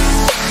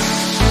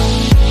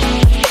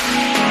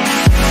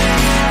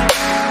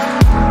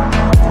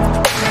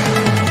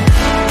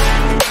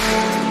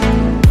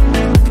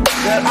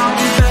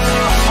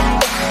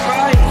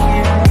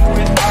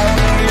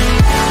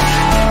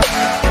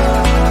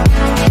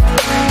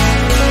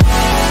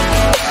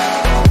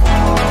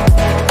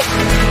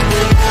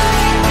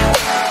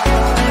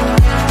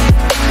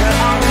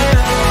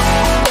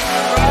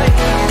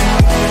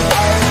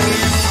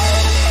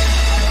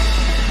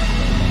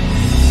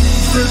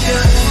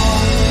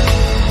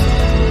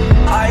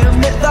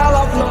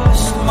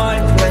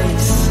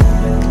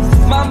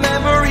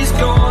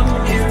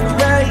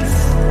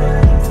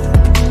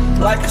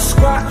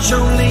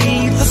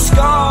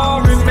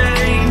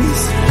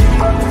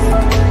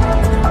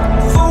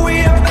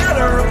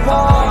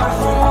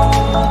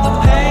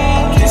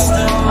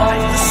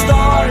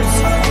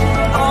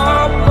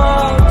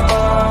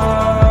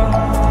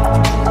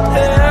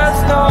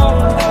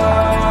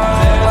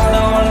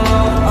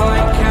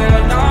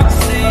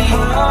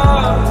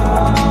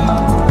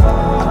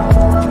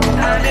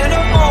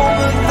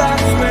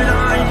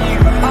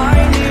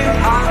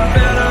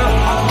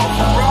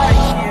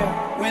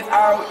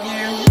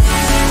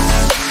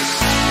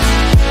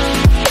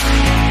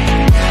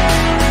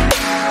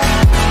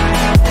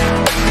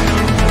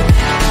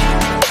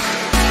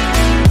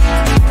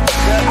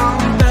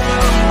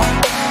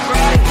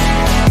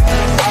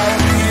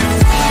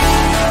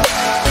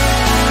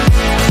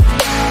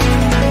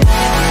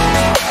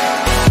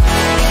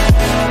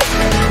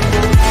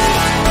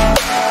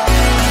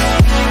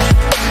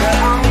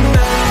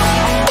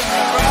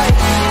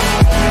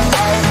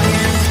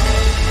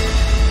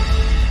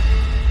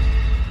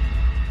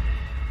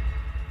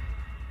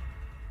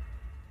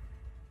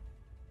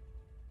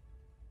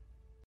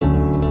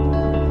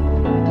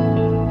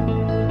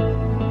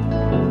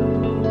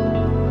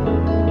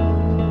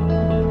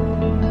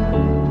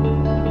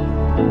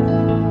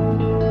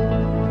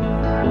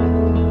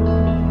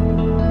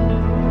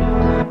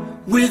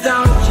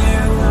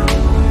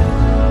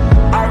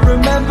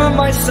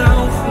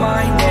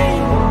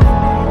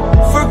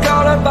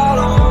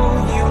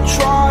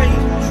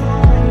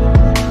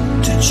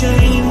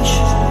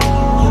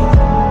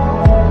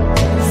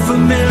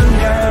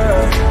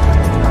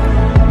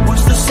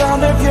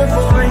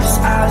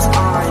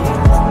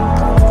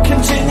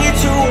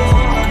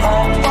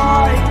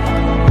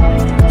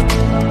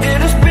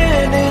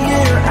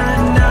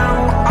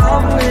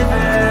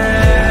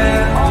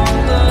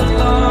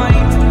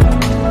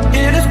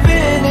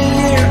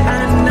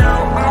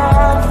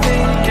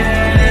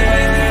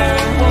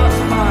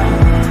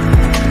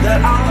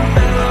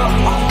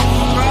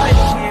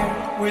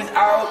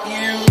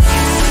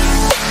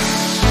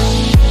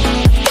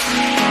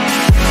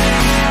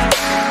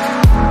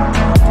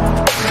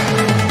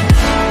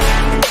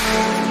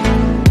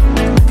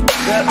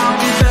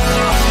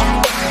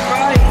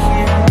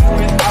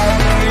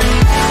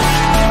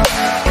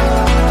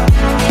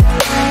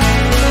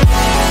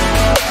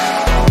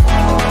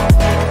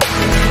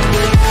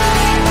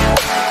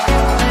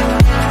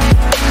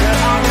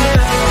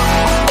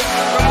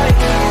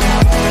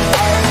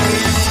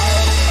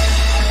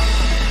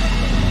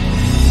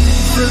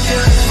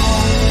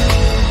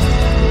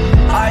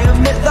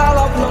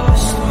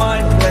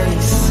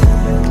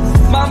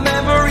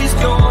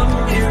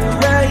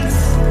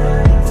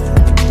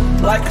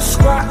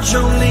 scratch,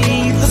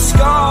 only the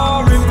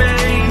scar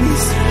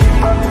remains.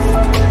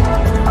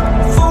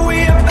 For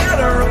we are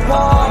better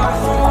apart.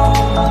 For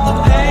all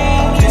the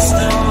pain, you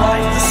still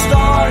like the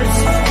stars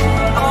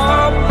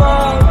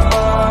above.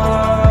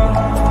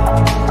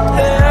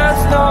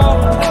 There's no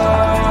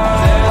love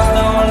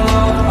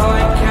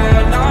I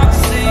cannot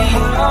see.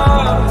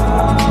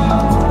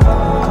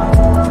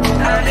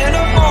 And in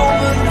a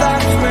moment,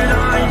 that's when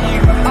I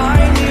knew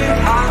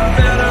I'm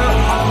better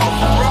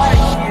off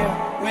right here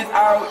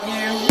without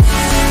you.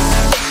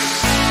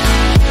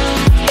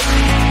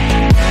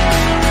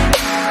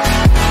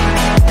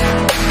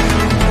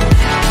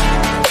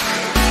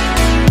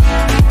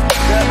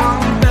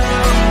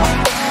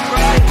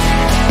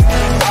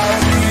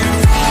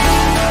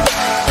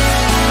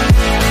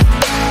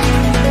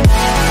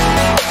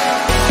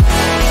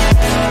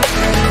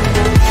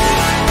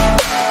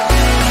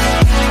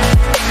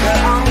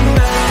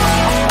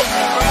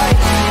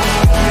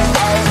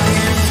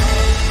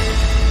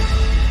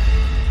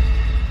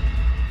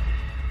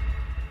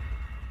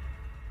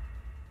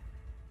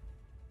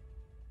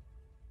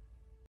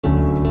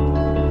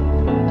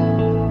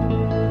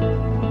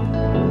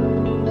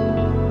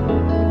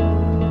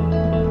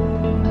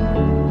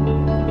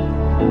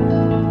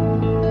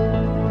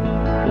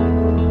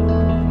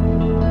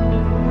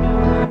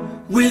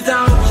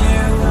 Without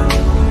you,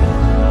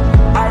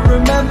 I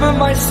remember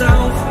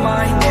myself,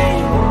 my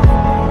name.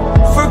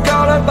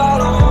 Forgot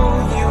about all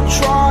you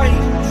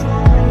tried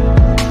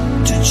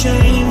to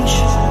change.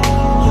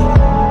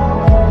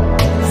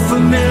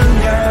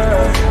 Familiar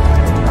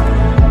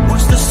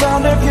was the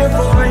sound of your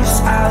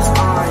voice as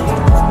I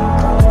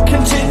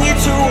continue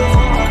to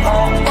walk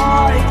on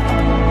by.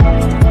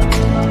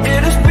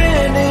 It has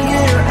been a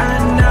year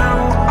and now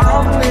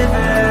I'm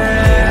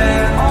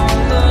living on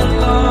the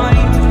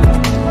line.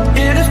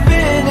 It has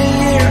been a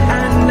year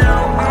and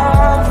now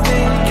I'm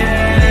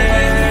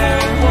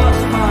thinking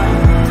what's mine,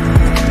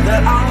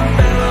 that I'm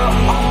better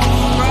off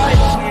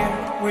right here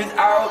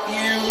without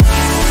you.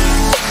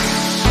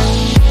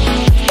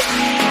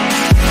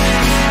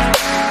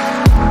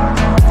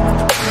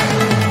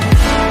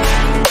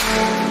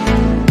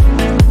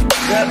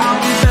 That I'm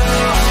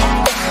better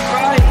off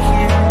right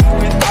here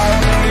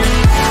without you.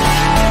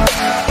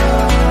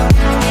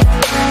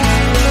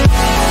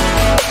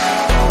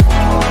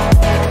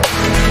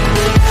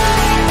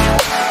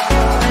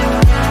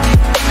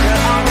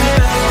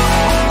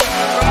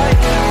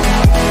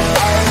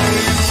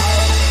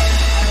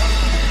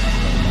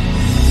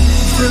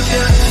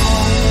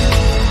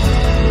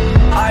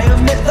 I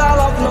admit that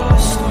I've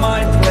lost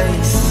my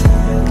place.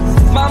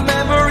 My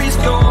memory's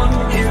gone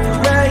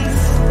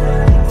erased.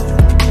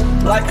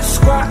 Like a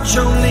scratch,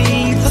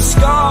 only the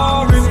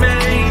scar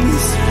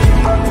remains.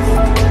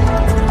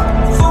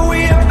 For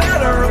we are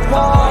better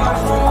apart.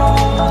 For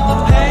all the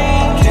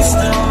pain, you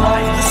still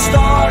like the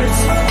stars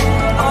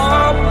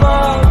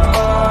above.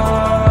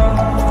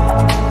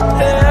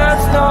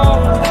 There's no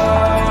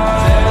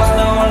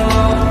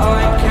love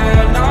I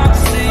cannot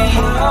see.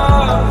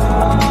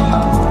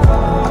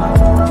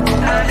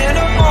 And in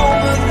a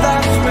moment,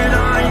 that's when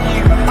I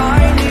knew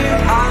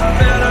I'm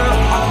better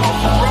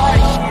off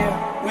right here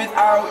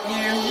without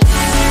you.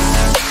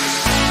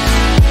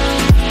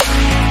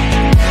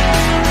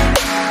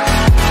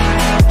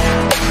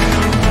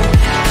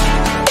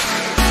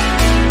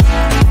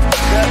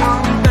 That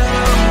I'm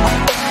better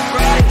off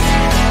right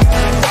here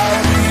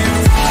without you.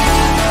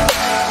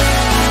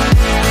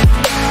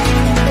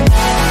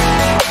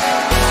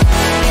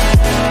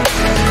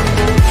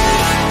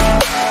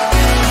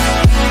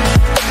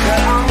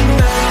 That I'm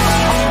better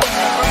off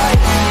right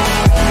here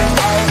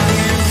without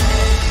you.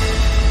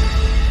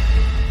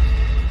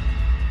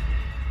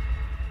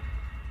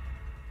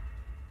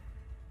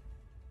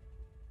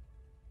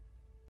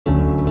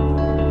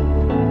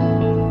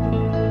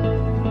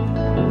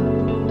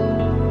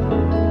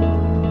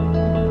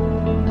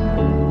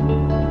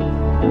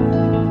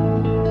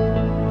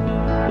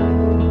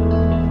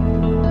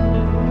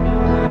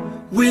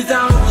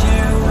 Without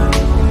you,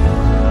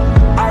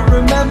 I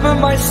remember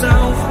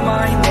myself,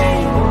 my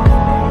name.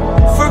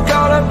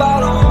 Forgot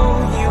about all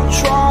you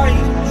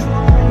tried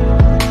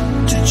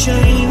to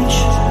change.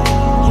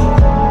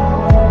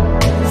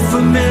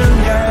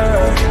 Familiar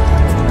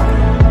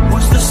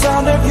was the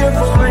sound of your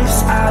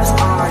voice as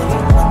I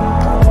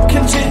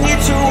continue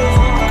to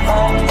walk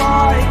on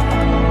by.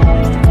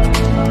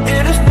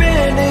 It has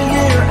been a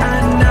year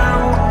and now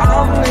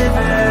I'm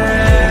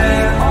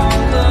living on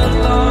the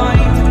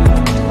line.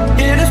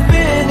 It has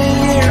been a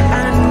year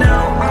and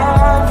now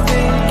I'm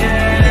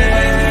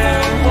thinking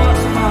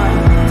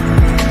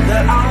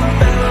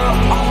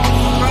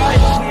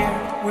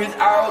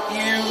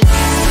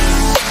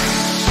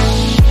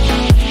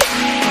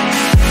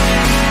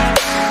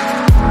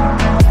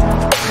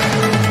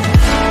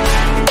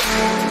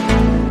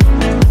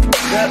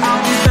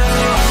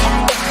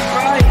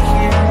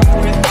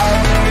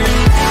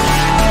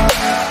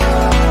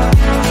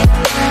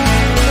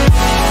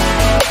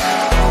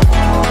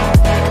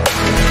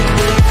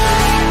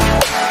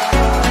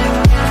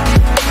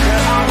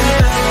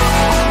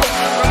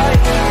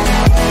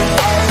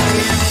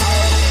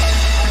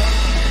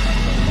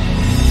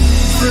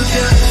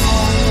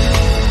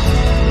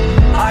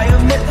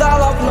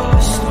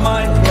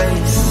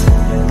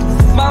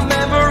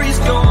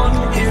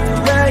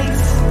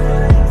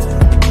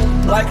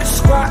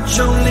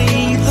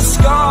only the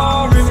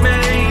scar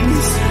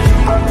remains.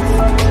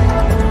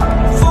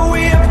 For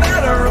we are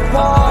better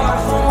apart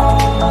from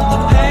all the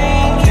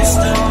pain.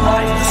 Distant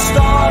like the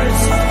stars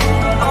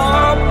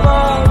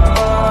above.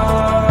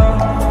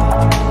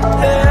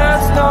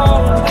 There's no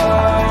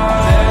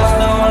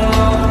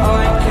love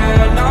I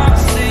cannot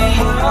see.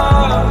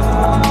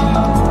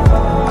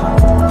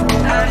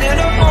 And in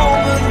a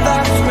moment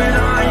that's when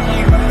I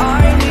knew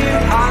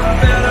I'm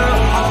better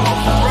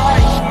off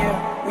right here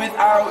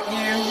without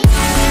you.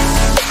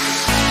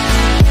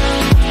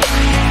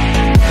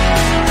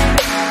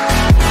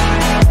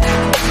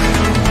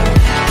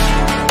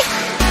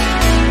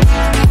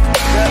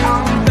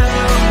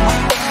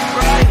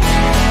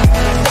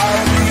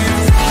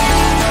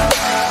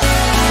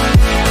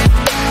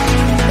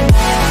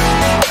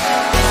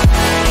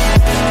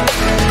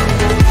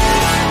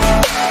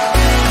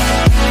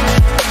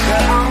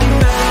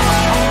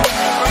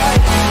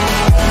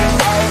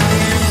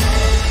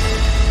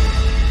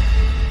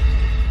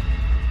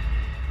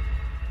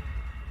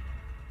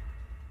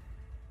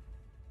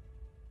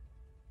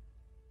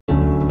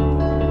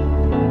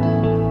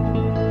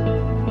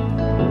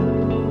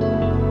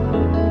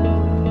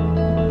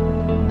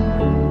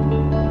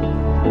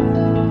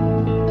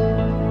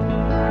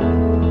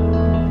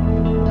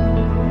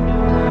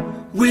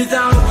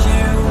 Without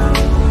you,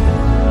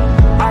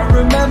 I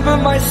remember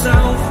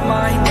myself,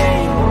 my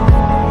name.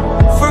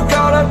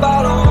 Forgot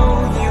about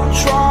all you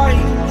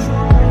tried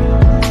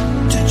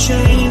to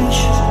change.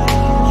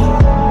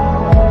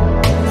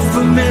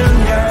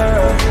 Familiar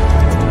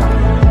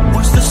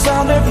was the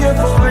sound of your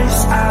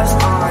voice as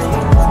I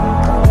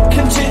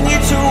continue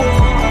to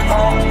walk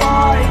on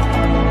by.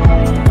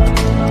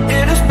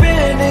 It has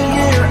been a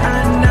year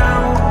and now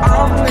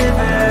I'm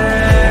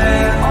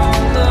living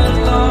on the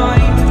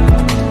line.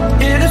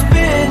 It has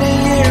been a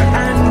year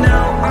and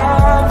now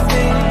I'm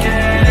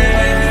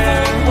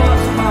thinking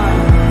what's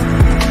mine,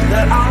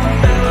 that I'm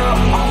better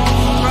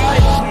off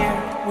right here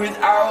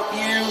without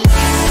you.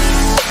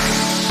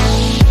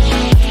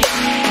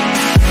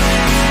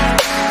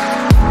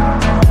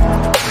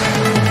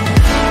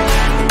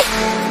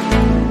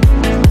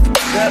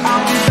 That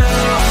I'm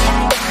better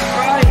off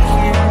right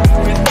here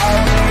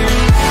without you.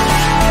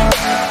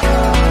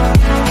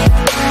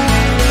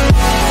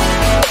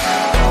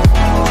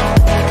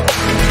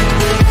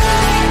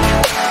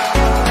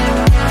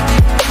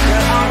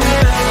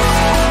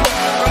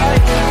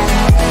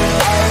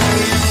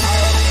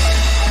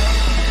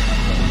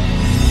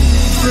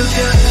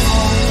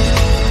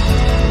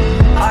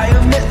 I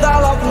admit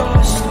that I've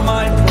lost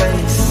my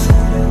place.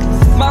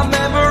 My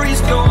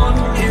memory's gone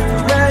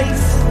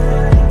erased.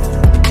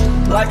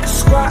 Like a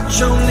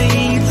scratch,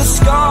 only the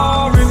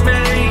scar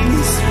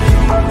remains.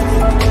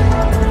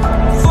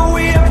 For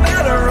we are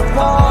better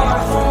apart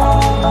from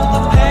all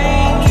the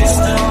pain.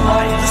 Distant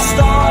like the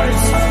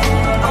stars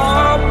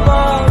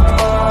above.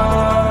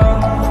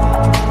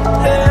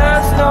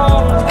 There's no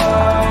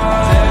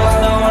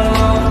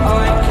love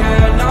I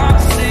cannot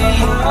see.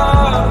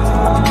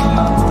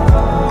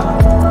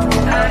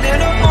 And in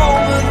a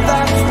moment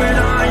that's when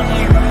I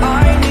knew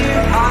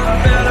I'm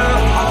better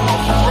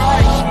off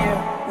right here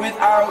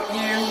without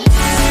you.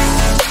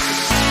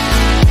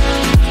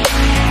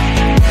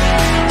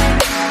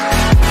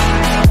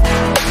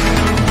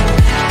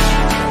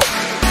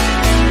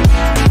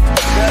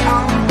 That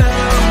I'm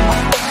better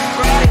off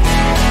right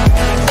here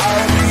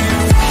without you.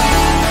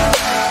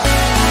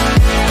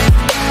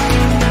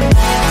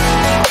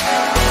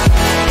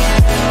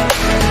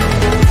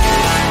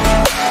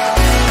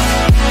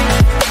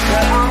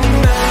 That I'm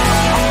better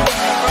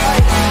off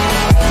right here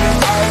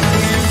without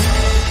you.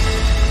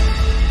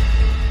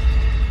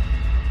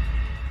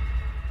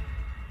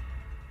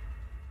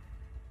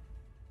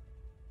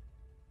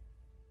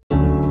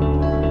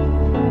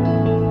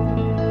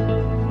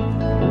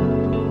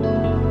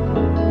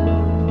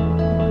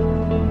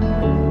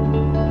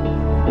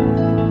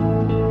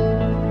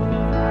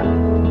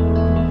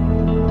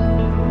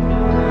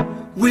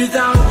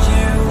 Without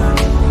you,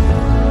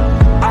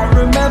 I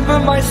remember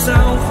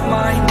myself,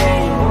 my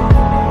name.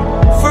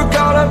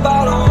 Forgot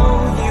about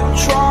all you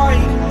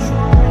tried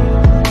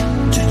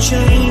to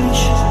change.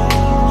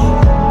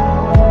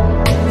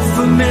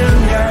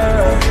 Familiar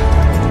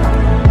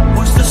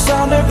was the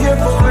sound of your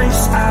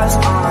voice as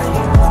I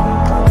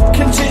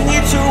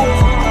continue to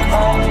walk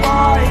on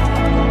by.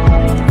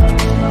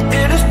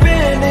 It has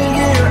been a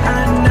year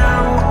and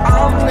now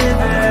I'm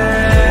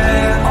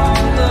living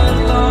on the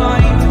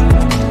line.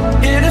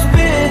 It has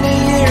been a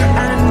year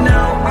and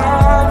now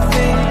I'm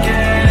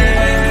thinking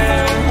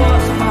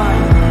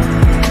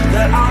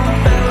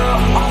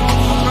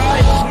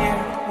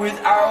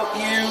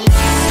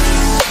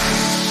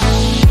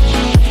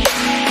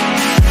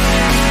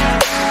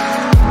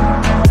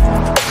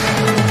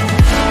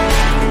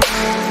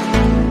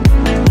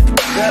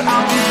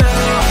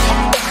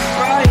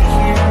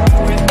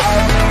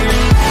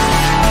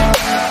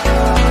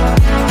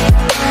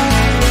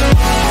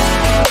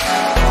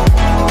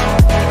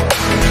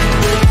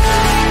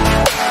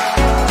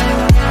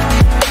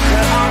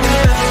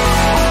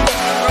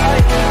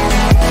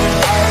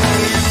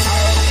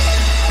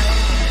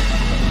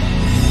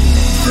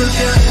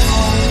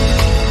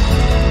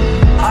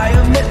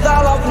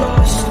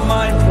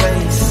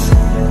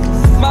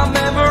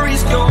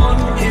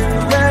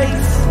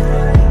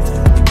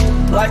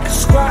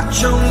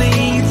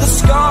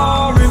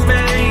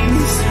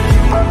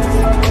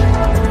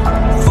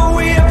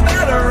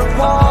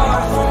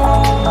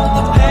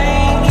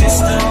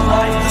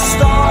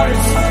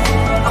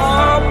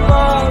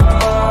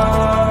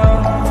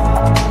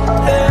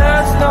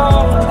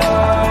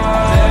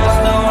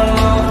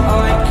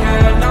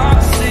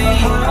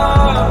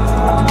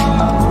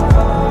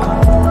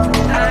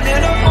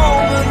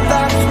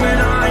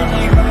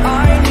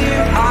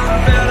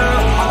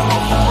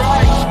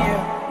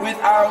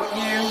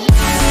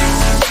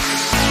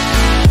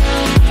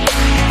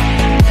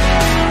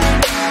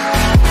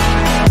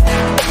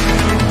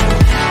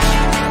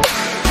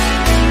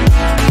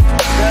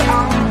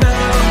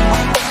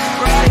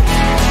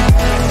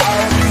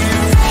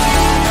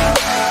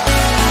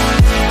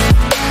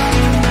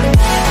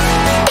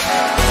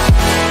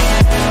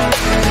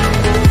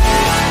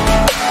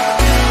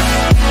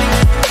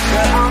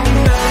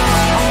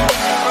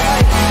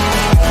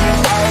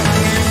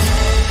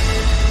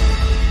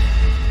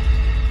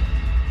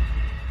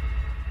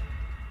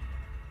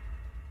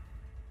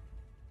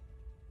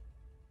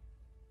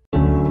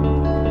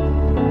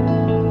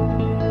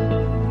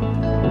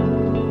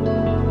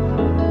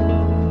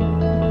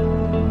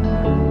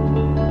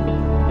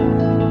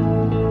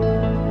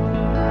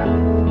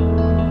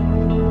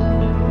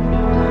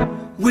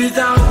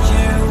Without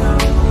you,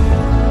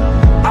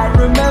 I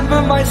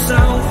remember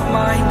myself,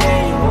 my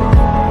name.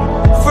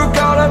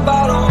 Forgot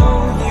about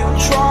all you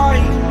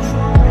tried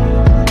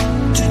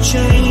to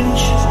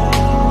change.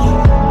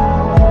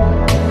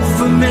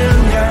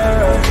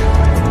 Familiar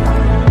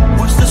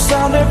was the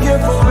sound of your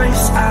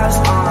voice as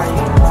I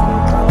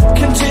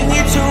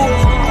continue to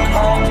walk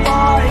on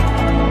by.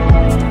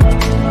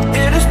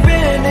 It has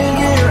been a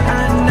year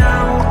and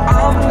now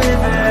I'm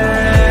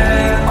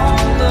living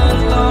on the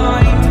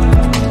line.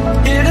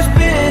 It has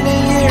been a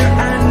year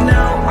and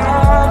now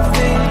I'm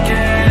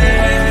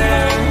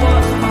thinking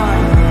what's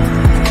mine,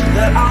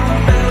 that I'm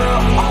better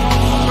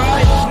off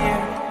right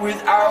here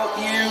without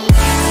you.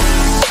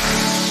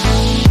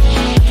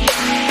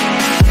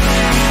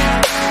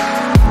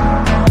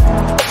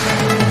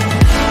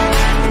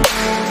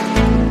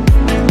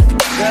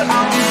 That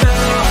I'm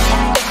better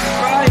off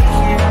right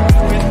here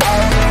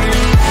without you.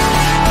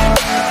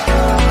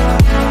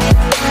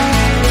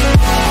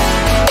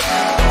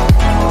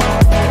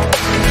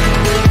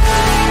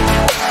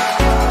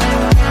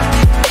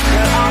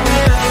 That I'm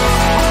better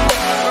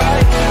off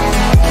right here without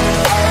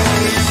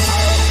you.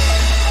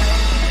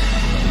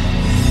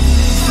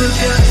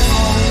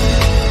 Forgetful,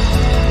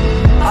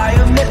 I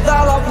admit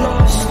that I've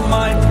lost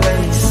my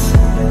place.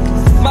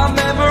 My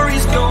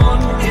memory's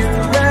gone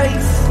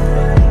erased.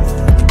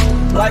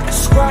 Like a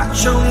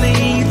scratch,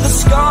 only the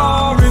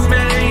scar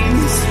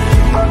remains.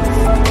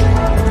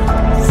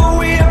 For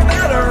we are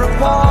better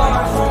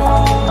apart from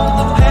all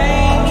the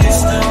pain. You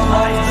still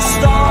like the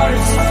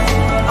stars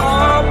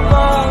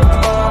above.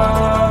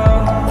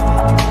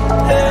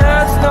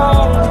 There's no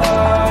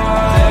love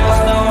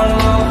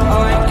I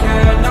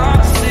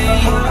cannot see.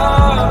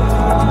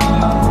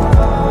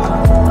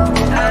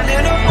 And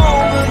in a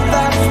moment,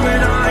 that's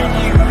when I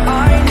knew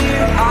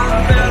I'm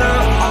better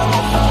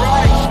off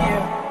right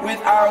here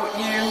without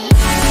you.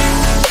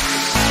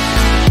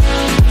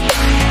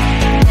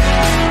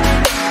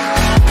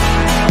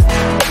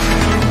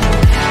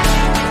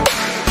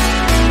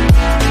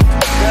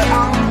 That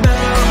I'm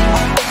better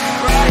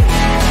off right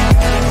here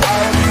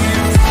without you.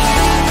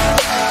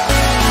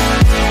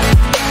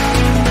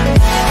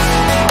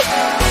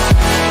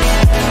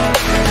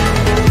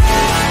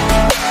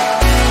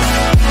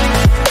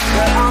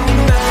 That I'm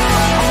better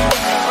off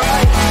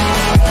right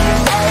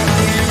here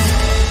without you.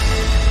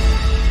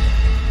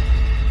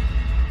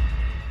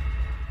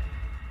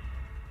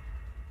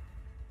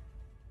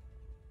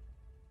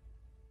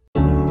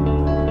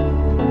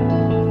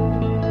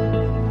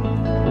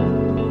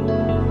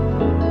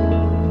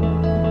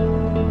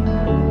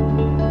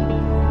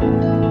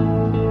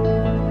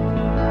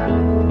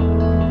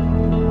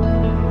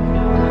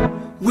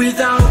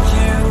 Without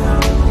you,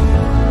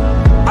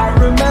 I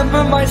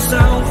remember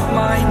myself,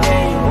 my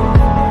name.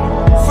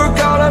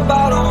 Forgot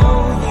about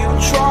all you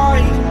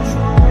tried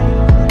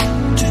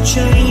to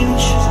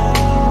change.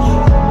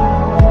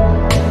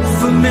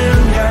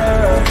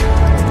 Familiar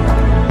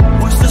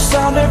was the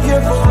sound of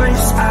your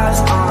voice as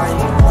I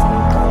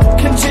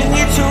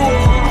continue to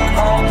walk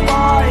on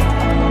by.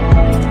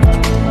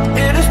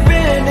 It has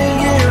been a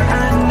year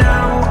and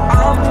now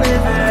I'm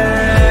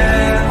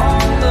living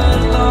on the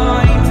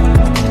line.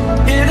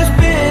 It has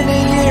been a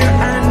year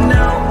and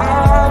now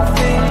I'm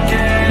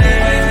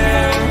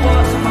thinking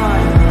what's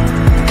mine,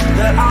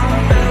 that I'm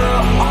better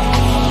off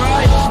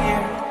right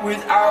here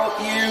without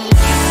you.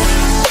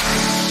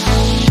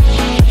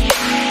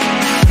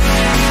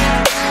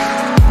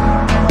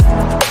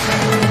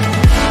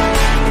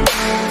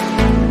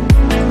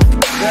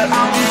 That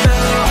I'm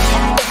better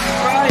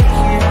off right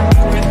here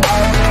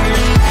without you.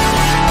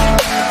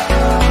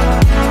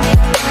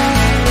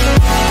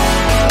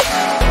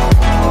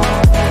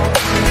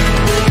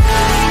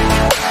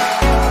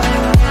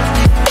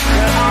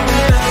 That I'm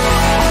better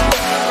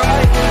off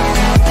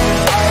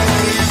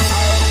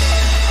right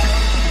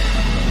here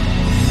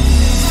without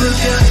you.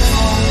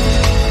 Forgetful,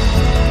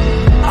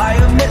 I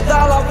admit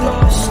that I've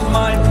lost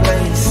my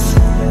place.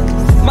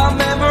 My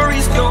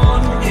memory's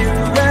gone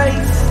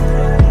erased.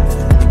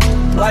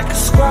 Like a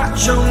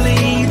scratch,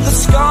 only the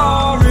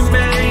scar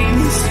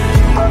remains.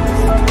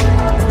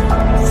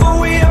 For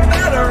we are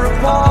better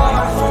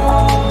apart from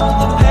all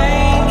the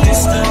pain. You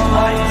still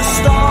like the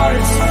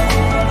stars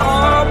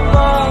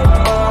above.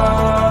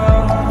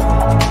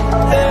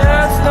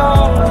 There's no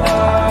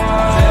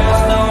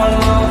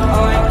love I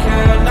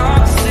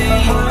cannot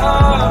see.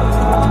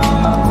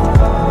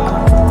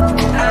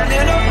 And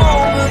in a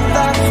moment,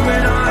 that's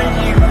when I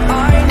knew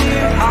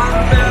I'm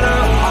better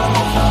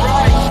off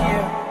right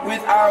here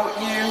without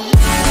you.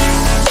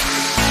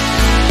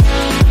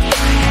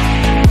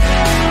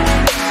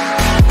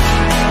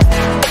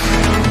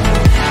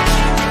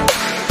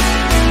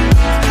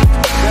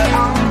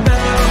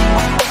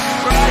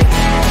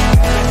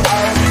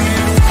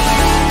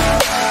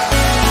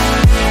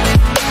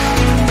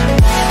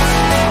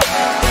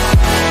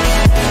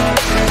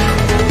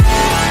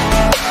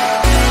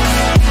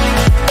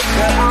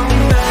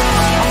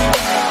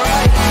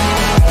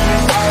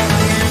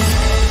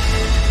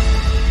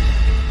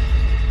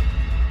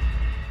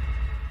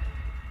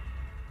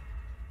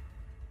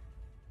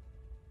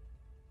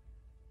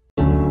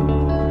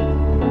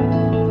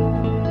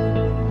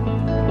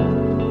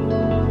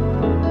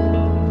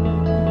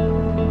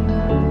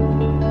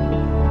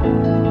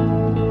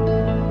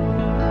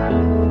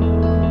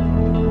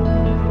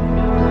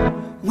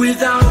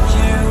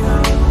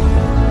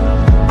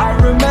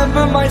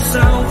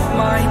 myself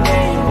my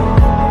name.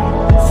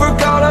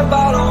 Forgot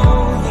about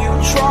all you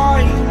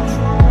tried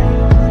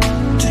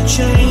to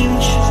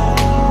change.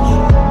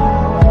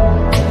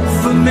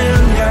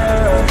 Familiar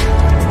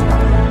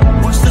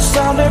was the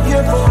sound of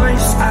your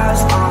voice as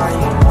I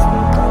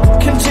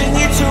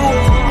continue to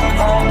walk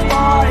on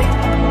by.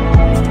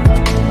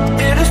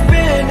 It has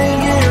been a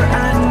year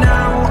and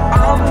now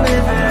I'm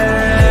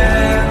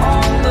living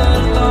on the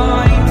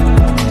line.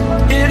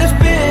 It has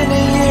been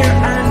a year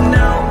and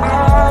now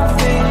I'm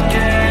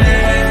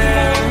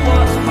thinking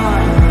what's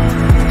mine,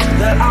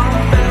 that I'm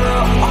better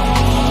off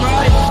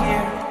right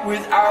here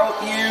without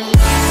you.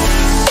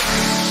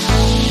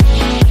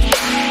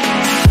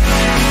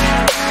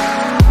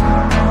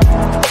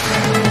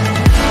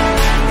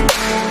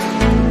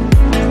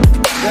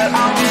 That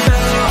I'm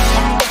better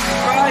off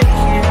right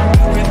here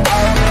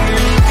without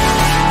you.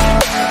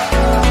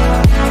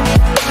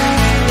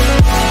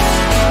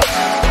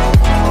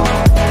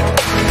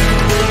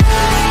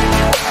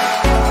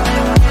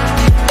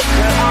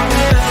 That I'm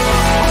better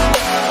off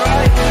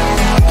right here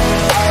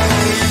without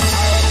you.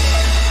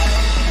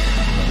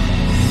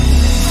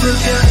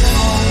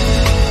 Forgetful,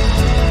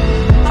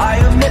 I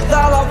admit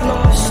that I've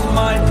lost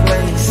my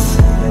place.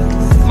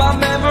 My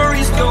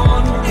memory's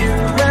gone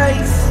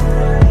erased.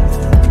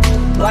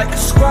 Like a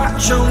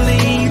scratch,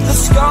 only the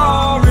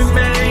scar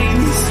remains.